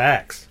fun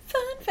facts?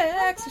 Fun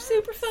facts are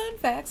super fun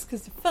facts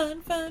because they're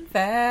fun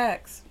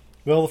facts.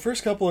 Well, the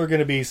first couple are going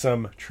to be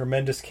some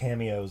tremendous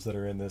cameos that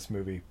are in this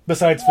movie,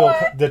 besides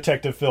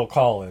Detective Phil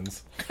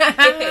Collins.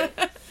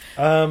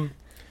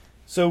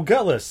 So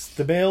Gutless,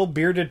 the male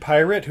bearded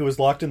pirate who was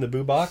locked in the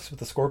boo box with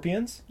the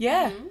scorpions.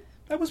 Yeah.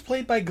 That was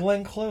played by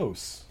Glenn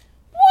Close.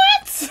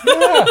 What?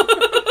 Yeah.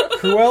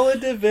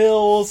 Cruella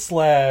DeVille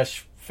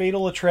 /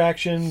 Fatal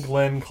Attraction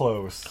Glenn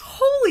Close.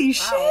 Holy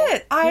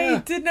shit!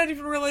 I did not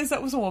even realize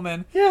that was a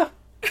woman. Yeah.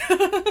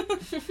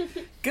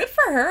 Good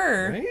for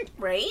her.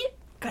 Right?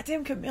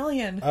 Goddamn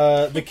chameleon.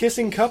 The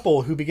kissing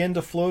couple who begin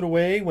to float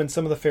away when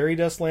some of the fairy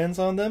dust lands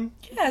on them.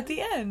 Yeah, at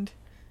the end.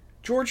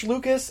 George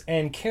Lucas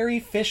and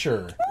Carrie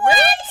Fisher.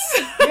 What?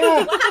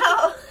 Yeah.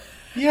 Wow.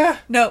 Yeah.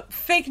 No,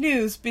 fake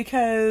news,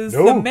 because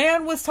the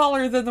man was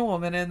taller than the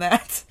woman in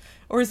that.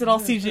 Or is it all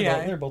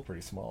CGI? They're both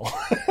pretty small.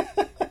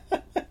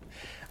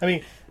 I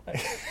mean...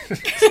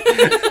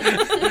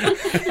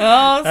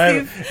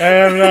 Steve.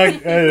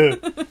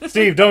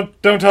 Steve,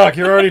 don't talk.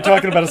 You're already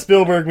talking about a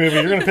Spielberg movie.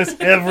 You're going to piss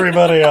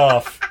everybody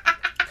off.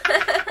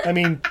 I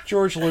mean,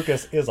 George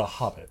Lucas is a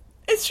hobbit.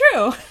 It's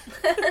true.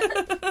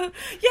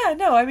 Yeah,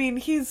 no, I mean,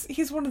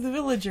 he's one of the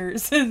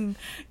villagers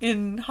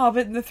in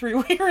Hobbit and the Three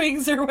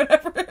Rings or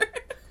whatever.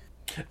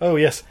 Oh,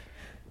 yes.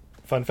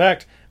 Fun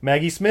fact,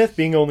 Maggie Smith,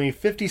 being only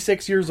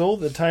 56 years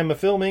old at the time of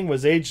filming,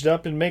 was aged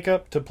up in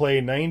makeup to play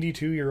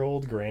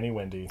 92-year-old Granny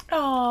Wendy.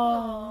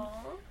 Aww.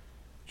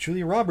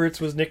 Julia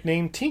Roberts was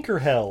nicknamed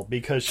Tinkerhell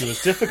because she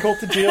was difficult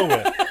to deal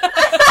with.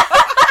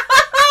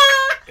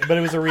 But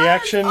it was a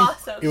reaction.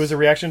 Awesome. It was a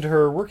reaction to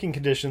her working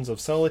conditions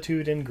of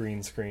solitude and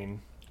green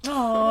screen.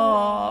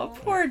 Oh,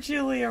 poor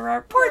Julia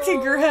Roberts. Poor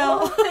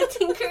Tinkerhell.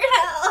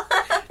 Tinkerhell.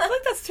 I feel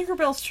like that's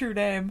Tinkerbell's true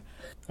name.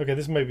 Okay,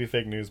 this might be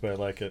fake news, but I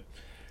like it.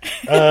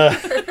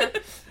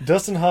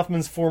 Dustin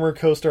Hoffman's former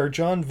co-star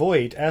John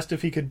Voight asked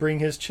if he could bring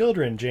his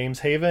children, James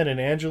Haven and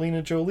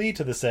Angelina Jolie,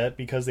 to the set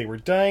because they were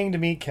dying to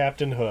meet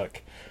Captain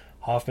Hook.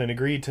 Hoffman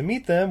agreed to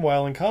meet them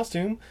while in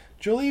costume.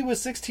 Jolie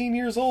was 16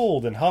 years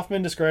old, and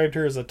Hoffman described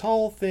her as a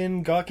tall,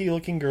 thin,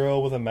 gawky-looking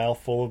girl with a mouth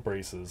full of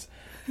braces.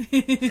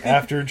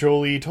 After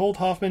Jolie told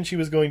Hoffman she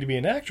was going to be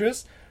an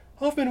actress,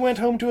 Hoffman went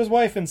home to his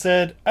wife and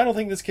said, "I don't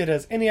think this kid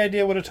has any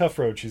idea what a tough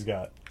road she's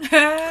got."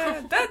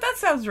 That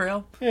sounds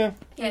real. Yeah.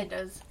 Yeah, it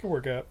does. Could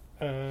work out.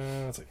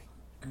 Let's see.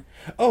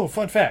 Oh,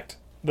 fun fact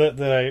that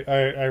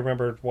I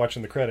remember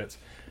watching the credits.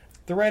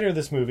 The writer of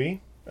this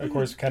movie, of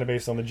course, kind of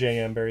based on the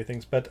J.M. Barrie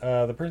things, but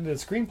the person that did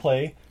the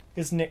screenplay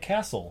is Nick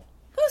Castle.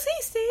 Who's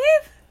he,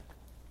 Steve?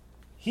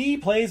 He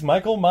plays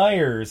Michael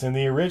Myers in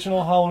the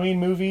original Halloween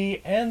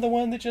movie and the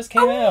one that just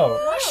came out.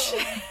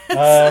 Shit.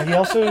 He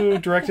also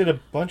directed a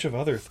bunch of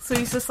other So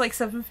he's just like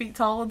 7 feet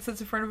tall and sits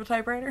in front of a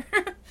typewriter?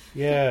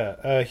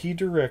 Yeah, he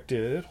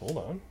directed... Hold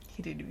on.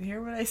 He didn't even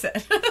hear what I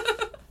said.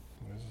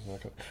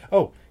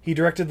 Oh, he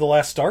directed The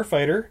Last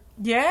Starfighter.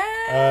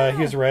 Yeah!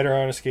 He was a writer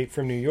on Escape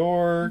from New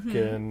York, Mm-hmm.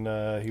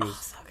 and he was...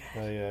 so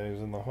good. Yeah, he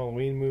was in the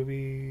Halloween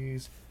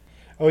movies.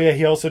 Oh, yeah,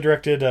 he also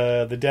directed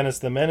the Dennis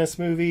the Menace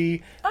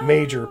movie,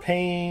 Major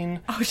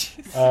Pain,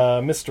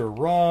 Mr.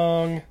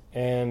 Wrong,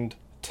 and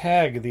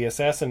Tag, the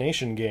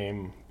Assassination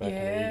Game back in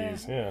the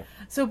 80s. Yeah.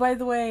 So, by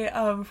the way,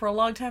 for a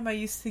long time I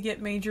used to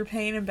get Major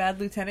Pain and Bad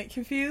Lieutenant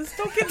confused.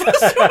 Don't get those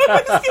two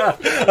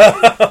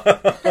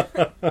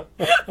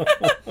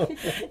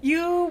movies.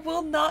 You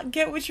will not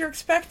get what you're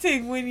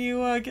expecting when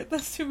you get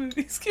those two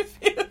movies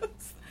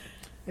confused.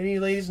 Any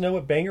ladies know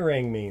what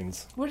bangarang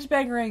means? What does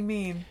bangarang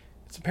mean?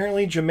 It's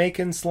apparently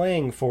Jamaican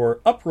slang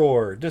for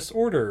uproar,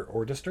 disorder,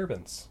 or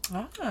disturbance.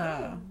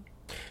 Ah.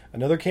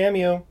 Another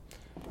cameo.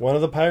 One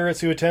of the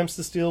pirates who attempts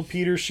to steal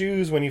Peter's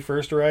shoes when he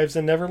first arrives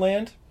in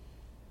Neverland?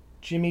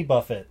 Jimmy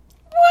Buffett.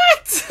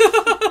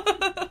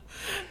 What?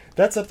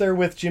 That's up there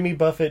with Jimmy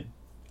Buffett.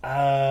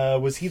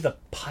 Was he the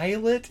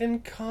pilot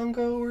in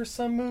Congo or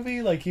some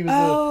movie? Like he was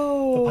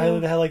the pilot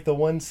that had like the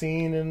one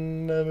scene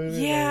in a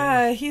movie?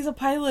 Yeah, he's a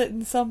pilot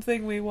in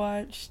something we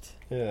watched.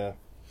 Yeah.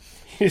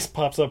 He just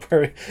pops up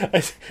where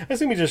I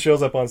assume he just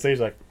shows up on stage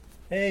like,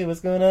 "Hey,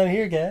 what's going on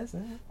here, guys?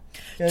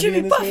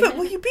 Jimmy Buffett,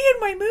 will you be in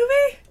my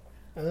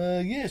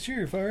movie? Yeah,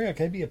 sure. Far out.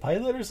 Can I be a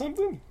pilot or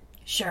something?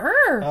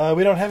 Sure.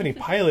 We don't have any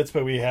pilots,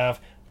 but we have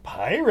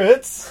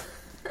pirates.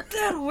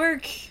 That'll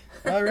work.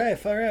 All right,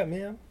 far out,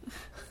 man.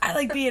 I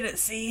like being at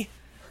sea.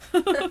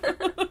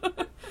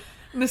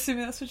 I'm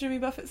assuming that's what Jimmy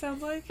Buffett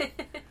sounds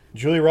like.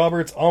 Julia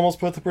Roberts almost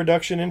put the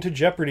production into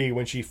jeopardy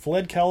when she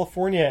fled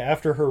California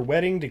after her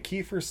wedding to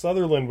Kiefer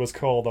Sutherland was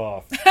called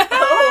off.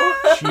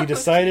 She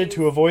decided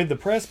to avoid the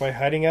press by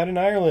hiding out in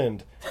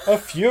Ireland. A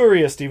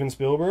furious Steven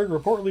Spielberg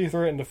reportedly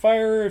threatened to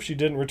fire her if she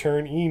didn't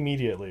return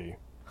immediately.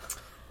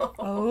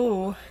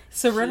 Oh,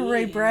 so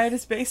Runaway Bride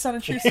is based on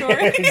a true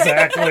story?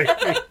 Exactly.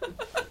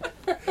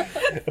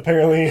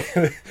 Apparently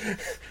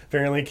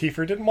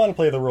Kiefer didn't want to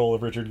play the role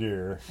of Richard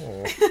Gere.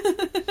 Oh.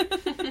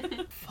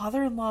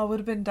 Father-in-law would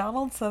have been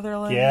Donald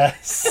Sutherland.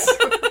 Yes.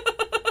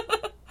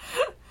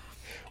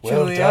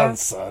 Well Julia, done,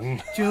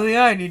 son. Julia,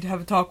 I need to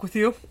have a talk with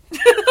you.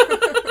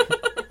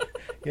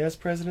 Yes,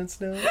 President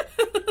Snow?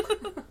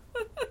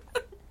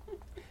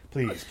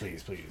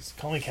 Please.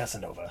 Call me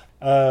Casanova.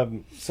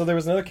 So there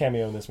was another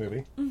cameo in this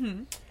movie.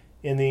 Mm-hmm.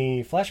 In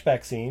the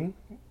flashback scene,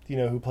 you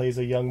know who plays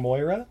a young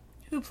Moira?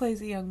 Who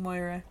plays a young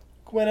Moira?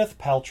 Gwyneth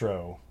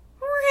Paltrow.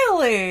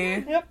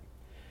 Really? Yep.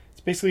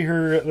 It's basically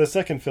the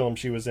second film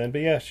she was in, but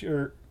yeah, she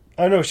was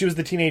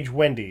the teenage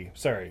Wendy.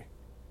 Sorry.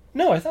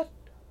 No, I thought...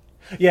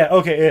 Yeah,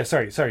 okay, yeah,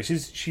 sorry.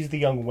 She's the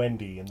young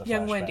Wendy in the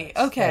young flashbacks. Wendy,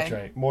 okay. That's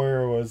right.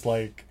 Moira was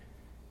like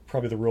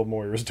probably the real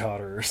Moira's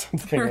daughter or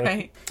something.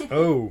 Right.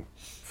 Oh,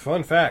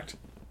 fun fact.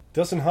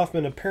 Dustin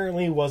Hoffman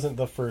apparently wasn't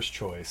the first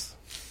choice.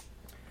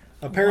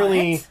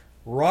 Apparently,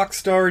 rock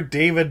star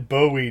David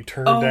Bowie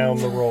turned down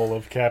the role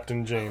of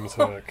Captain James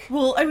Hook.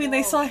 Well, I mean,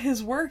 they saw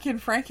his work in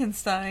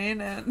Frankenstein,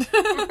 and...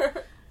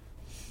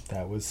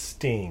 That was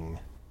Sting.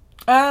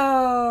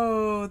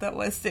 Oh, that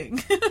was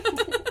Sting.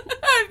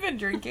 I've been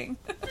drinking.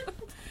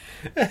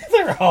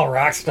 They're all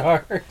rock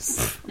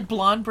stars.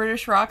 Blonde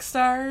British rock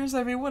stars.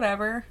 I mean,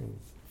 whatever.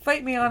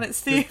 Fight me on it,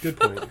 Steve. Good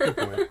point.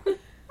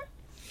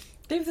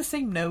 They have the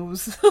same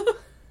nose.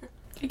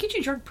 I get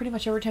you drunk pretty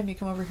much every time you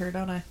come over here,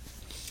 don't I?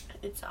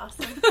 It's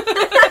awesome.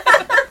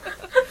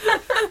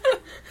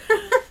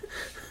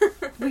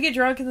 We get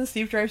drunk and then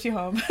Steve drives you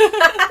home.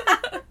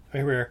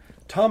 Here,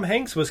 Tom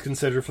Hanks was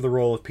considered for the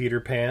role of Peter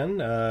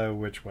Pan,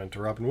 which went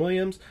to Robin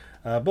Williams.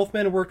 Both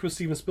men have worked with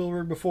Steven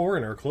Spielberg before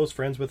and are close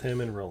friends with him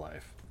in real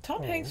life.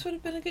 Tom Hanks would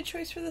have been a good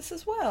choice for this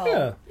as well.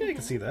 Yeah, you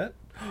can see that.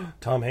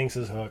 Tom Hanks'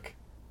 Hook.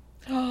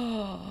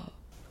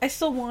 I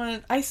still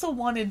wanted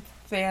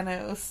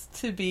Thanos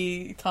to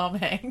be Tom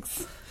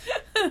Hanks.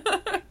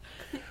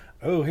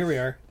 Oh, here we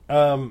are.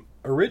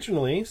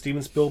 Originally,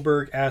 Steven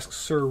Spielberg asked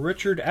Sir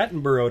Richard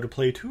Attenborough to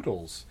play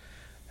Toodles.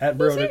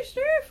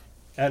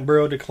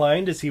 Attenborough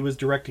declined as he was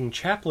directing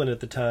Chaplin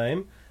at the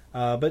time,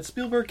 but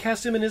Spielberg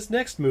cast him in his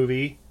next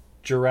movie,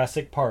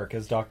 Jurassic Park,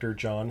 as Dr.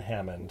 John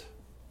Hammond.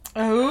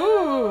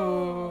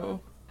 Oh.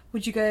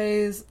 Would you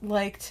guys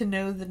like to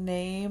know the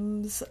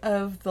names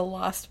of the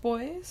Lost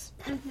Boys?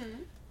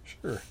 Mm-hmm.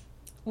 Sure.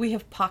 We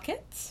have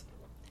Pockets,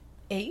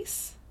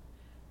 Ace,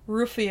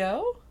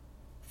 Rufio,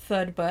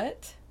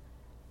 Thudbutt,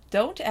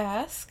 Don't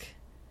Ask,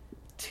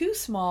 Too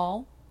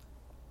Small,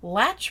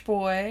 Latch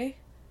Boy,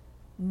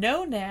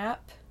 No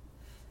Nap,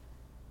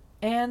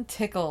 and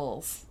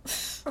Tickles.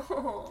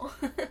 Oh.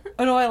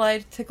 Oh no, I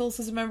lied. Tickles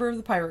is a member of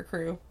the pirate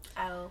crew.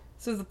 Oh.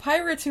 So the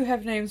pirates who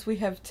have names, we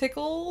have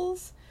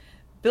Tickles,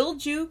 Bill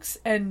Jukes,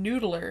 and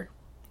Noodler.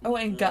 Oh,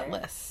 and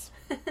Gutless.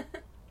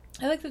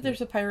 I like that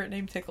there's a pirate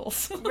named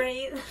Tickles.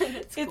 Right?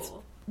 It's It's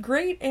cool.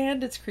 great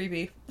and it's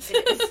creepy.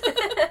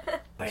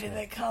 Why do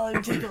they call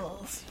him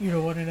Tickles? You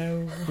don't want to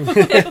know.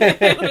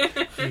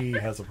 He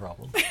has a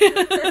problem.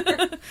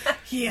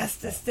 He has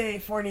to stay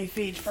 40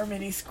 feet from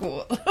any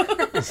school.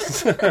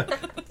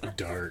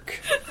 Dark.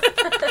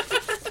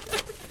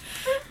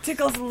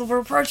 Tickles, we're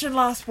approaching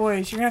Lost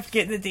Boys. You're going to have to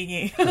get in the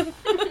dinghy.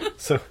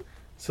 So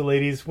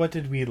ladies, what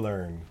did we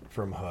learn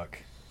from Hook?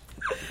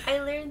 I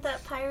learned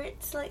that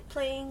pirates like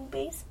playing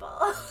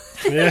baseball.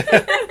 Yeah.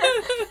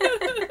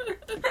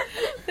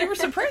 They were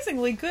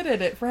surprisingly good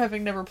at it for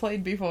having never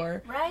played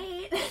before.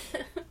 Right?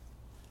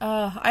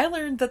 I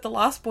learned that the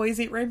Lost Boys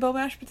eat rainbow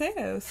mashed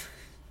potatoes.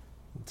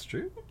 That's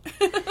true.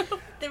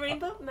 The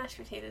rainbow mashed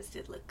potatoes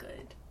did look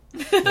good.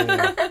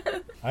 Yeah.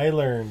 I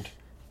learned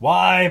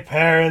why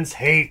parents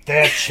hate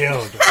their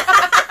children.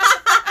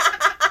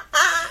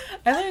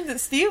 I learned that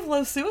Steve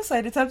loves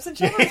suicide attempts in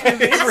children's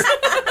movies.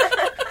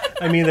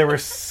 I mean, they were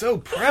so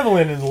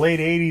prevalent in the late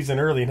 80s and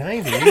early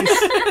 90s.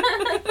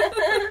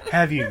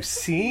 Have you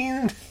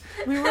seen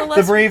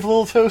The Brave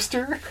Little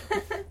Toaster?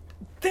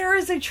 There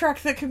is a truck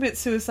that commits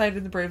suicide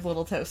in The Brave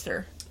Little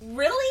Toaster.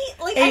 Really?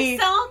 Like, A I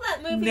saw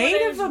that movie.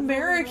 Native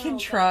American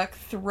truck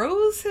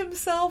throws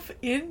himself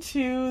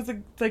into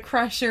the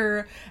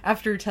crusher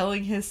after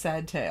telling his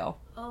sad tale.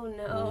 Oh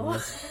no.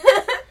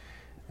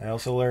 I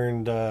also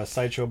learned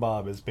Sideshow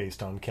Bob is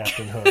based on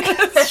Captain Hook.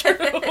 That's true.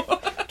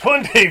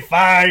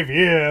 25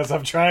 years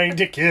of trying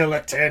to kill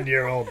a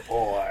 10-year-old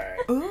boy.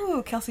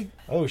 Ooh, Kelsey.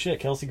 Oh shit,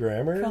 Kelsey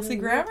Grammer? Kelsey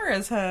Grammer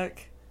is Hook.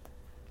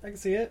 I can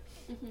see it.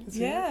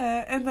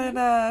 Yeah, and then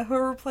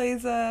whoever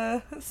plays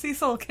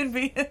Cecil can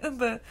be in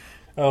the...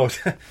 Oh,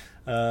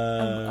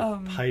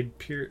 Hyde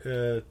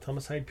Pierce,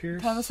 Thomas Hyde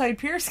Pierce? Thomas Hyde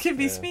Pierce can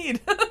be Yeah. Speed.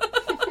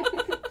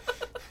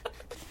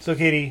 So,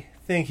 Katie,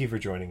 thank you for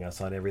joining us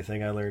on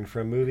Everything I Learned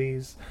from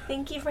Movies.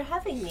 Thank you for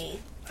having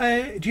me.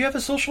 Do you have a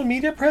social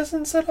media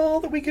presence at all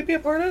that we could be a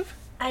part of?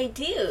 I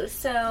do.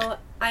 So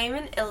I'm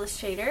an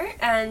illustrator,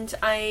 and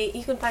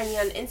you can find me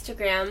on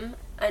Instagram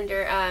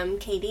under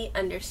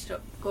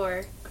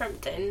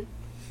Katie_Crumpton.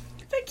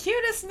 The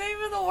cutest name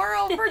in the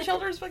world for a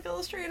children's book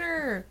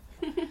illustrator.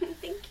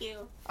 Thank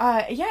you.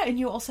 Yeah, and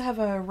you also have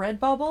a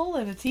Redbubble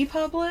and a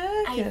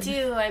TeePublic. I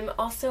do. I'm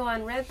also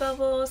on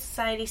Redbubble,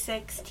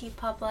 Society6,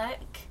 TeePublic,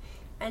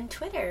 and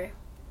Twitter.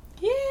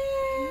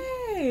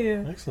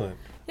 Yay! Excellent.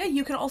 Yeah,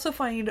 you can also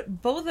find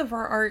both of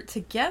our art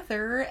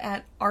together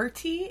at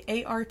Arty,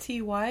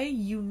 A-R-T-Y,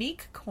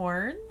 Unique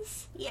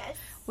Corns. Yes.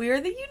 We are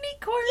the Unique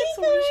Corns,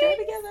 so we share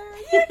together.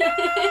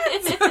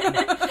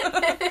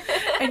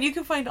 And you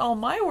can find all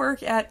my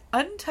work at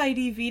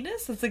Untidy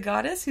Venus. It's a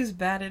goddess who's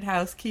bad at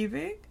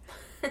housekeeping.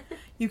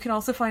 You can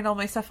also find all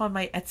my stuff on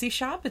my Etsy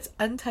shop. It's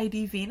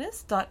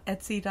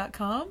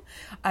untidyvenus.etsy.com.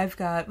 I've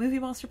got Movie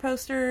Monster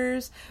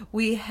posters.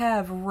 We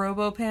have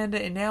RoboPanda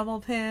enamel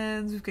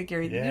pins. We've got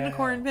Gary the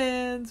Unicorn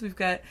pins. We've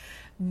got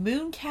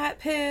Mooncat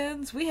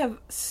pins. We have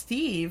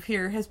Steve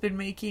here has been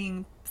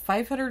making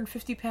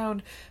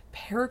 550-pound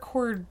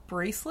paracord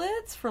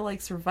bracelets for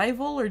like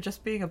survival or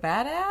just being a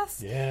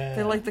badass. Yeah.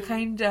 They're like the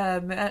kind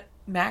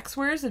Max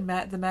wears in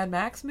the Mad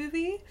Max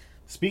movie.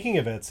 Speaking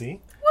of Etsy,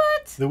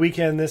 what? The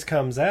weekend this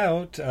comes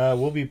out,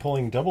 we'll be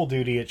pulling double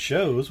duty at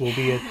shows. We'll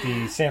be at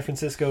the San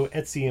Francisco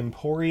Etsy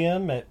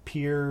Emporium at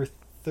Pier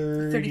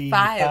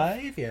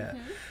 35. Yeah,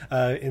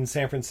 in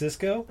San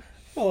Francisco.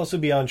 We'll also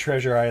be on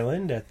Treasure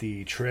Island at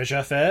the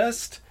Treasure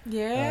Fest.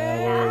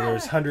 Yeah. Where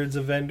there's hundreds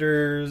of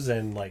vendors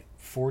and like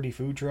 40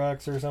 food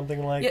trucks or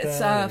something like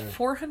that. It's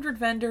 400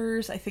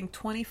 vendors, I think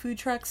 20 food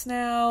trucks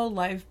now,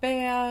 live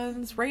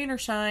bands, rain or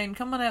shine.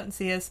 Come on out and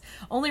see us.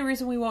 Only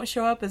reason we won't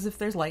show up is if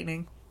there's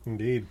lightning.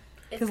 Indeed.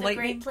 It's a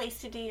great place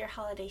to do your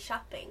holiday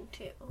shopping,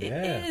 too. It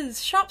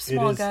is. Shop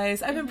small,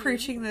 guys. I've been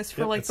preaching this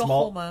for like the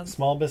whole month.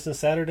 Small Business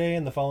Saturday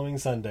and the following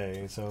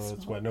Sunday. So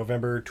it's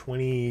November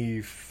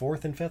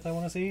 24th and 5th, I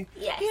want to see?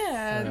 Yes.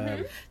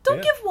 Yeah.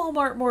 Don't give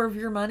Walmart more of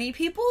your money,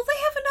 people. They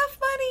have enough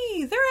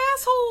money. They're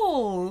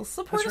assholes.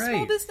 Support a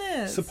small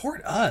business.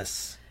 Support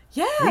us.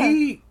 Yeah.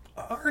 We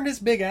aren't as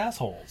big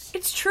assholes.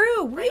 It's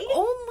true. We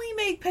only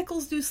make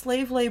Pickles do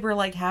slave labor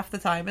like half the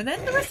time, and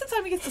then the rest of the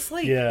time he gets to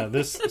sleep. Yeah,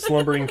 this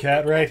slumbering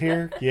cat right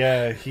here,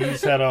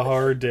 he's had a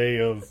hard day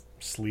of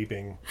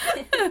sleeping.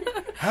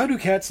 How do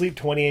cats sleep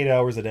 28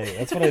 hours a day?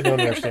 That's what I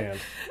don't understand.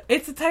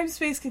 It's a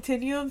time-space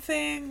continuum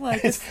thing.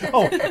 Like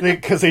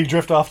because they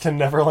drift off to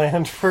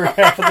Neverland for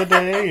half of the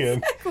day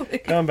and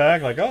come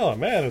back like, oh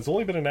man, it's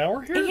only been an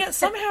hour here? And yet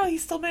somehow he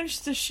still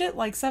managed to shit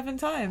like 7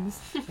 times.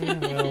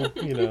 Well,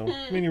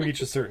 when you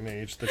reach a certain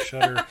age, the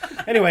shudder.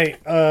 Anyway,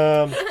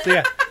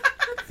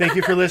 thank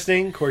you for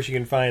listening. Of course, you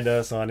can find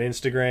us on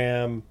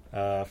Instagram,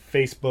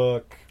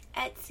 Facebook,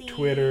 Etsy,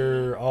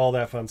 Twitter, all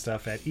that fun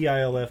stuff at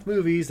EILF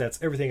Movies.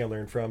 That's everything I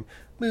learned from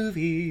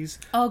movies.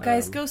 Oh,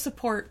 guys, go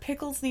support.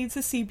 Pickles needs a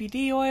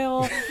CBD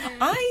oil.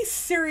 I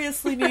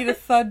seriously need a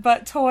Thud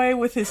Butt toy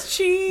with his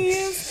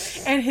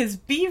cheese and his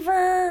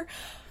beaver.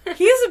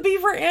 He is a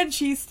beaver and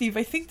cheese, Steve.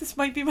 I think this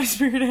might be my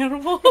spirit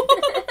animal.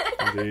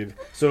 Indeed.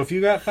 So if you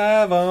got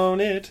 5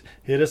 on it,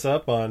 hit us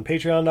up on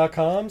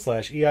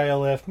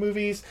patreon.com/EILF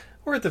Movies.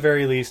 Or at the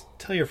very least,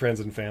 tell your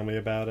friends and family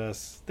about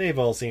us. They've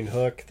all seen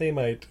Hook. They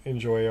might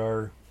enjoy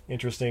our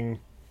interesting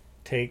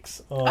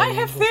takes on... I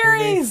have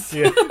theories!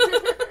 Yeah.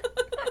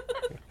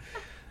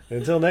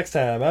 Until next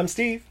time, I'm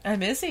Steve.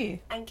 I'm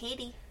Izzy. I'm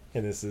Katie.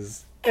 And this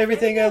is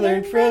Everything I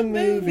Learned from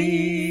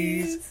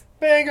Movies.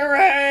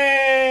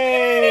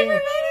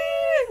 Bangarang!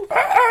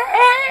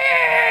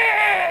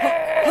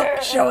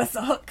 Hook, show us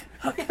a hook.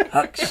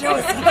 Hook, show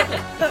us a hook.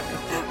 Hook.